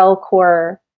Tyrell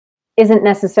Corps isn't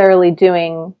necessarily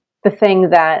doing the thing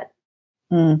that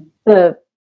the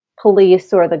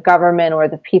police or the government or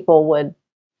the people would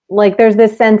like? There's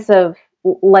this sense of,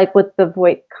 like with the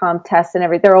Voight test and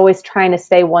everything, they're always trying to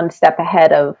stay one step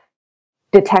ahead of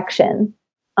detection.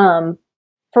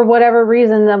 For whatever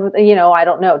reason, I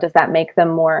don't know. Does that make them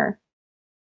more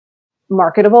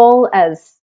marketable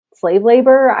as slave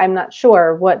labor? I'm not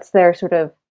sure what's their sort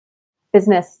of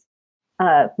business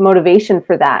motivation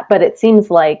for that, but it seems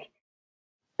like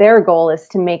their goal is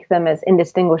to make them as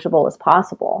indistinguishable as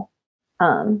possible.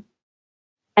 And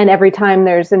every time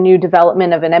there's a new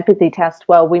development of an empathy test,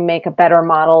 well, we make a better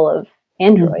model of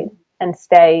Android and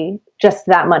stay just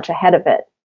that much ahead of it.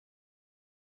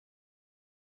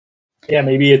 Yeah,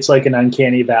 maybe it's like an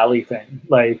uncanny valley thing.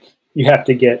 Like, you have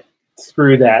to get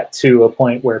through that to a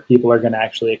point where people are going to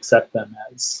actually accept them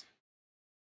as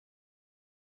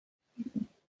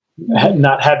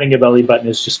not having a belly button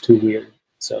is just too weird.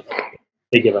 So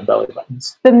they give them belly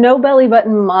buttons. The no belly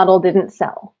button model didn't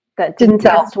sell. That didn't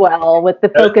test well with the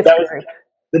focus group.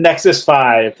 The Nexus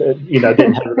 5, didn't have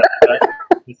that.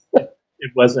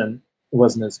 It wasn't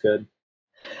as good.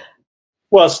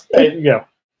 Well, yeah.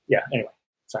 Anyway,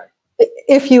 sorry.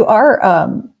 If you are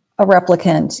a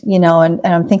replicant, and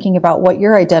I'm thinking about what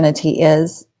your identity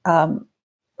is,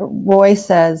 Roy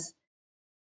says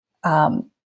to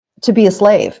be a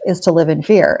slave is to live in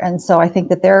fear. And so I think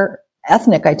that their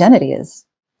ethnic identity is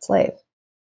slave.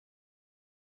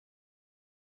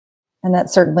 And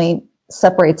that certainly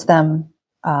separates them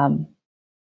from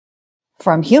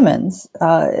humans.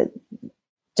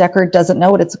 Deckard doesn't know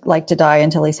what it's like to die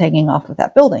until he's hanging off of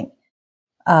that building.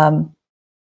 That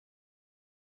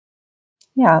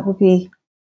would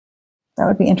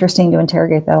be interesting to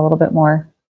interrogate that a little bit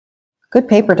more. Good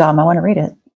paper, Dom. I want to read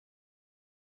it.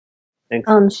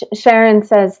 Thanks. Sharon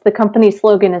says the company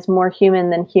slogan is more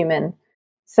human than human.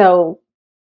 So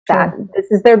this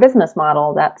is their business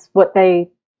model. That's what they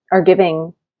are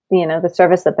giving, the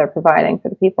service that they're providing for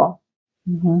the people.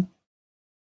 Mm-hmm.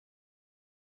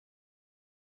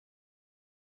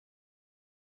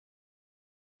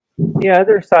 Yeah,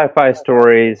 other sci-fi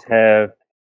stories have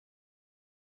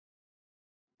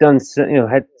done,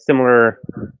 had similar,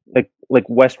 like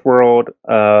Westworld,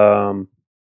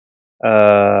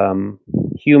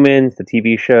 Humans, the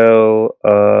TV show,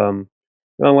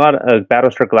 a lot of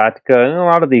Battlestar Galactica, and a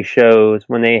lot of these shows,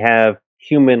 when they have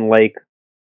human-like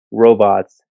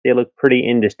robots, they look pretty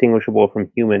indistinguishable from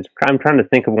humans. I'm trying to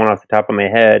think of one off the top of my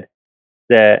head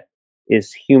that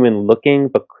is human-looking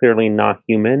but clearly not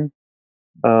human.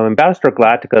 In Battlestar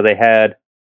Galactica, they had,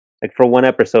 like, for one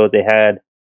episode, they had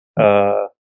the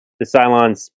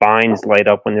Cylons' spines light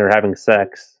up when they were having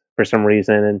sex for some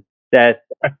reason, and that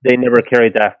they never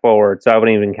carried that forward, so I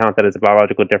wouldn't even count that as a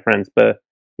biological difference. But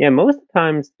yeah, most of the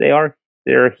times they're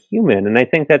human, and I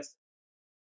think that's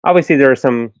obviously there are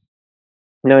some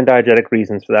non-diegetic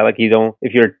reasons for that. Like,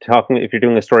 if you're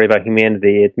doing a story about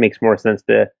humanity, it makes more sense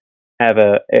to have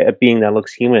a being that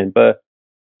looks human. But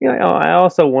I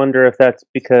also wonder if that's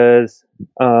because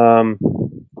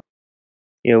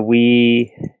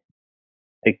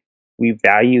we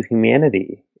value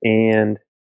humanity, and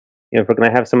if we're going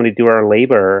to have somebody do our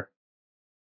labor,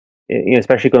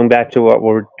 especially going back to what we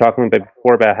were talking about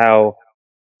before about how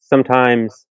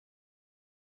sometimes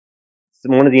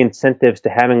one of the incentives to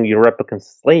having your replicant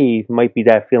slave might be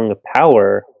that feeling of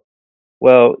power.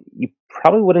 Well, you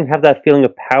probably wouldn't have that feeling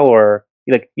of power.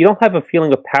 you don't have a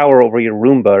feeling of power over your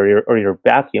Roomba or your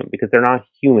vacuum because they're not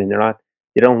human. They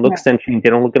don't look Right. sentient. They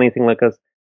don't look anything like us.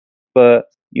 But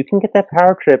you can get that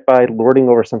power trip by lording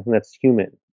over something that's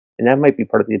human, and that might be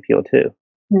part of the appeal too.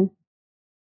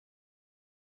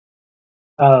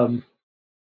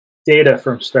 Data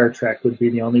from Star Trek would be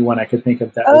the only one I could think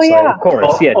of that Oh, was yeah. like Of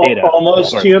course, yeah, Data.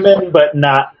 almost human, but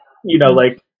not,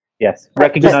 like Yes,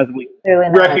 recognizably. Clearly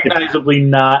not. recognizably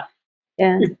not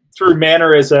Yeah. through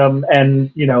mannerism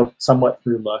and somewhat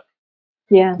through look.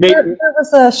 Yeah. Maybe, There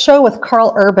was a show with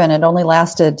Carl Urban. It only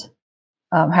lasted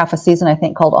half a season, I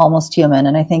think, called Almost Human.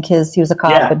 And I think he was a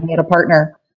cop Yeah. and he had a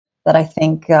partner that I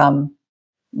think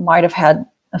might have had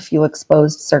a few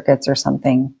exposed circuits or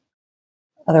something.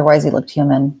 Otherwise, he looked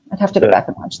human. I'd have to go back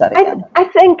and watch that again. I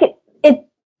think it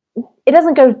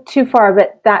doesn't go too far,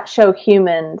 but that show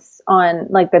Humans on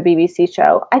like the BBC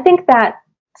show, I think that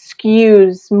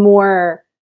skews more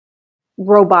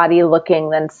robot-y looking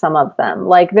than some of them.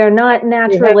 Like they're not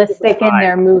naturalistic in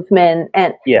their movement,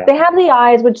 and they have the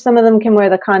eyes, which some of them can wear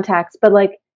the contacts, but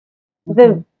like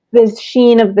the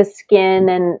sheen of the skin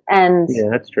and Yeah,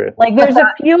 that's true. like there's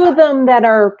a few of them that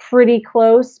are pretty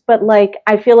close, but like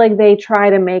I feel like they try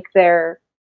to make their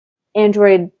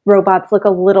android robots look a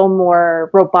little more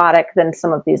robotic than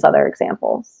some of these other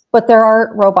examples. But there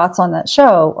are robots on that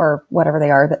show, or whatever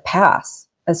they are, that pass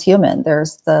as human.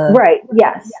 There's the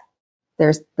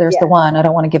There's the one. I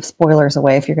don't want to give spoilers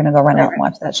away if you're going to go run out and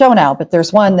watch that show now. But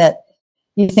there's one that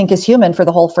you think is human for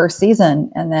the whole first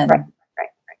season, and then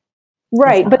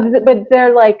right. But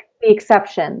they're like the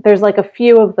exception. There's like a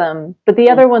few of them, but the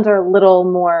other ones are a little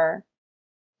more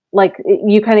like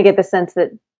you kind of get the sense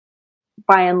that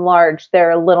by and large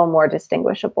they're a little more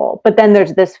distinguishable. But then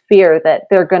there's this fear that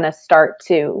they're going to start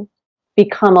to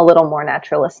become a little more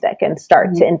naturalistic and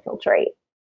start to infiltrate.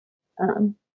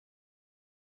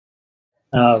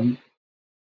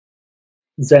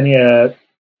 Xenia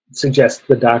suggests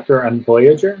the Doctor on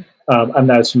Voyager. I'm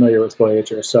not as familiar with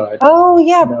Voyager, so I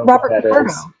don't Robert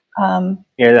Picardo.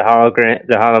 The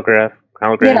holograph.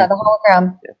 Yeah, the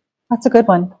hologram. Yeah. That's a good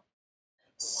one.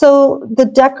 So the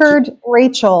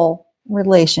Deckard-Rachel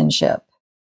relationship.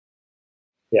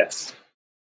 Yes.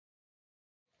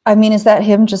 I mean, is that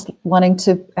him just wanting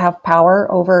to have power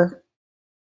over?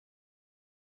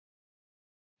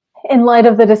 In light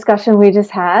of the discussion we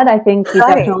just had, I think you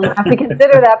definitely have to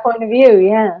consider that point of view.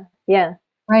 Yeah.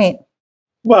 Right.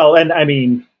 Well, and I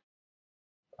mean,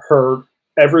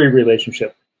 every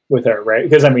relationship with her, right?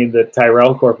 Because I mean, the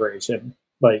Tyrell Corporation,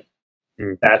 like,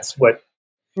 that's what.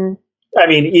 I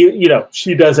mean,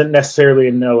 she doesn't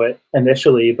necessarily know it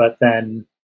initially, but then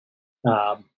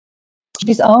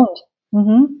she's owned.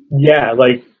 Mm-hmm. Yeah,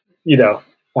 like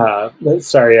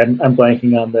sorry, I'm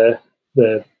blanking on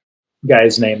the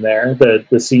guy's name there,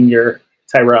 the senior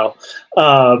Tyrell.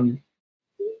 Tyrell.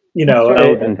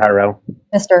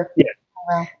 Mr. Yeah.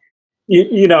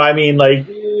 I mean, like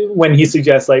when he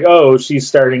suggests, like, oh, she's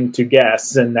starting to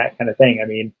guess and that kind of thing. I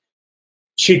mean,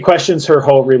 she questions her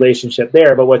whole relationship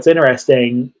there. But what's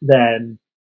interesting then,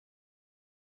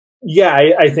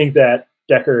 I think that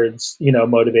Deckard's,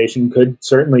 motivation could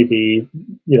certainly be,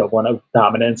 one of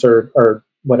dominance or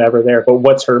whatever there. But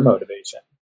what's her motivation?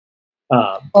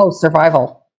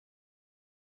 Survival.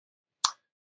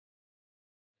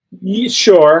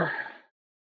 Sure.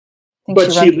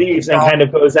 But she leaves and kind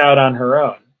of goes out on her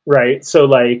own, right? So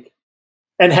like,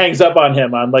 and hangs up on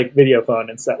him on like video phone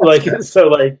and stuff. That's true. So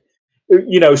like,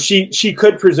 she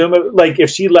could presume like if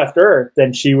she left Earth,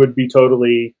 then she would be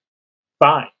totally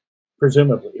fine,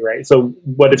 presumably, right? So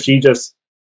what if she just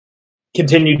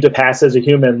continued to pass as a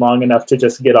human long enough to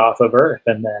just get off of Earth,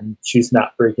 and then she's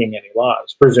not breaking any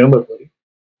laws, presumably?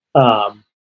 Good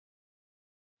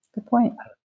point.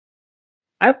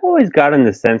 I've always gotten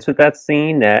the sense with that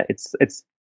scene that it's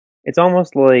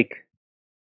almost like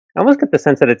I almost get the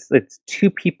sense that it's two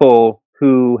people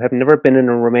who have never been in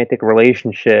a romantic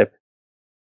relationship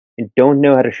and don't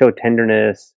know how to show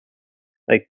tenderness,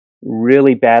 like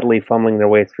really badly fumbling their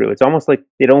way through. It's almost like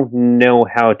they don't know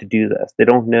how to do this. They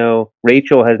don't know.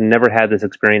 Rachel has never had this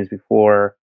experience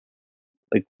before.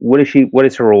 Like, what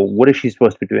is her role? What is she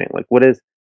supposed to be doing? Like, what is,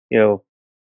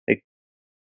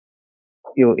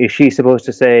 is she supposed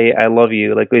to say "I love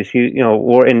you"? Like, is she,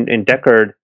 or in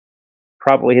Deckard,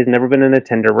 probably has never been in a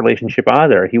tender relationship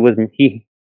either.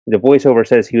 The voiceover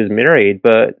says he was married,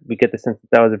 but we get the sense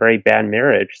that was a very bad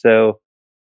marriage. So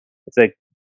it's like,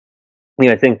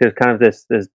 I think there's kind of this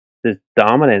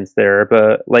dominance there,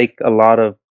 but like a lot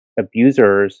of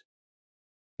abusers,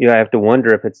 I have to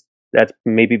wonder if that's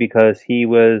maybe because he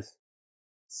was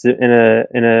in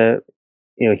a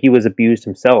he was abused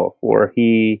himself, or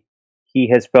he he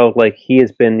has felt like he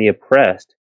has been the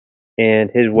oppressed, and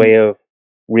his way of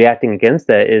reacting against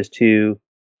that is to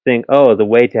think, oh, the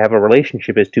way to have a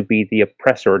relationship is to be the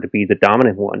oppressor, to be the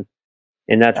dominant one.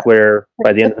 And that's where,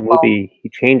 by the end of the movie, he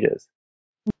changes.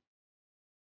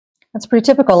 That's pretty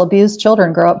typical. Abused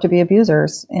children grow up to be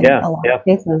abusers in a lot of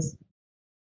cases.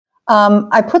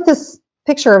 I put this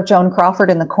picture of Joan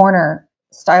Crawford in the corner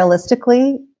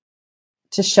stylistically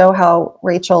to show how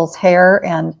Rachel's hair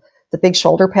and the big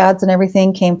shoulder pads and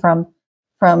everything came from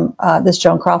this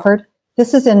Joan Crawford.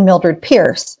 This is in Mildred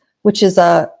Pierce, which is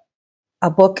a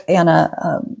book and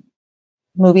a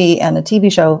movie and a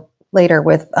TV show later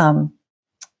with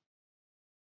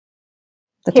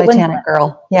the Kate Titanic Winslet.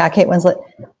 girl. Yeah, Kate Winslet.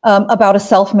 About a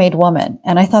self-made woman.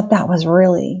 And I thought that was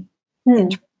really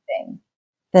interesting.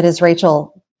 That is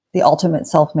Rachel, the ultimate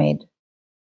self-made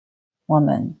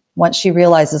woman. Once she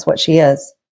realizes what she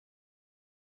is,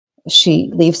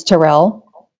 she leaves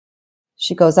Terrell.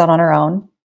 She goes out on her own.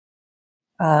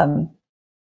 And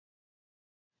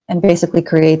basically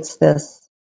creates this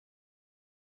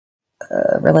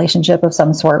relationship of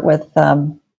some sort with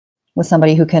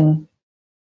somebody who can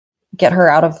get her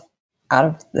out of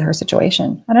her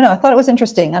situation. I don't know. I thought it was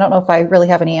interesting. I don't know if I really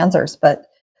have any answers, but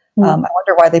I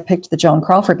wonder why they picked the Joan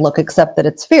Crawford look, except that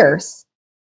it's fierce.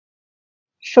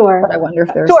 Sure. But I wonder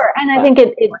if there's and I think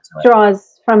it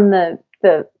draws from the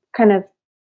kind of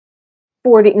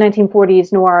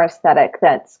 1940s noir aesthetic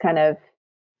that's kind of,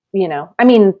 I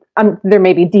mean, there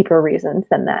may be deeper reasons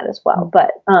than that as well,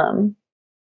 but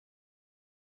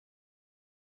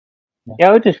yeah,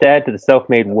 I would just add to the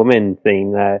self-made woman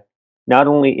thing that not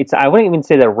only I wouldn't even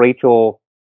say that Rachel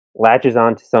latches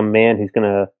on to some man who's going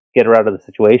to get her out of the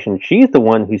situation. She's the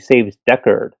one who saves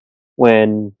Deckard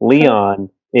when Leon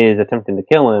is attempting to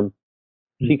kill him.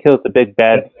 She kills the big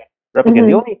bad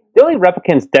replicant. The only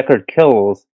replicants Deckard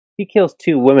kills, he kills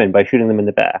 2 women by shooting them in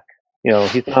the back.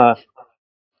 He's not.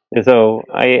 So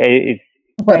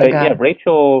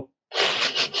Rachel.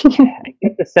 I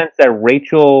get the sense that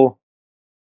Rachel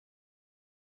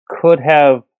could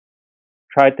have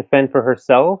tried to fend for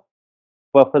herself,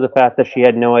 but for the fact that she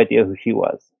had no idea who she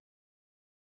was.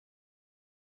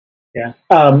 Yeah.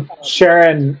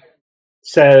 Sharon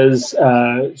says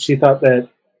she thought that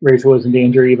Rachel was in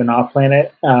danger even off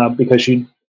planet because she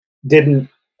didn't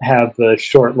have the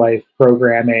short life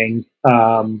programming,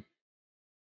 and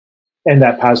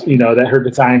that that her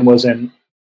design wasn't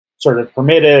sort of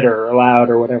permitted or allowed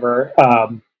or whatever.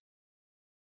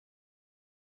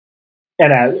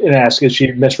 And ask, is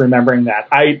she misremembering that?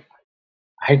 I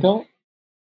don't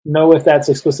know if that's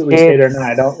explicitly stated or not.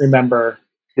 I don't remember.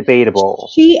 Debatable.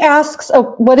 She asks,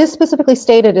 what is specifically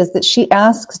stated is that she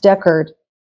asks Deckard,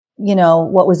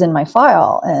 what was in my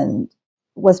file and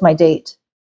was my date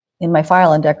in my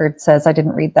file, and Deckard says, I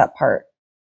didn't read that part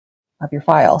of your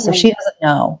file. So she doesn't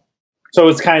know. So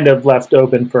it's kind of left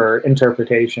open for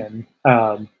interpretation.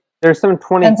 There's some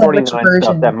 2049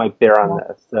 stuff that might bear on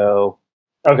this. So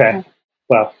okay.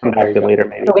 Well, come back to later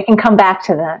maybe. So we can come back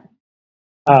to that.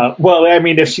 Well, I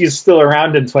mean, if she's still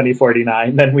around in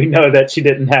 2049, then we know that she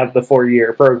didn't have the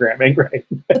 4-year programming, right?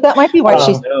 But that might be why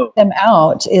she sent them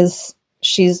out, is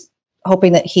she's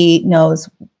hoping that he knows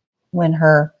when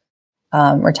her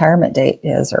retirement date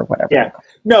is or whatever. Yeah.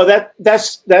 No,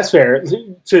 that's fair.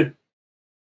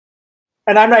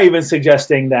 And I'm not even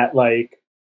suggesting that, like,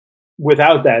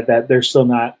 without that there's still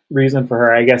not reason for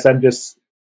her. I guess I'm just,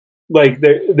 like,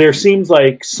 there seems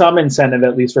like some incentive,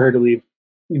 at least, for her to leave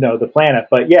the planet.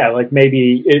 But yeah, like,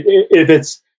 maybe if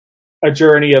it's a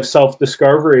journey of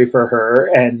self-discovery for her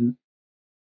and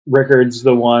Deckard's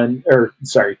the one I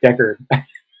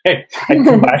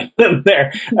combined them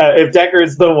there. If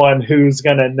Deckard's the one who's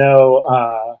gonna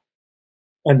know,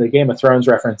 and the Game of Thrones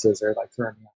references are like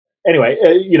throwing me off. Anyway,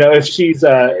 if she's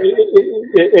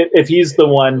if he's the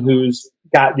one who's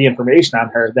got the information on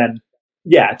her, then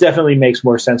yeah, it definitely makes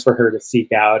more sense for her to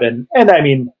seek out. And I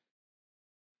mean,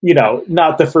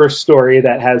 not the first story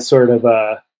that has sort of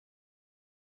a,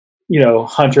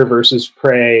 hunter versus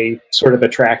prey sort of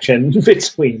attraction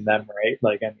between them, right?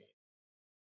 Like, I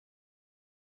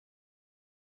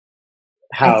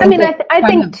mean, I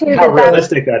think too how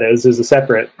realistic that is a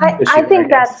separate issue. I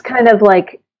think that's kind of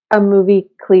like a movie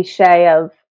cliche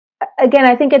of, again,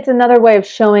 I think it's another way of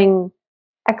showing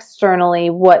externally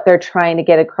what they're trying to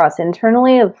get across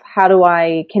internally, of how do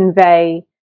I convey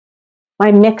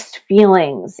my mixed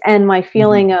feelings and my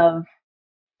feeling of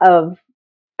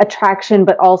attraction,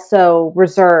 but also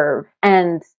reserve,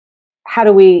 and how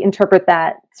do we interpret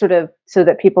that sort of so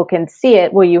that people can see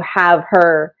it? Well, you have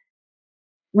her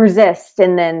resist,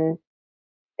 and then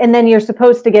and then you're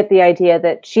supposed to get the idea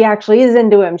that she actually is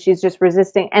into him. She's just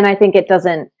resisting. And I think it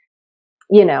doesn't,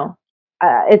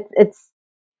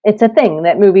 it's a thing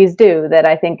that movies do that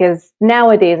I think is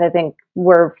nowadays, I think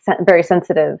we're very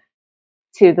sensitive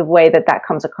to the way that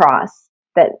comes across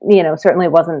that, certainly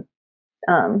wasn't,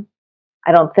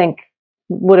 I don't think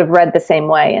would have read the same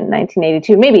way in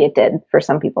 1982. Maybe it did for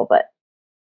some people, but,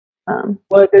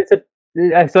 well,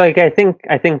 so like, I think,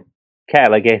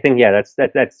 Kat, like, I think, yeah,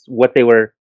 that's what they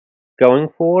were going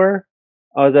for.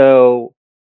 Although,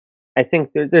 I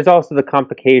think there's also the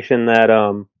complication that,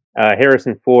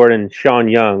 Harrison Ford and Sean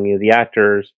Young, the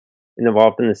actors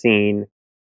involved in the scene,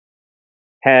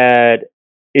 had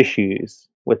issues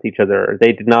with each other.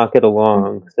 They did not get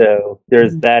along. So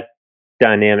there's that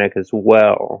dynamic as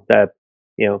well. That,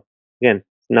 again,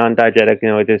 non-diegetic.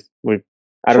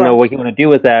 I don't know what you want to do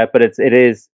with that, but it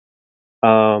is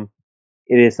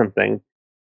something.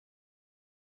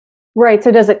 Right.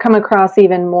 So does it come across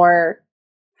even more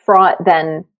fraught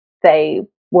than they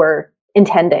were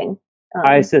intending?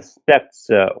 I suspect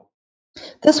so.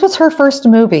 This was her first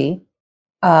movie.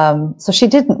 So she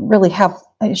didn't really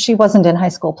she wasn't in high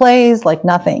school plays, like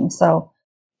nothing. So,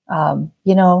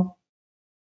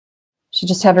 she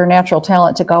just had her natural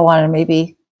talent to go on, and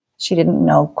maybe she didn't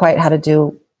know quite how to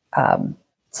do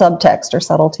subtext or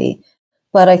subtlety.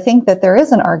 But I think that there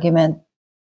is an argument,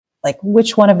 like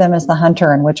which one of them is the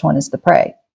hunter and which one is the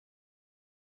prey.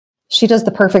 She does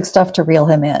the perfect stuff to reel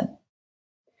him in,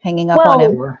 hanging up on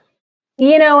him.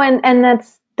 And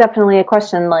that's definitely a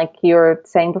question, like you were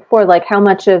saying before, like how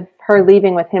much of her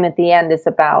leaving with him at the end is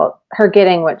about her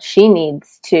getting what she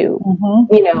needs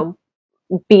to,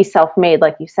 be self-made,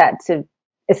 like you said, to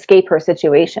escape her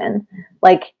situation.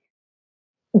 Like,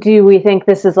 do we think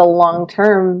this is a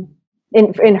long-term,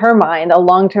 in her mind, a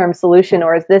long-term solution,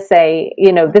 or is this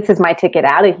this is my ticket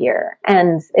out of here,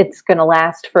 and it's going to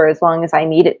last for as long as I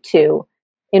need it to,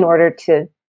 in order to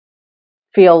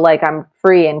feel like I'm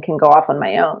free and can go off on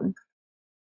my own?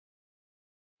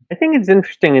 I think it's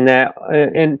interesting in that,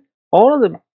 and all of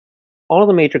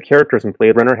the major characters in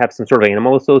Blade Runner have some sort of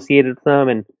animal associated with them,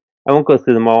 and I won't go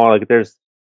through them all. Like, there's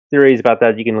theories about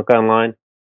that you can look online.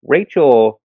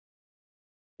 Rachel,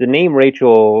 the name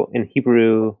Rachel in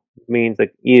Hebrew means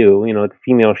like ewe,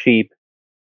 female sheep,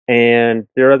 and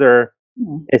there are other,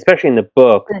 especially in the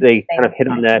book, they kind of hit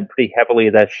on that pretty heavily.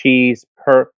 That she's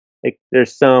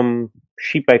there's some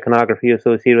sheep iconography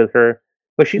associated with her,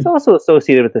 but she's also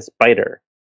associated with the spider.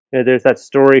 There's that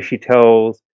story she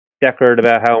tells Deckard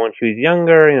about how when she was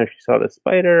younger, she saw the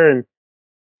spider, and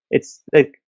it's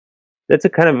like that's a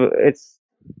kind of, it's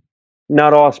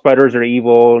not all spiders are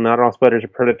evil, not all spiders are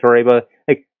predatory, but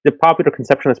like the popular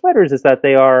conception of spiders is that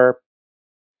they are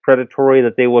predatory,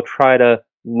 that they will try to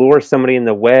lure somebody in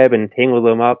the web and tangle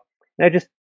them up. And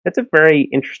that's a very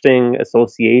interesting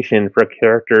association for a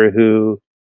character who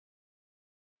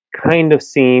kind of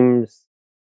seems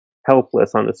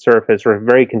helpless on the surface, or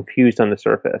very confused on the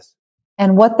surface.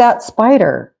 And what that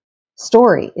spider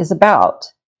story is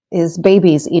about is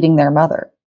babies eating their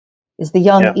mother, is the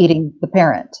young eating the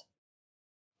parent,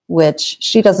 which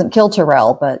she doesn't kill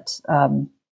Tyrell, but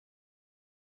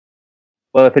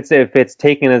well, if it's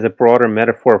taken as a broader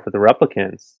metaphor for the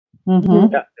replicants,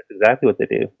 that's exactly what they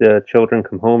do. The children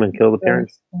come home and kill the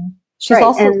parents. She's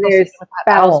also, and there's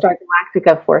Battlestar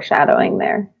Galactica foreshadowing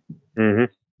there.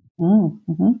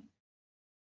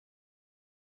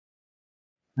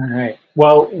 All right.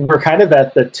 Well, we're kind of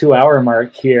at the 2-hour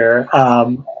mark here.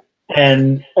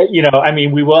 And,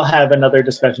 we will have another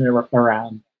discussion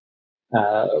around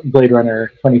Blade Runner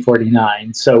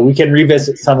 2049. So we can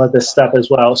revisit some of this stuff as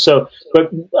well. So, but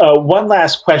one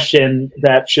last question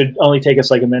that should only take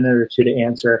us like a minute or two to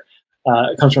answer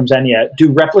comes from Xenia.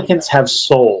 Do replicants have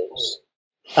souls?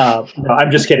 No,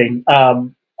 I'm just kidding.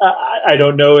 I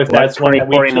don't know if that's one that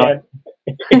we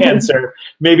can answer.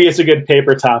 Maybe it's a good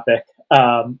paper topic.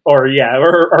 Or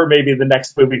maybe the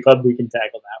next movie club we can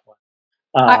tackle that one.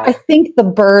 I think the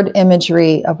bird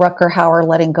imagery of Rutger Hauer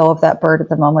letting go of that bird at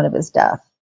the moment of his death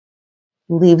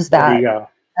leaves that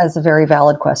as a very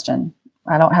valid question.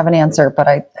 I don't have an answer, but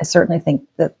I certainly think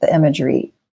that the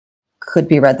imagery could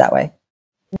be read that way.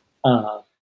 All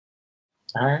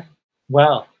right.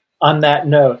 Well, on that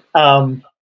note,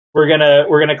 we're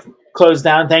gonna close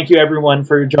down. Thank you everyone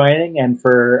for joining and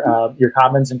for your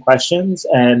comments and questions.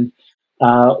 And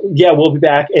we'll be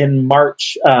back in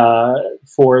March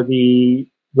for the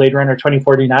Blade Runner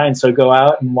 2049. So go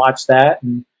out and watch that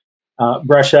and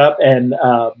brush up and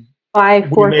buy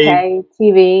 4K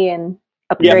TV and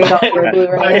upgrade all your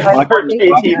Blu-ray. Buy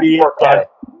 4K TV.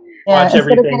 Yeah, watch instead of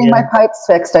everything getting my in pipes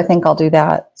fixed, I think I'll do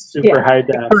that. super high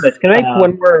def. Curtis, can I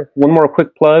make one more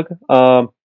quick plug? Sure.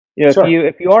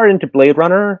 If you are into Blade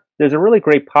Runner, there's a really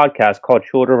great podcast called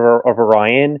Children of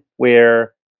Orion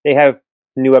where they have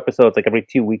new episodes like every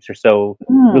 2 weeks or so,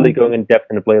 really going in depth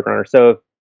into Blade Runner. So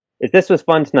if this was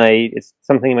fun tonight, it's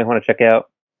something you might want to check out.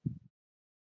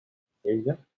 There you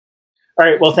go. All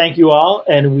right. Well, thank you all,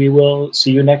 and we will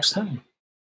see you next time.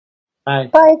 Bye.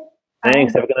 Bye.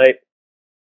 Thanks. Have a good night.